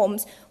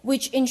reforms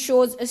which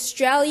ensures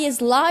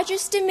Australia's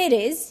largest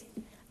emitters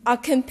are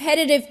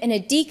competitive in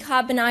a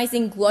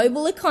decarbonising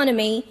global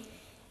economy,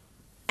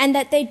 and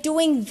that they're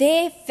doing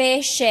their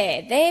fair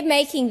share. They're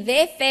making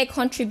their fair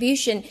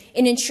contribution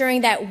in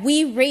ensuring that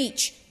we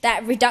reach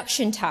that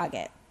reduction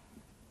target.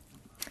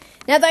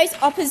 Now, those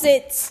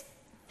opposites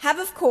have,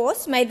 of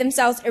course, made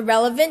themselves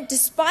irrelevant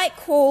despite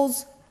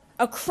calls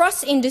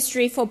across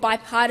industry for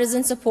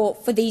bipartisan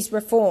support for these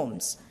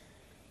reforms.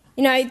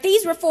 You know,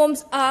 these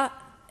reforms are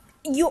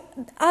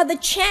the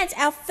chance,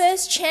 our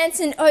first chance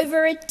in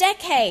over a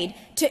decade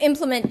to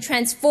implement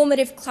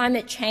transformative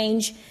climate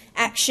change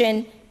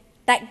action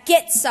that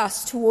gets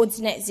us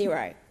towards net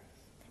zero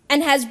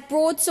and has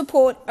broad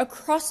support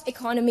across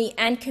economy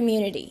and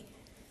community.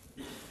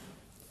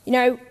 You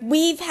know,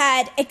 we've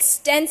had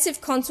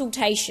extensive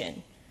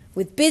consultation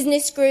with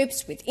business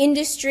groups, with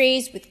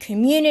industries, with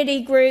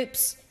community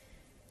groups,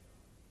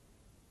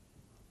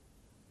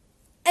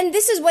 and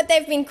this is what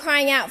they've been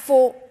crying out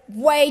for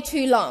way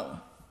too long.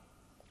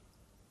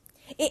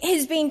 It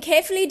has been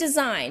carefully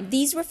designed.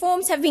 These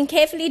reforms have been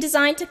carefully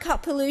designed to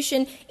cut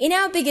pollution in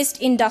our biggest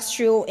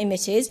industrial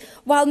emitters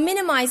while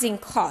minimising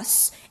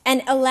costs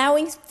and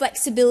allowing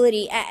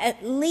flexibility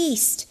at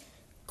least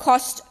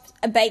cost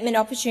abatement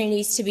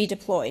opportunities to be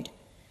deployed.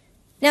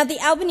 Now, the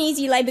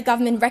Albanese Labor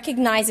government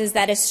recognises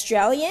that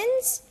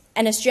Australians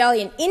and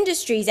Australian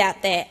industries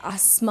out there are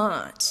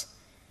smart.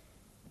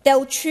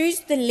 They'll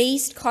choose the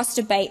least cost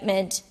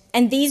abatement,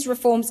 and these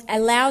reforms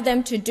allow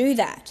them to do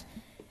that.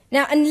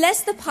 Now,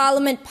 unless the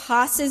Parliament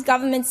passes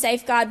government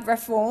safeguard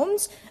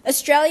reforms,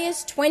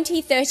 Australia's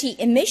 2030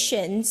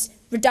 emissions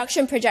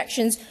reduction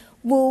projections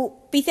will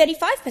be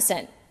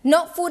 35%,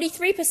 not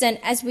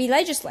 43% as we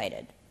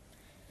legislated.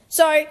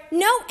 So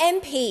no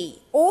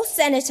MP or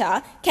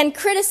senator can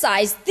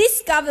criticise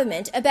this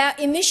government about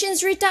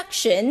emissions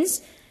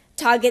reductions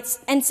targets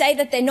and say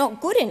that they're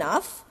not good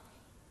enough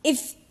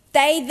if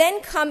they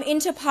then come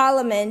into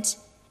Parliament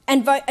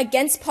and vote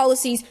against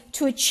policies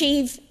to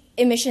achieve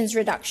emissions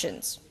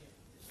reductions.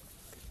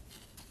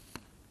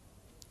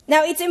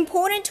 Now, it's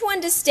important to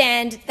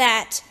understand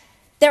that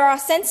there are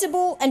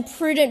sensible and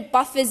prudent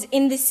buffers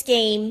in the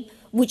scheme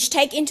which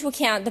take into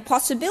account the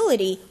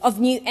possibility of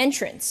new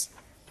entrants.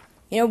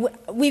 You know,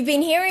 we've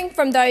been hearing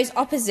from those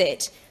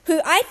opposite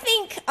who I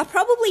think are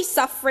probably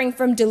suffering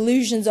from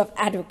delusions of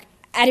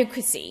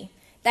adequacy.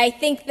 They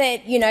think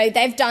that, you know,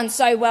 they've done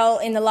so well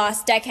in the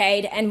last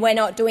decade and we're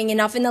not doing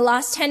enough in the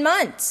last 10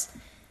 months.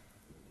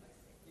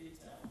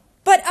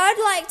 But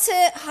I'd like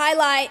to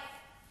highlight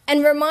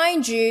and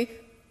remind you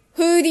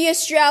who the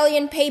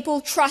Australian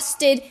people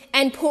trusted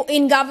and put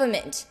in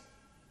government.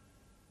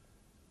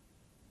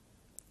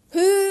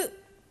 Who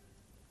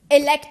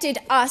elected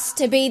us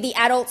to be the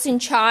adults in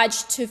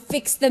charge to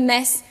fix the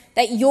mess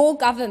that your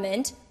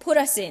government put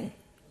us in?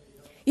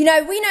 You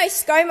know, we know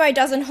ScoMo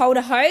doesn't hold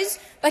a hose,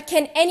 but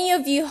can any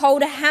of you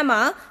hold a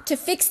hammer to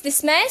fix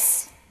this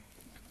mess?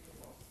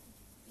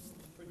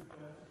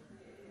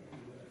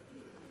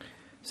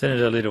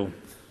 Senator Little.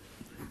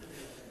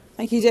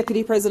 Thank you,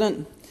 Deputy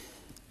President.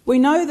 We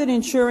know that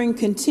ensuring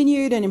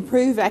continued and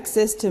improved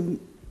access to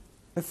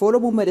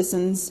affordable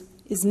medicines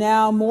is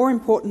now more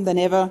important than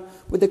ever,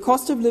 with the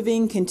cost of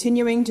living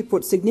continuing to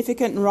put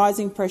significant and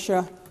rising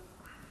pressure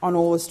on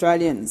all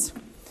Australians.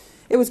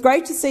 It was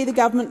great to see the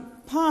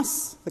government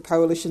pass the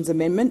Coalition's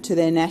amendment to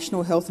their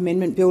National Health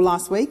Amendment Bill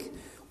last week,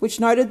 which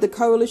noted the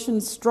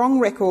Coalition's strong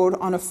record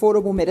on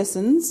affordable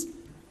medicines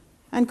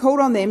and called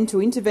on them to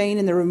intervene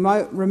in the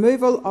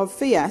removal of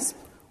FIASP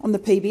on the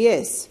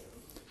PBS,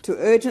 to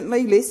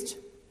urgently list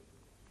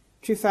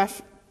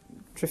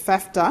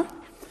Trifafta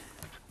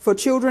for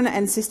children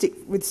and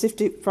with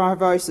cystic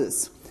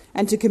fibrosis,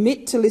 and to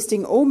commit to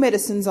listing all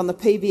medicines on the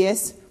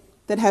PBS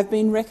that have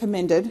been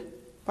recommended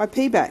by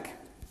PBAC.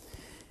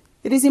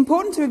 It is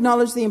important to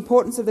acknowledge the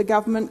importance of the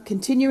government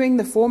continuing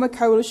the former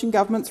Coalition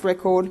government's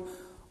record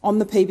on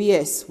the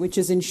PBS, which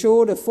has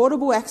ensured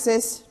affordable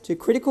access to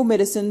critical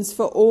medicines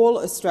for all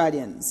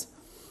Australians.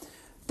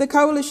 The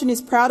Coalition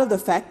is proud of the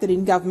fact that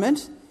in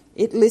government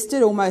it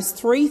listed almost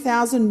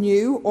 3,000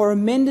 new or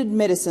amended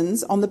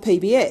medicines on the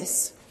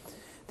PBS.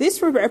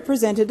 This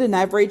represented an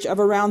average of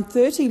around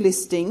 30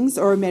 listings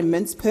or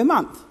amendments per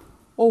month,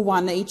 or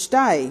one each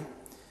day,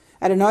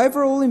 at an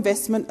overall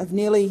investment of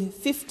nearly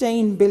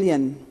 $15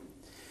 billion.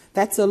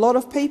 That's a lot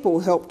of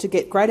people helped to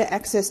get greater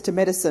access to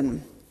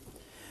medicine.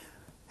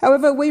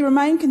 However, we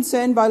remain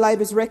concerned by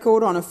Labor's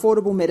record on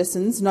affordable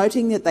medicines,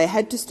 noting that they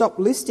had to stop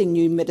listing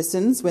new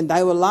medicines when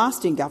they were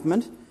last in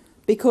government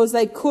because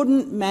they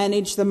couldn't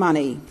manage the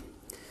money.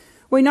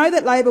 We know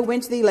that Labor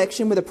went to the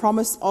election with a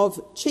promise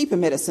of cheaper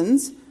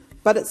medicines,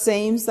 but it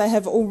seems they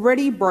have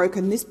already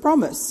broken this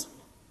promise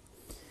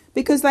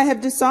because they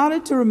have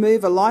decided to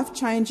remove a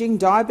life-changing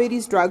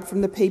diabetes drug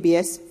from the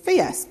PBS,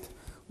 Fiasp,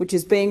 which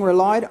is being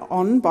relied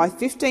on by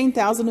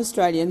 15,000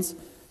 Australians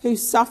who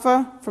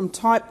suffer from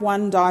type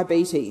 1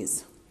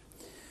 diabetes.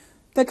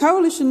 The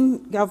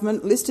Coalition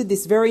government listed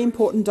this very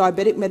important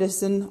diabetic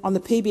medicine on the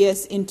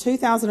PBS in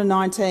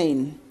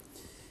 2019.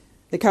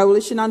 The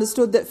Coalition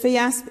understood that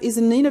Fiasp is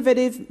an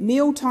innovative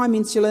mealtime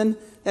insulin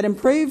that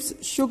improves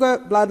sugar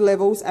blood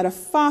levels at a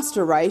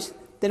faster rate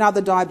than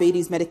other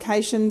diabetes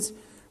medications,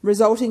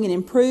 resulting in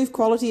improved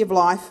quality of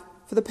life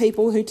for the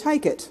people who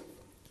take it.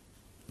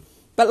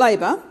 But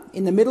Labor,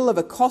 in the middle of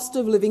a cost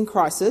of living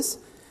crisis,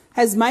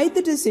 has made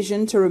the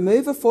decision to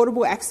remove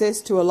affordable access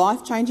to a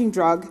life-changing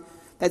drug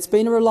that's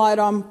been relied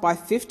on by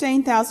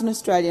 15,000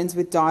 Australians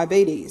with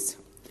diabetes.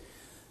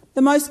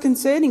 The most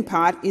concerning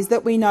part is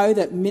that we know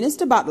that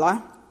Minister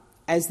Butler,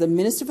 as the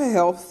Minister for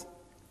Health,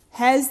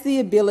 has the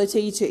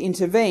ability to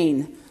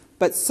intervene,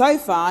 but so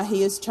far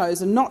he has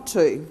chosen not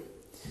to.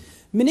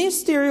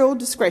 Ministerial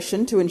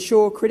discretion to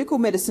ensure critical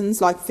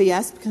medicines like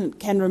Fiasp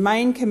can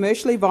remain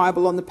commercially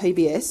viable on the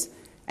PBS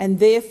and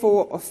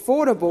therefore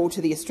affordable to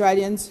the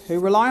Australians who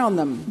rely on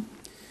them.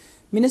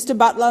 Minister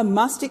Butler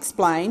must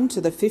explain to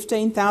the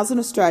 15,000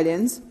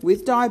 Australians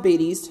with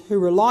diabetes who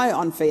rely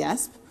on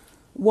Fiasp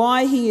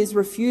why he is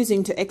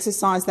refusing to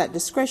exercise that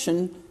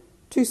discretion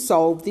to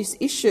solve this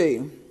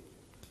issue.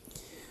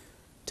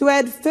 To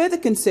add further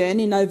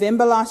concern, in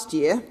November last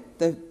year,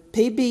 the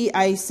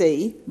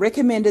PBAC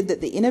recommended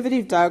that the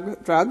innovative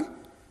drug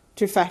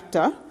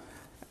Trifacta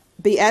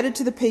be added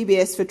to the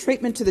PBS for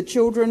treatment to the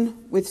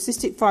children with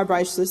cystic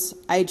fibrosis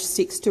aged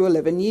 6 to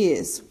 11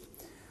 years.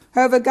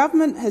 However,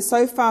 government has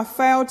so far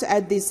failed to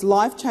add this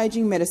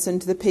life-changing medicine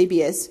to the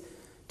PBS,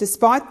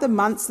 despite the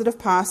months that have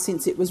passed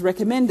since it was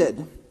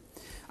recommended.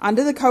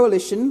 Under the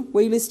Coalition,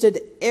 we listed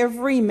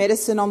every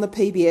medicine on the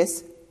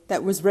PBS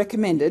that was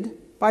recommended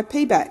by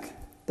PBAC,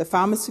 the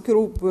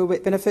Pharmaceutical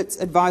Benefits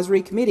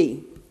Advisory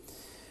Committee.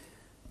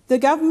 The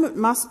government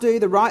must do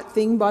the right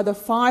thing by the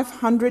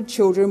 500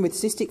 children with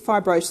cystic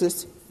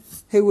fibrosis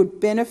who would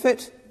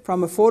benefit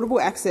from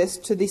affordable access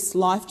to this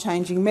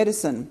life-changing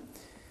medicine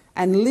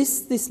and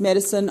list this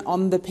medicine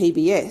on the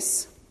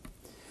PBS.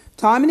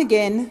 Time and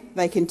again,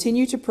 they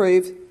continue to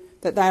prove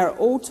that they are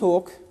all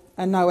talk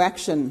and no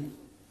action.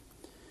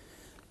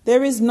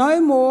 There is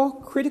no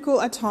more critical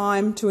a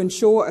time to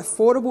ensure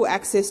affordable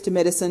access to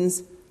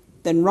medicines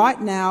than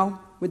right now,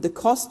 with the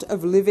cost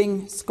of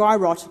living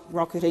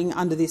skyrocketing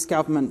under this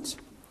government.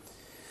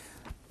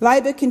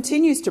 Labor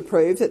continues to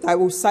prove that they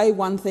will say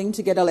one thing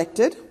to get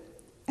elected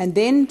and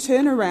then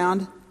turn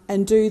around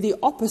and do the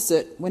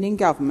opposite when in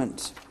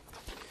government.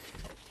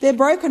 Their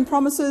broken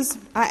promises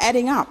are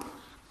adding up.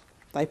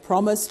 They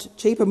promised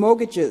cheaper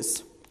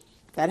mortgages.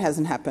 That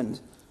hasn't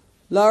happened.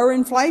 Lower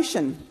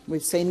inflation.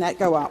 We've seen that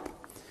go up.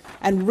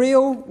 And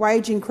real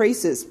wage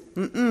increases.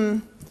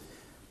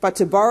 But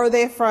to borrow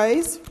their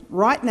phrase,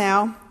 right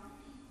now,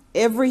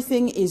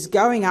 everything is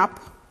going up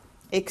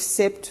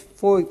except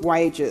for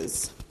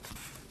wages.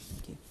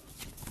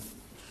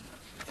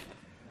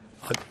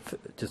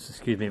 Just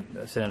excuse me,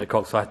 Senator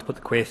Cox, I have to put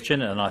the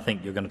question, and I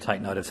think you're going to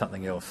take note of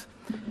something else.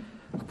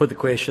 I'll put the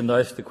question.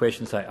 Those for the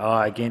question say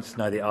aye, against,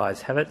 no, the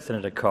ayes have it.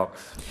 Senator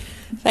Cox.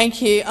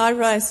 Thank you. I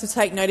rise to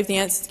take note of the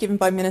answers given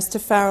by Minister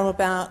Farrell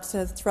about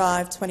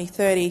Thrive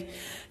 2030.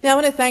 Now, I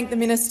want to thank the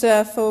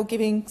Minister for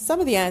giving some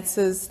of the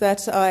answers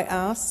that I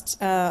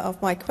asked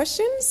of my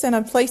questions, and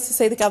I'm pleased to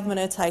see the government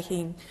are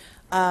taking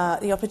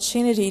the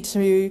opportunity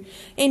to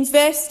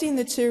invest in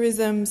the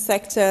tourism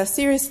sector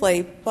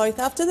seriously, both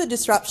after the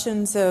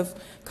disruptions of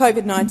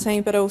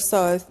COVID-19 but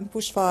also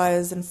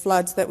bushfires and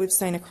floods that we've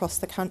seen across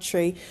the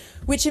country,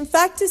 which in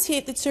fact has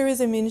hit the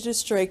tourism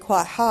industry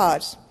quite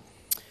hard.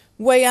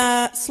 We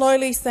are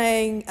slowly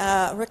seeing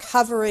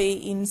recovery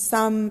in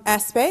some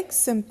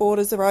aspects, and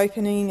borders are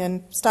opening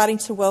and starting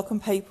to welcome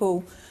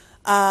people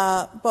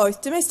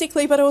both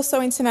domestically but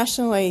also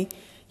internationally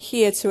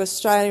here to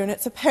Australia, and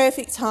it's a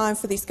perfect time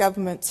for this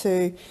government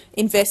to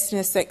invest in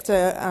a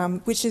sector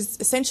which is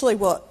essentially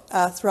what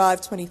Thrive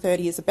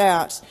 2030 is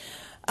about.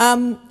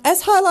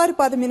 As highlighted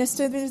by the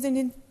Minister,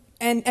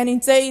 and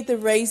indeed the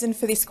reason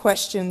for this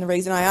question, the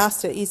reason I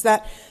asked it, is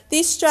that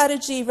this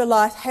strategy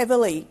relies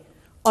heavily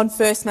on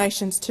First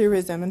Nations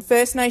tourism, and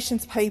First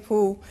Nations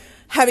people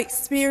have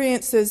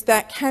experiences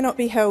that cannot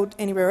be held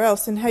anywhere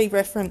else, and he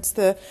referenced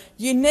the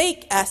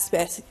unique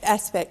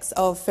aspects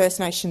of First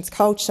Nations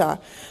culture.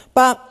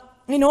 But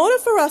in order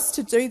for us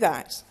to do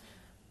that,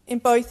 in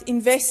both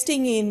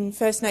investing in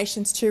First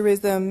Nations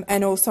tourism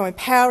and also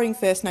empowering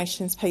First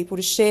Nations people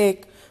to share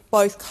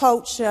both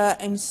culture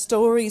and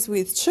stories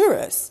with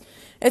tourists,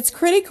 it's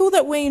critical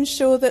that we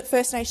ensure that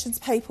First Nations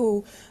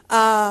people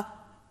are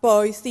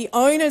both the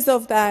owners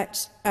of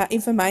that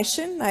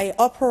information. They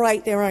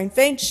operate their own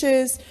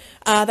ventures.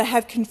 They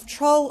have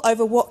control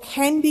over what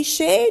can be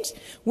shared,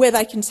 where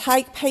they can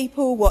take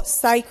people, what's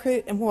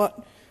sacred, and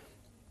what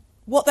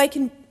they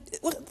can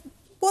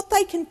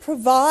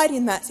provide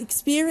in that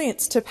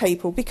experience to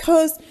people,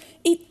 because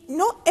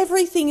not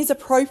everything is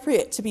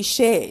appropriate to be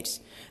shared,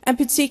 and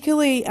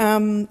particularly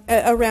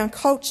around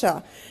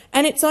culture.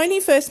 And it's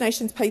only First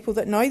Nations people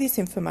that know this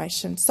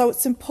information. So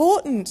it's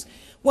important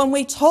when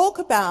we talk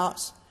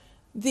about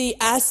the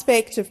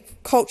aspect of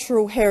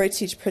cultural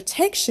heritage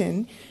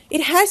protection,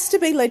 it has to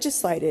be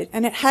legislated,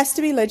 and it has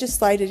to be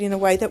legislated in a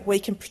way that we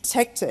can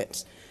protect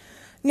it.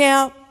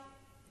 Now,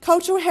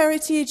 cultural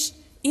heritage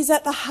is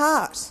at the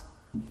heart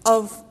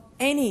of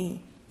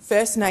any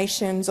First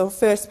Nations or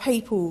First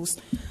Peoples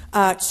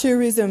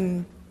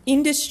tourism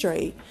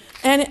industry,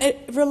 and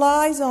it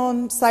relies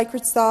on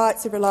sacred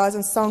sites, it relies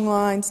on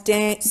songlines,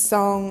 dance,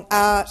 song,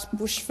 art,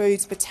 bush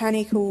foods,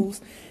 botanicals,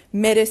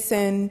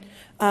 medicine,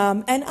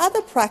 and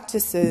other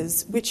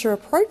practices which are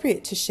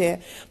appropriate to share.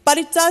 But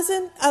it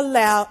doesn't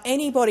allow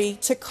anybody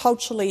to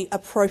culturally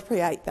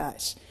appropriate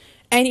that.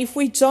 And if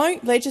we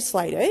don't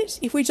legislate it,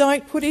 if we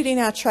don't put it in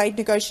our trade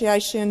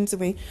negotiations and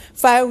we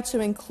fail to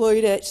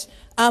include it,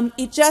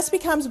 it just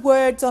becomes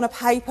words on a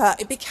paper.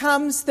 It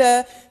becomes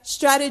the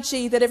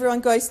strategy that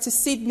everyone goes to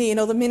Sydney and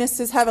all the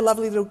ministers have a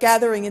lovely little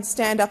gathering and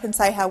stand up and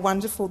say how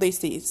wonderful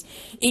this is.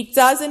 It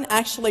doesn't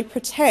actually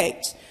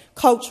protect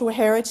cultural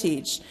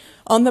heritage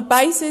on the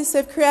basis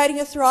of creating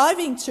a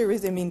thriving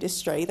tourism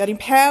industry that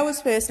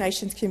empowers First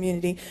Nations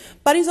community,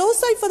 but is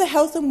also for the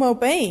health and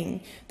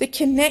well-being, the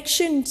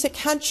connection to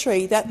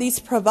country that this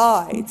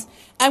provides,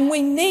 and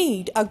we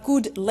need a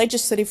good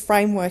legislative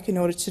framework in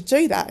order to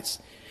do that.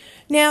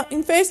 Now,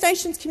 in First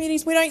Nations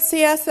communities, we don't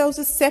see ourselves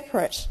as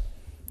separate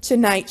to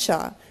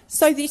nature.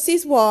 So this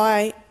is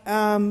why,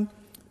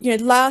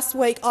 last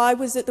week I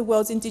was at the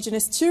World's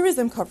Indigenous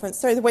Tourism Conference,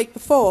 so the week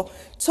before,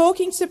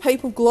 talking to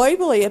people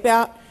globally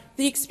about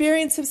the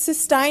experience of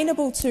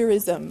sustainable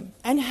tourism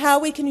and how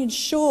we can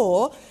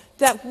ensure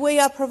that we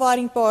are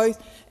providing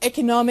both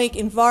economic,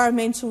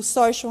 environmental,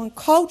 social and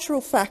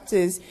cultural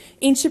factors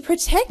into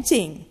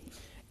protecting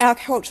our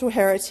cultural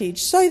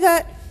heritage, so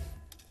that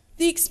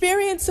the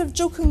experience of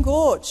Juukan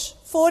Gorge,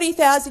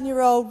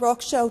 40,000-year-old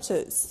rock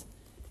shelters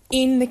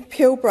in the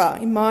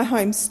Pilbara, in my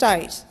home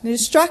state, the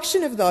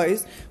destruction of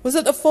those was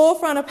at the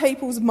forefront of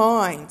people's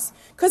minds,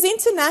 because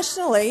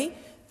internationally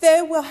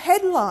there were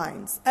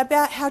headlines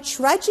about how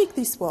tragic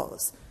this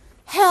was,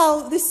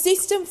 how the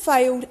system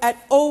failed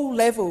at all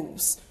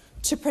levels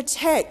to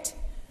protect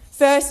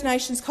First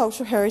Nations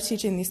cultural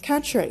heritage in this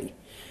country.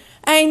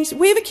 And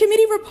we have a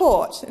committee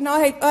report, and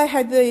I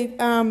had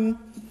the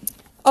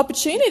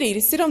opportunity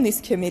to sit on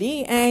this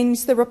committee, and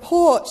the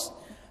report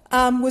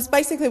was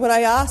basically what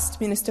I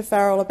asked Minister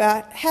Farrell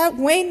about.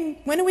 When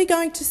are we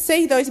going to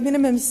see those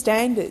minimum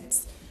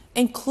standards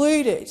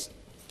included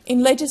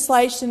in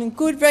legislation and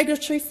good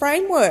regulatory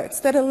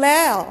frameworks that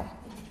allow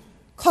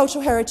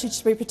cultural heritage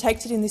to be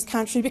protected in this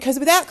country? Because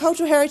without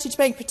cultural heritage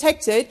being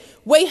protected,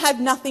 we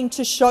have nothing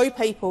to show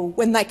people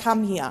when they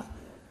come here.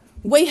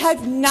 We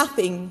have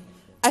nothing,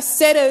 a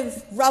set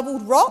of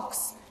rubbled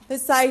rocks that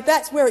say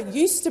that's where it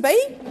used to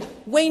be.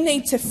 We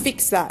need to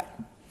fix that.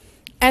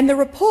 And the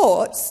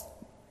reports,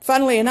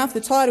 funnily enough,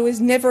 the title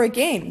is Never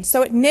Again.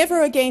 So it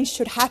never again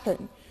should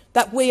happen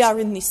that we are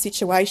in this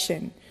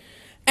situation.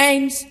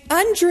 And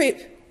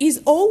UNDRIP is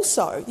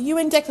also the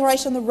UN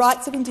Declaration on the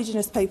Rights of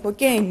Indigenous People.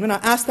 Again, when I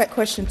asked that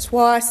question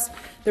twice,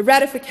 the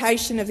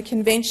ratification of the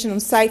Convention on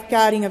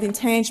Safeguarding of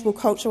Intangible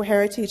Cultural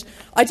Heritage,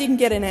 I didn't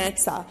get an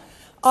answer.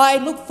 I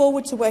look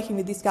forward to working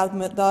with this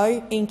government,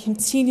 though, in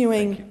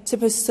continuing to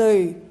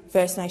pursue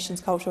First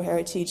Nations cultural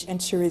heritage and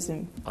tourism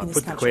in this country. I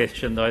put the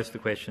question. Those for the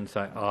question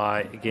say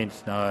aye.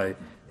 Against no.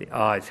 The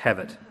ayes have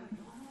it.